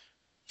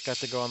got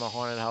to go in the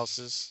haunted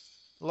houses.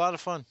 A lot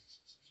of fun.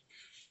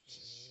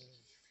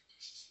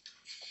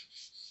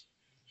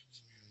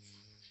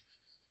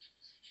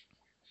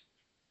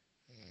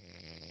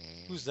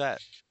 Who's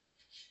that?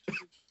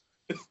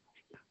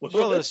 What?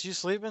 Willis, you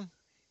sleeping?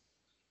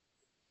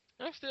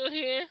 I'm still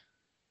here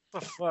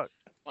The fuck?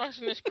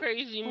 watching this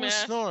crazy Who's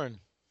mess. snoring?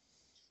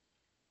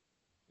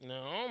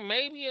 No,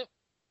 maybe it.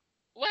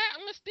 What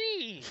happened to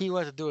Steve? He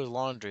went to do his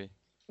laundry.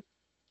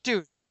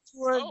 Dude,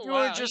 you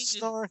weren't He just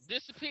snoring.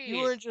 disappeared. You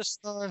weren't just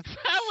snoring.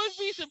 I wouldn't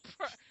be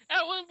surprised.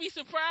 I wouldn't be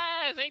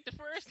surprised. Ain't the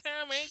first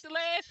time, ain't the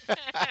last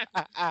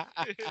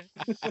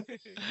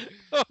time.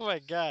 Oh my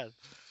god.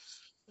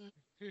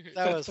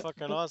 That was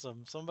fucking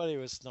awesome. Somebody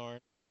was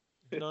snoring.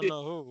 Don't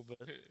know who, but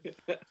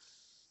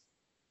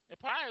It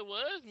probably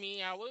was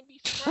me. I wouldn't be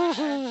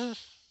surprised.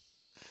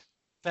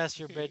 past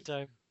your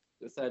bedtime.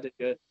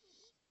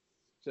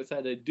 Just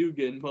had a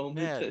Dugan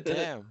moment. Yeah,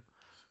 damn.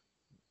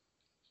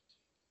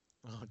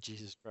 Oh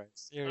Jesus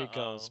Christ. Here he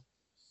goes.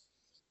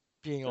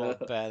 Being all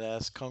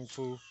badass kung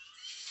fu.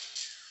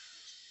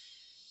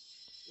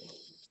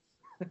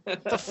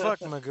 The fuck,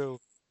 Magoo?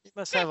 You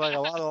must have like a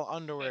lot of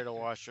underwear to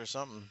wash or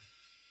something.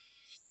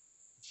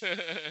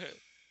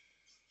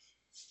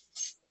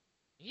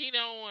 He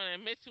don't want to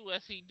admit to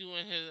us he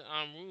doing his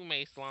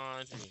roommate's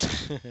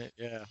laundry.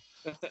 Yeah.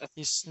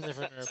 He's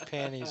sniffing her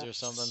panties or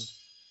something.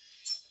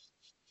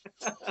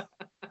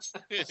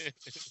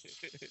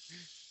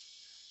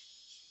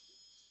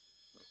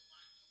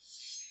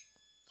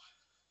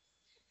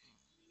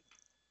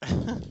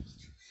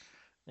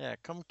 Yeah,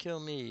 come kill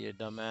me, you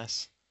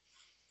dumbass.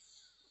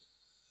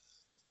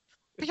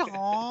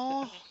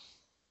 Pew!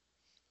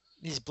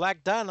 He's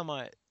Black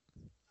Dynamite.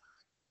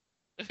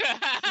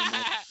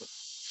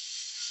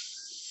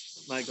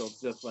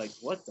 Michael's just like,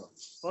 what the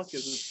fuck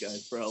is this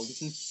guy's problem?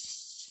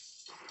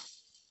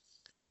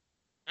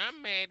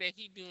 I'm mad that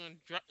he doing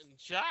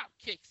drop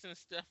kicks and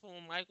stuff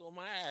on Michael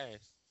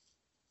Myers.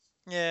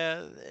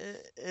 Yeah,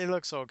 it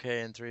looks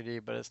okay in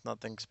 3D, but it's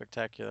nothing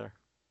spectacular.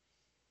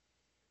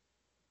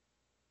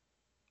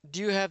 Do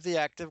you have the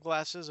active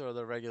glasses or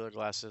the regular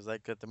glasses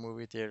like at the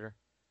movie theater?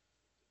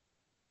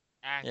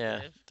 Active.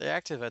 Yeah, the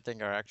active I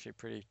think are actually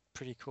pretty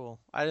cool.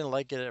 I didn't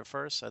like it at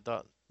first. I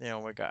thought,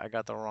 I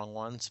got the wrong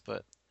ones,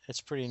 but it's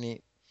pretty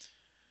neat.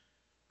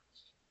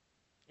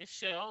 It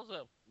shows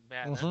up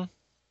better Mhm.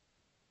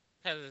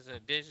 because it's a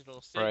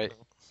digital signal. Right.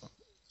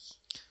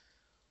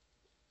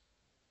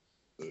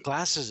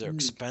 Glasses are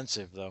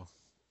expensive though.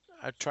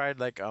 I tried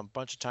like a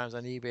bunch of times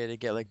on eBay to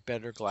get like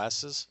better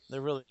glasses. They're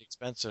really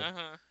expensive.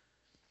 Uh-huh.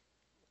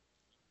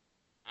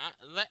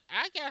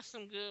 I got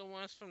some good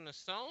ones from the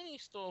Sony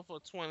store for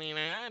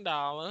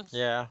 $29.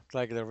 Yeah,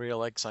 like the real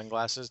like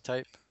sunglasses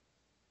type.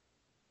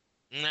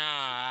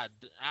 Nah,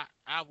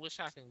 I wish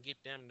I can get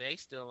them. They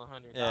still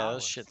 $100. Yeah,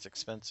 those shit's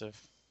expensive.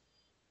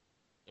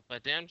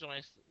 But them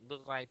joints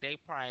look like they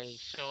probably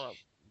show up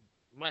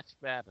much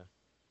better.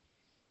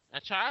 I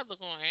tried to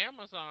look on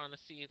Amazon to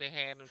see if they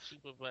had them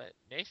cheaper, but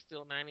they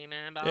still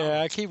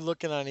Yeah, I $99 keep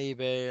looking on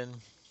eBay and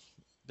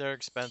they're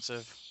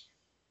expensive.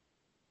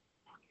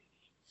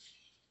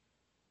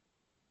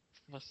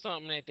 for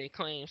something that they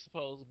claim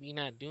supposed to be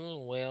not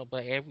doing well.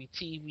 But every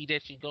TV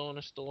that you go in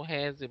the store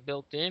has it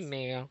built in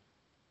now.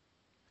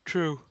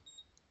 True.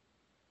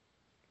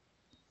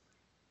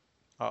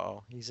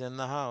 Uh-oh, he's in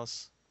the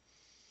house.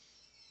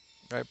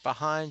 Right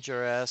behind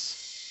your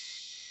ass.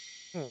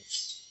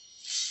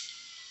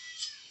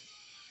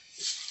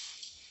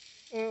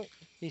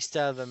 He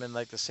stabbed them in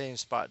like the same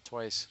spot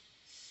twice.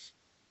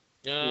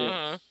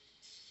 Uh-huh.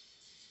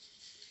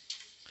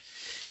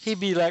 He'd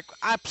be like,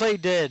 I play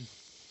dead.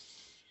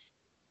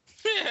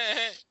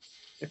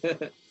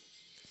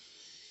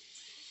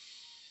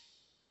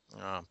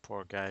 Oh,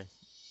 poor guy.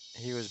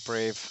 He was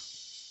brave.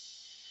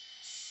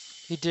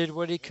 He did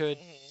what he could.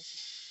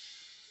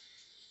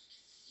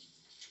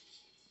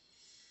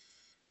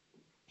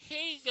 Here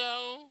you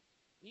go.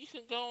 You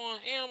can go on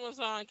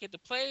Amazon, get the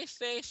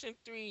PlayStation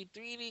 3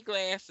 3D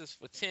glasses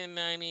for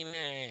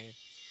 $10.99.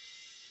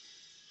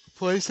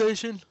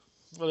 PlayStation?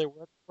 Will they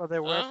work with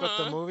the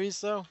Uh-huh.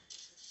 movies though?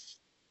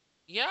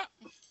 Yep.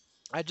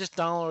 I just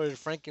downloaded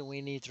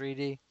Frankenweenie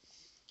 3D.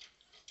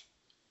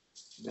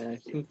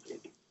 Nice.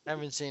 I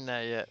haven't seen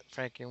that yet,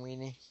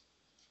 Frankenweenie.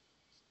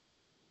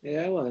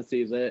 Yeah, I want to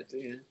see that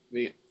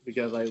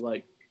because I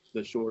liked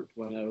the short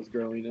when I was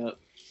growing up.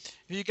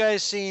 Have you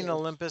guys seen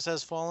Olympus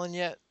Has Fallen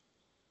yet?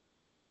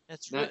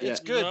 Not It's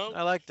yet. good. Nope.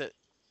 I liked it.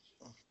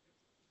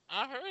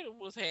 I heard it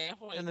was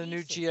halfway And the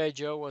new decent. G.I.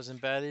 Joe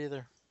wasn't bad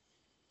either.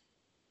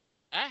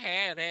 I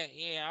had that.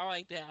 Yeah, I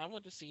like that. I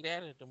went to see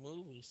that at the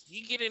movies.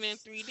 You get it in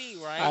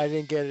 3D, right? I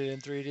didn't get it in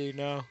 3D,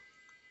 no.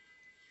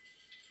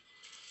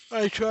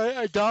 I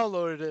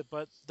downloaded it,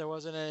 but there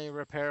wasn't any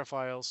repair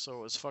files, so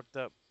it was fucked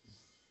up.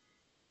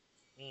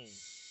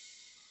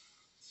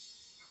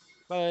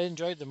 But I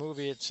enjoyed the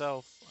movie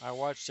itself. I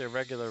watched the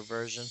regular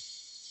version.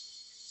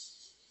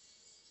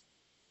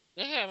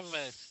 They have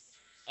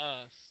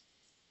a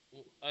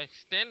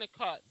extended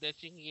cut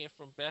that you can get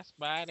from Best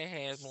Buy that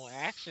has more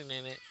action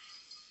in it.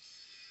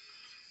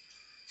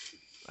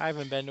 I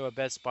haven't been to a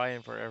Best Buy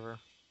in forever.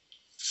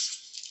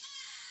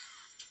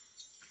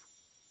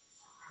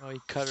 Oh, he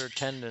cut her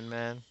tendon,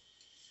 man.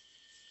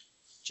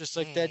 Just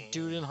like that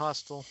dude in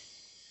Hostel.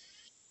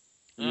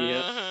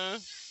 Yep. Uh-huh.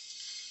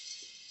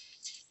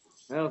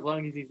 Well, as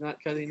long as he's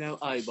not cutting out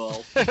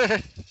eyeballs.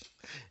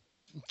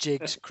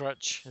 Jake's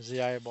crutch is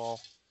the eyeball.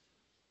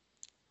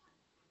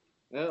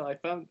 Well, I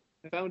found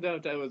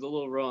out I was a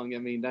little wrong. I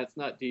mean, that's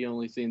not the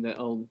only scene that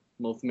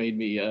almost made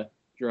me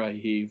dry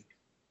heave.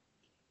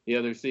 The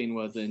other scene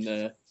was in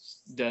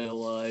Dead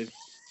Alive,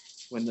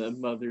 when the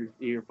mother's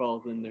ear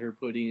falls into her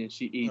pudding and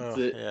she eats Oh,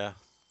 it. yeah.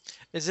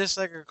 Is this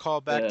like a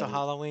callback to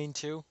Halloween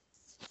too?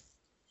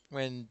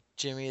 When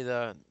Jimmy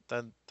the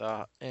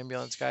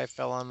ambulance guy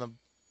fell in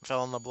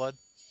the blood?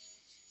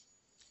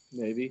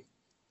 Maybe.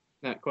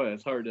 Not quite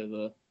as hard as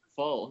a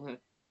fall,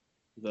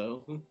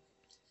 though.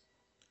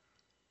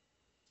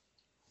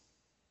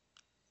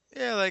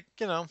 Yeah, like,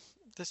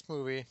 this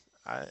movie,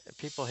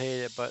 people hate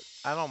it, but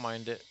I don't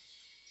mind it.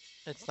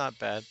 It's not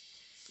bad.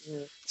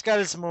 Yeah. It's got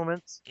its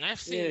moments. I've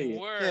seen Yeah.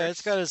 worse. Yeah,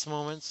 it's got its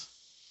moments.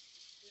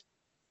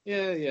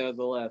 Yeah,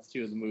 the last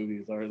two of the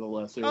movies are the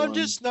lesser I'm ones.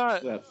 just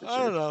not, That's for I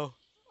don't sure. know.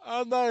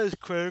 I'm not as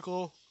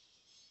critical.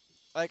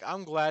 Like,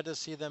 I'm glad to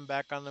see them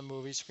back on the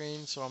movie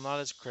screen, so I'm not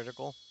as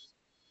critical.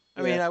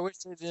 I mean, Yeah. I wish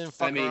they didn't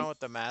fuck around with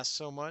the mask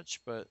so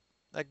much, but,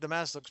 like, the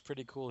mask looks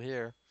pretty cool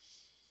here.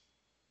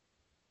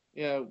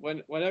 Yeah,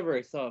 whenever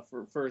I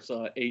first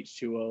saw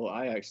H2O,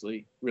 I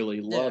actually really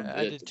loved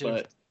I it. did too.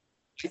 But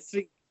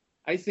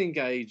I think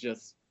I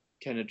just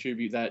can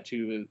attribute that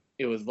to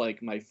it was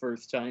like my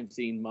first time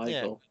seeing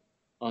Michael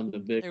on the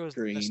big It was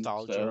screen.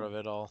 nostalgia of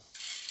it all.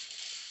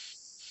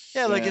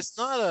 Yeah, like it's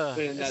not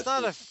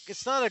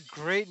a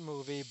great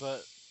movie,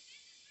 but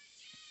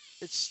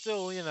it's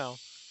still,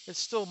 it's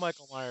still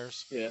Michael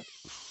Myers. Yeah.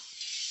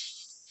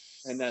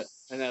 And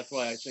that's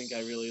why I think I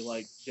really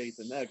liked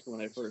Jason X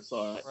when I first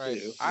saw it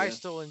Right. too. I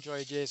still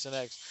enjoy Jason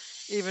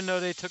X, even though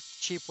they took the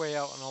cheap way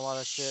out on a lot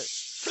of shit.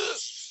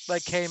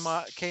 Like Kane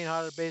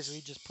Hodder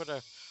basically just put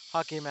a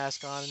hockey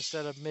mask on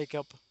instead of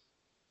makeup.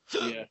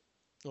 Yeah.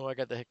 Oh, I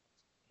got the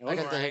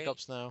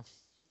hiccups now.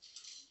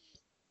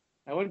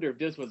 I wonder if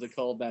this was a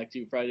callback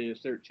to Friday the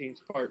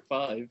 13th Part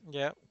 5.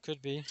 Yeah,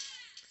 could be.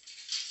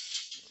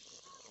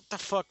 What the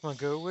fuck,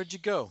 Magoo? Where'd you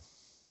go?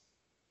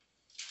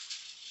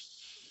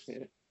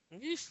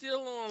 You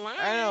still online?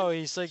 I know,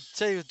 he's like,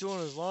 say he was doing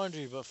his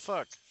laundry, but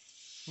fuck.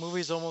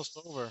 Movie's almost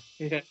over.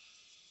 Yeah.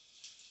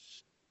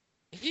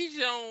 He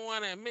don't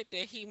want to admit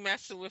that he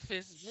messing with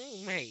his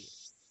roommate.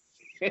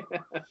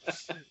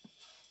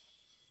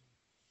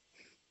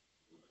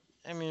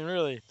 I mean,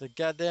 really, the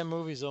goddamn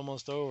movie's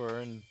almost over,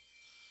 and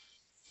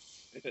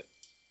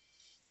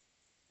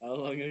How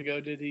long ago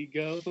did he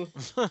go?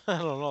 I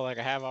don't know, like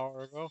a half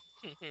hour ago.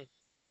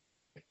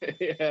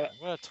 Yeah.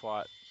 What a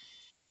twat.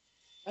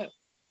 I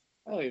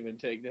don't even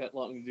take that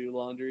long to do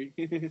laundry.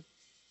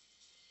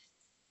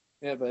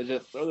 Yeah, but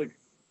just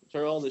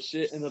throw all the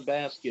shit in the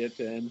basket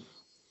and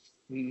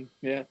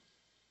yeah,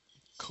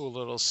 Cool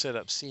little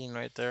sit-up scene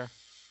right there.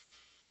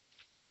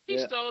 He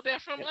yeah. stole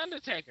that from Yeah.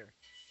 Undertaker.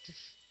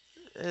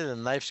 The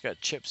knife's got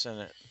chips in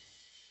it.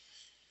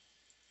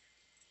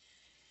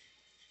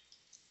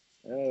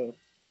 Oh,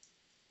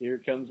 here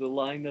comes the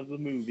line of the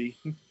movie.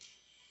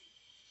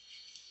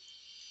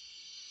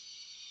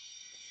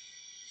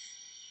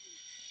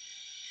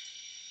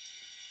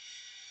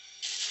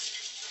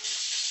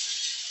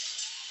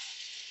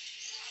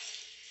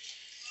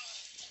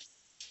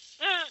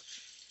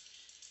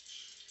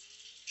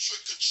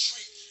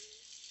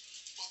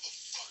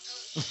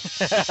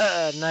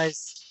 Uh,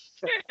 Nice.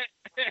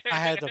 I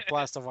had to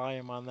blast the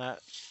volume on that.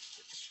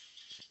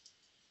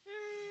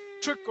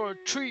 Trick or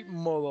treat,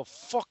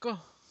 motherfucker.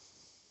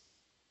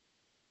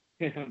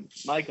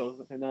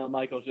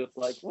 Michael's just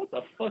like, what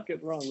the fuck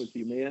is wrong with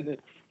you, man?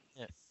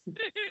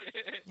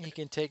 He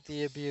can take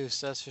the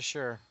abuse, that's for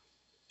sure.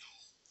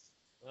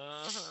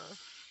 uh-huh.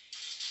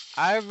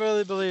 I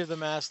really believe the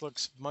mask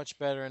looks much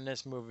better in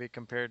this movie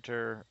compared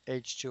to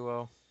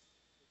H2O.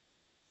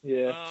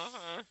 Yeah.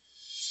 Uh-huh.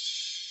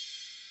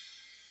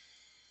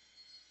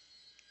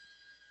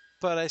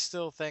 But I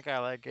still think I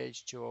like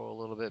H2O a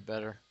little bit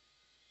better.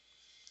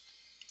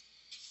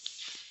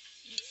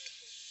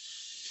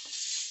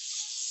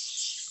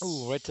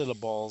 Ooh, right to the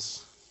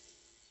balls.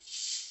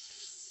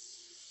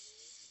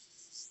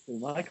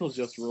 Michael's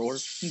just roar.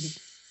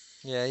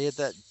 Yeah, he had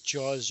that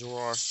Jaws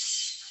roar.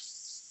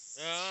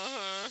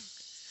 Uh-huh.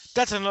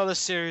 That's another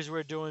series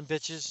we're doing,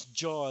 bitches.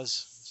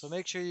 Jaws. So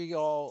make sure you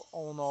all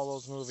own all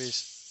those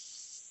movies.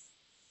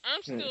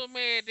 I'm still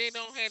mad they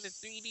don't have the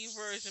 3D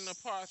version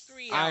of Part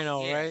 3 out I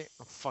know, yet. right?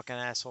 Fucking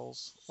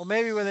assholes. Well,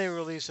 maybe when they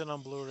release it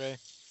on Blu-ray.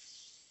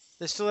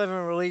 They still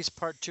haven't released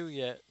Part 2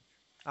 yet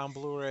on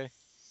Blu-ray.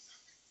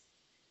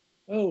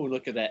 Oh,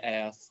 look at that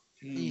ass.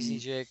 Easy,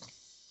 Jake.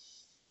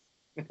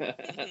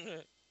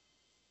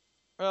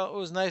 Well, it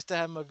was nice to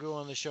have Magoo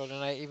on the show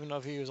tonight, even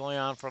though he was only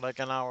on for like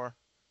an hour.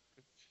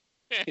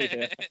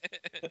 Yeah.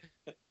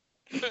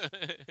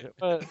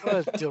 What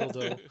a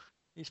dildo.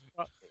 He's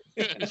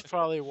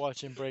probably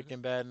watching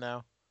Breaking Bad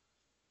now.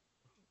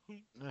 Oh,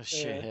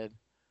 shithead.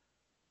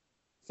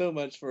 So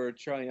much for a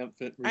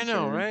triumphant return. I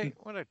know, right?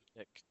 What a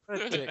dick.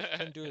 What a dick.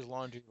 Couldn't do his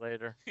laundry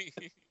later.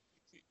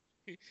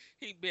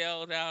 He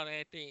bailed out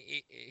at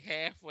the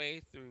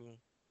halfway through.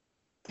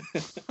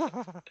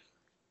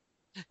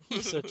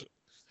 He's such.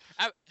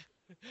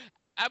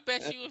 I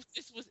bet you if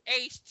this was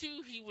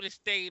H2, he would have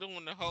stayed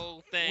on the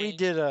whole thing. We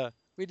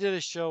did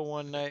a show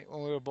one night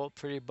when we were both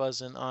pretty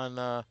buzzing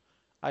on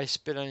I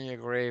Spit on Your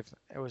Grave.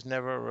 It was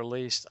never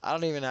released. I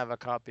don't even have a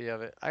copy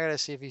of it. I gotta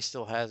see if he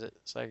still has it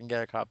so I can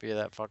get a copy of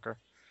that fucker.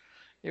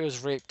 It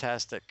was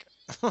rape-tastic.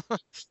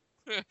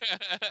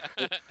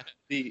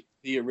 The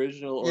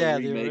original or Yeah,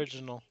 remake? the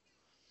original.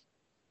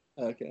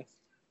 Okay.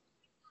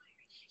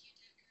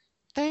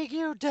 Thank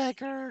you,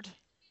 Deckard.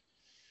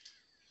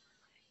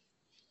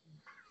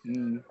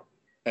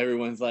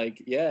 Everyone's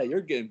like, yeah,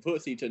 you're getting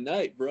pussy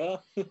tonight, bruh.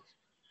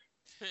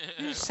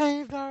 You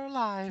saved our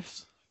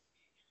lives.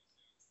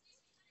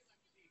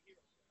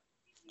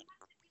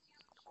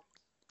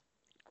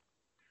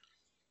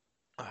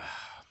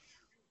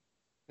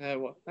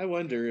 I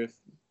wonder if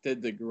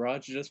did the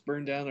garage just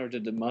burn down or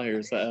did the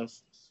Myers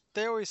house?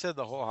 They always said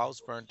the whole house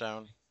burnt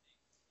down.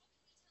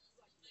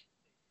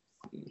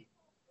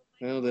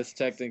 Well, this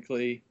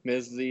technically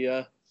is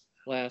the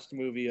last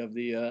movie of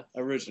the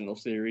original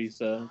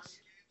series.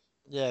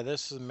 Yeah,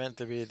 this is meant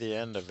to be the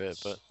end of it,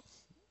 but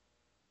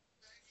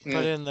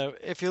Yeah.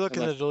 if you look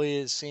in the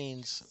deleted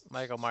scenes,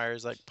 Michael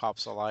Myers like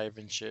pops alive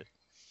and shit.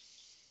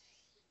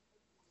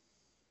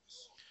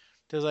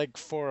 There's like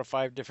 4 or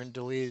 5 different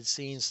deleted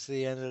scenes to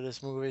the end of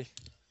this movie.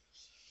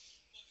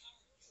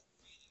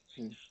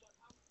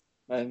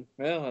 And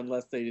well,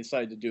 unless they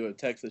decide to do a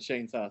Texas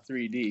Chainsaw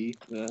 3D.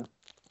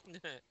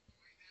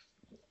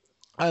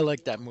 I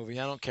like that movie.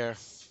 I don't care.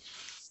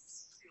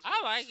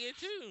 I like it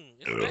too,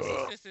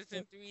 especially since it's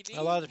in 3D.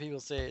 A lot of people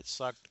say it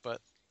sucked,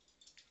 but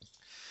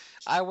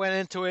I went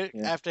into it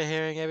after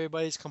hearing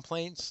everybody's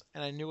complaints,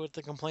 and I knew what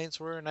the complaints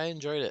were, and I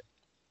enjoyed it.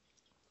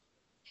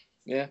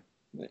 Yeah,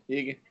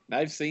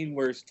 I've seen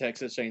worse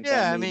Texas Chainsaw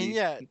Yeah, I movies. mean,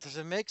 yeah. Does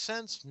it make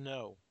sense?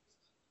 No,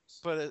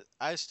 but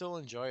I still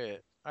enjoy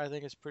it. I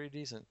think it's pretty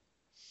decent.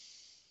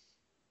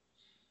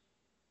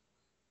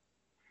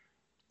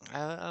 I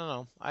don't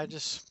know.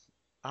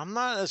 I'm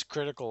not as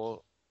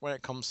critical when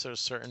it comes to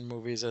certain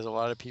movies as a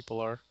lot of people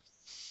are.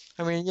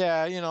 I mean,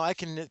 yeah, I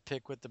can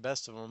nitpick with the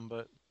best of them,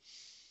 but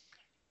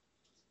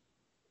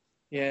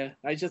Yeah,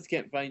 I just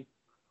can't find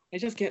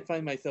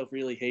myself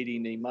really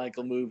hating a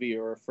Michael movie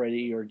or a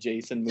Freddy or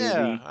Jason movie.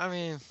 yeah, I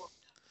mean,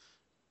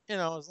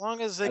 as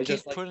long as they I keep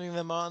just like- putting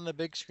them on the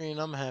big screen,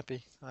 I'm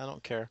happy. I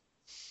don't care.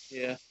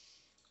 Yeah.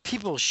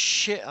 People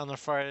shit on the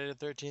Friday the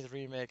 13th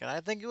remake, and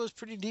I think it was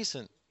pretty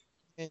decent.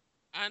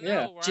 I know,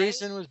 Yeah. right?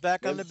 Jason was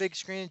back on Yep. the big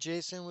screen.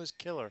 Jason was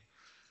killer.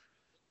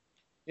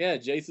 Yeah,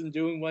 Jason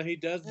doing what he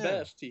does Yeah.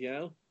 best, you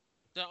know?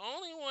 The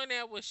only one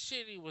that was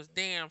shitty was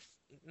damn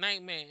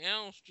Nightmare on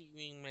Elm Street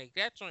remake.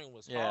 That joint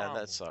was Yeah, horrible.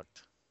 that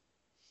sucked.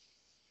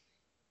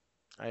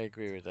 I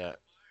agree with that.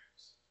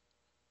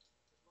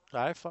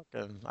 I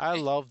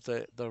love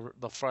the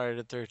Friday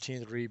the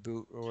 13th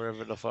reboot or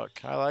whatever the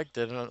fuck. I liked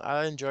it and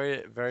I enjoyed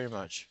it very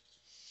much.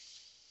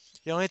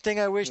 The only thing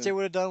I wish they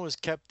would have done was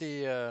kept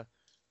the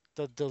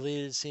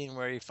deleted scene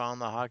where he found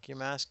the hockey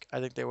mask. I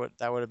think that would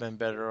have been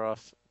better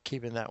off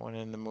keeping that one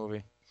in the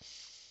movie.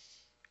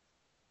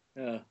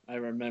 I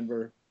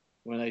remember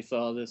when I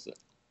saw this.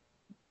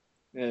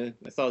 I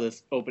saw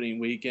this opening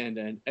weekend,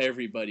 and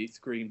everybody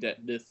screamed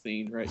at this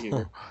scene right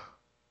here.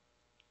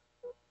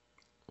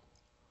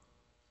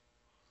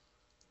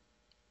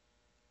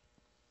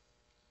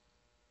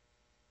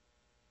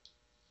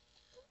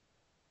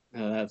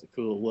 That's a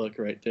cool look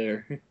right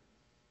there.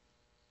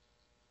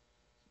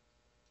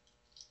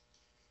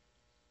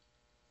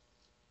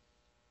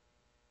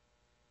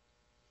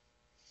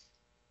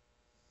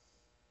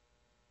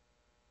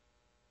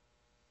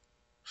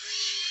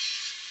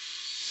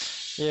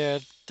 Yeah,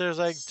 there's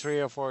like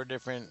 3 or 4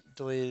 different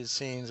deleted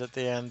scenes at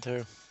the end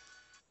too.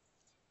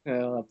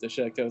 I'll have to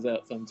check those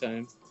out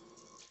sometime.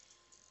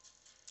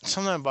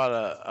 Something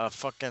about a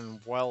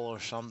fucking well or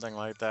something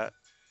like that.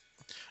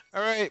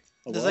 All right,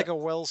 there's what? like a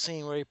well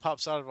scene where he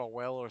pops out of a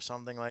well or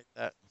something like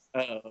that.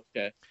 Oh,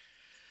 okay.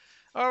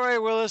 All right,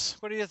 Willis,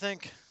 what do you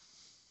think?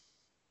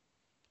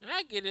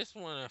 I give this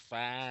one a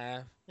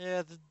 5.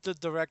 Yeah, the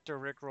director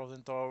Rick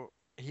Rosenthal,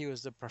 he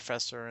was the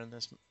professor in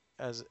this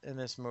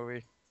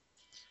movie.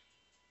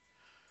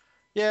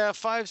 Yeah,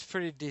 5's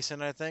pretty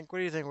decent, I think. What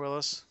do you think,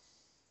 Willis?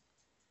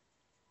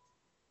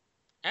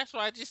 That's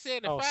why I just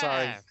said a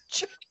 5.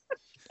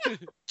 Sorry.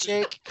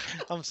 Jake,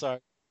 I'm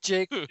sorry.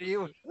 Jake, what do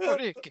you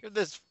give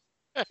this?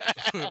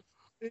 Yeah,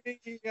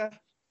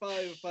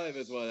 5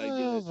 is what I give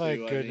Oh it my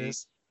to.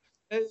 goodness.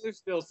 I mean, there's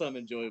still some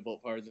enjoyable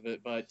parts of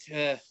it, but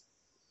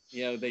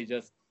they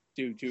just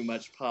do too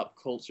much pop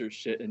culture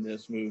shit in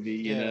this movie.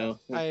 You know.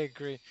 I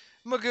agree.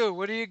 Magoo,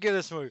 what do you give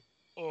this movie?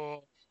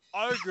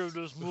 I give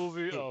this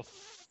movie a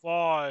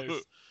 5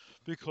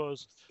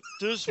 because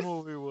this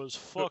movie was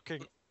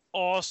fucking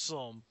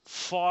awesome.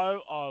 5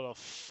 out of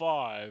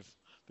 5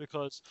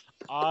 because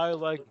I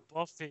like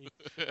Buffy,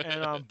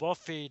 and on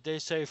Buffy they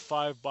say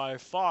 5 by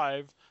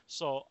 5,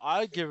 so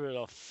I give it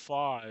a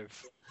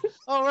 5.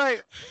 All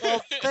right.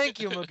 Well, thank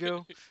you,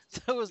 Magoo.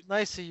 That was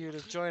nice of you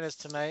to join us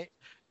tonight.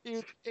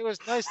 It was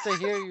nice to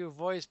hear your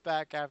voice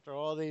back after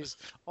all this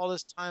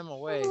time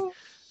away.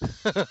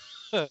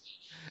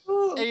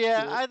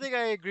 Yeah, I think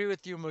I agree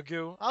with you,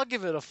 Magoo. I'll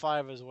give it a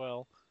 5 as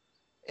well.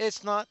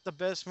 It's not the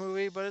best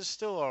movie, but it's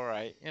still all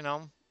right, you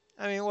know?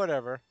 I mean,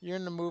 whatever. You're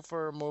in the mood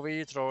for a movie,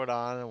 you throw it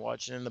on and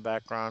watch it in the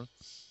background.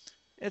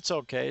 It's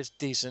okay. It's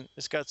decent.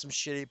 It's got some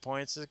shitty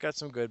points. It's got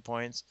some good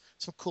points.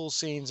 Some cool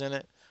scenes in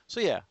it. So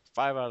yeah,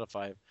 5 out of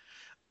 5.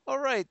 All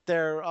right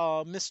there,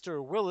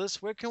 Mr.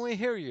 Willis, where can we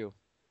hear you?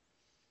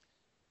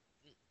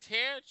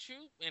 Terror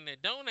Troop and the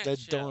Donut The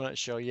Show. Donut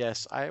Show.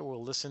 Yes, I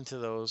will listen to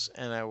those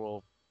and I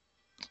will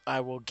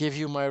give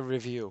you my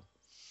review.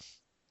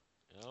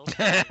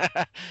 Okay.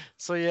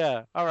 So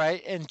yeah, all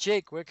right. And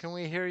Jake, where can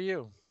we hear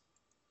you?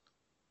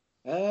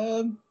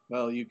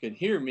 Well, you can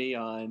hear me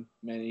on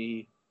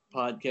many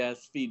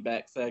podcast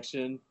feedback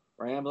section,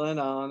 rambling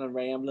on and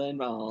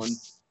rambling on.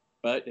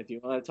 But if you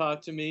want to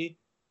talk to me,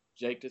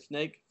 Jake the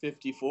Snake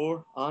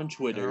 54 on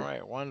Twitter. All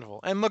right,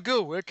 wonderful. And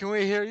Magoo, where can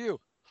we hear you?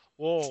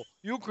 Well,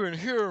 you can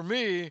hear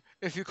me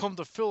if you come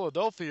to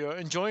Philadelphia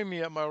and join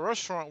me at my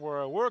restaurant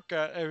where I work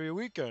at every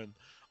weekend.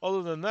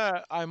 Other than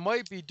that, I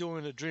might be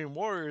doing the Dream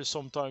Warriors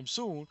sometime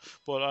soon,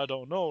 but I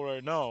don't know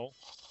right now.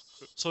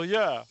 So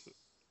yeah,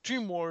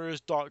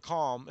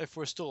 dreamwarriors.com if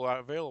we're still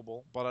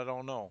available, but I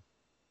don't know.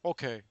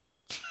 Okay.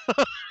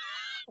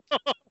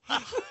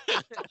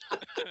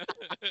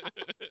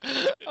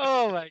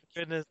 Oh my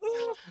goodness.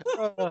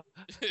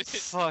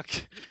 Fuck.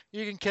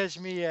 You can catch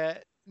me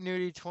at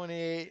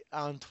Nudie28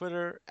 on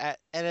Twitter, at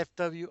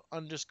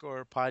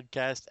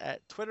NFW_podcast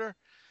at Twitter,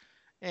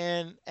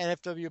 and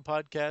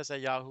NFWpodcast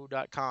at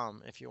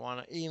yahoo.com. If you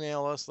want to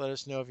email us, let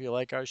us know if you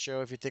like our show,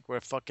 if you think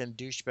we're fucking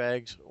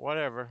douchebags,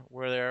 whatever.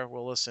 We're there,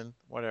 we'll listen,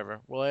 whatever.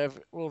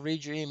 We'll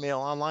read your email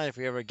online if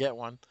we ever get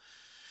one.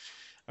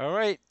 All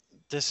right,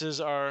 this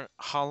is our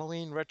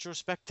Halloween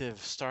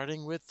retrospective,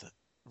 starting with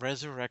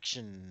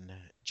Resurrection.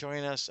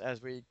 Join us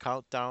as we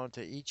count down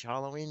to each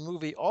Halloween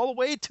movie, all the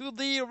way to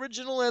the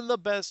original and the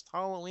best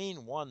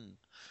Halloween one.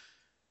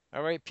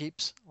 All right,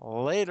 peeps,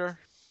 later.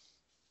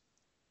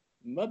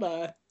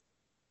 Bye-bye.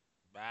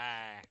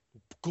 Bye.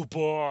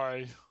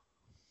 Goodbye.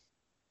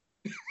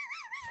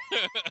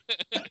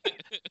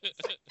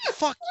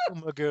 Fuck you,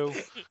 Magoo.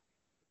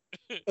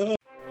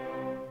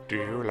 Do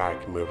you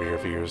like movie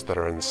reviews that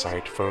are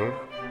insightful,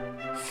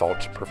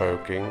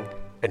 thought-provoking,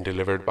 and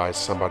delivered by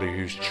somebody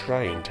who's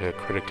trained to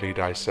critically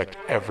dissect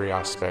every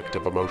aspect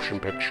of a motion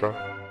picture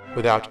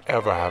without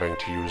ever having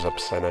to use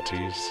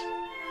obscenities?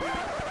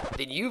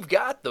 Then you've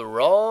got the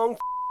wrong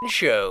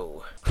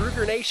show.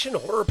 Kruger Nation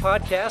Horror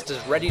Podcast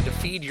is ready to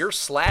feed your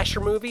slasher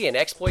movie and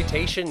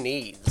exploitation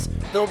needs.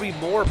 There'll be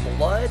more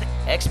blood,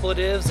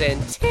 expletives,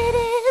 and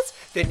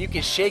titties than you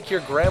can shake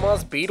your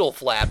grandma's beetle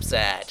flaps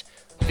at.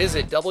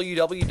 Visit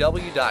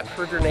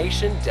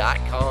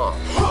www.KrugerNation.com.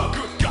 Oh,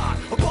 good God!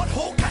 A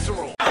butthole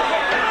casserole!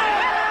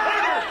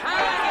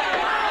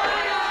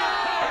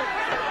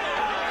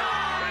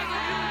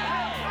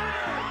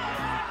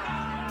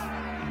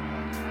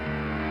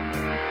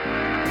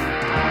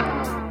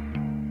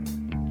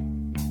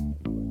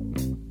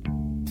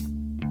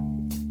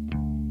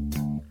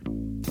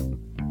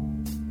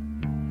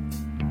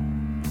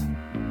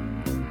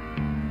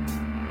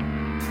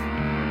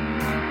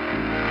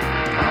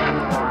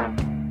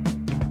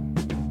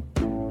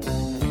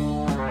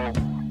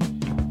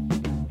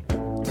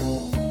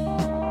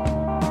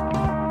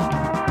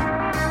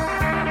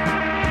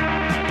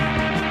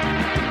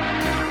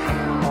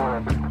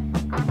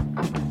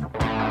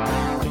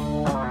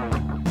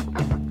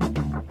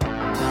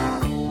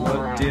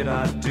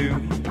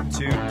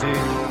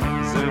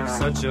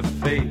 Such a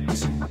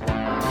fate.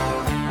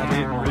 I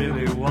didn't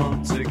really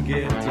want to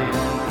get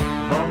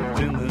involved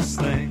in this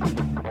thing.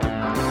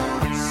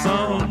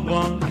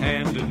 Someone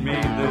handed me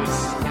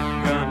this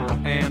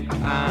gun and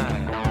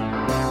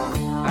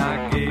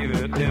I gave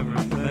it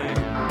everything.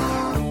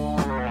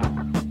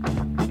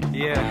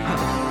 Yeah,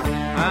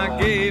 I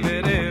gave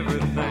it everything.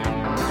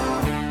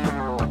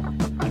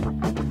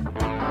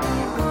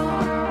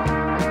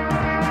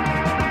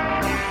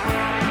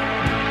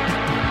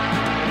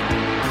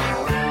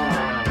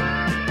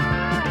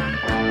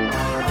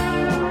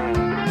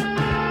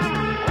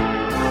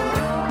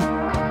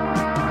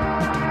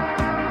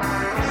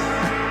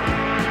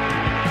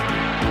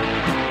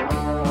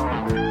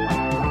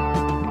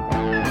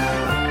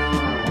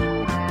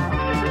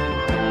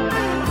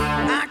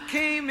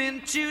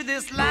 To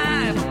this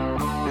life,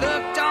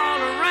 looked all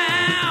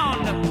around.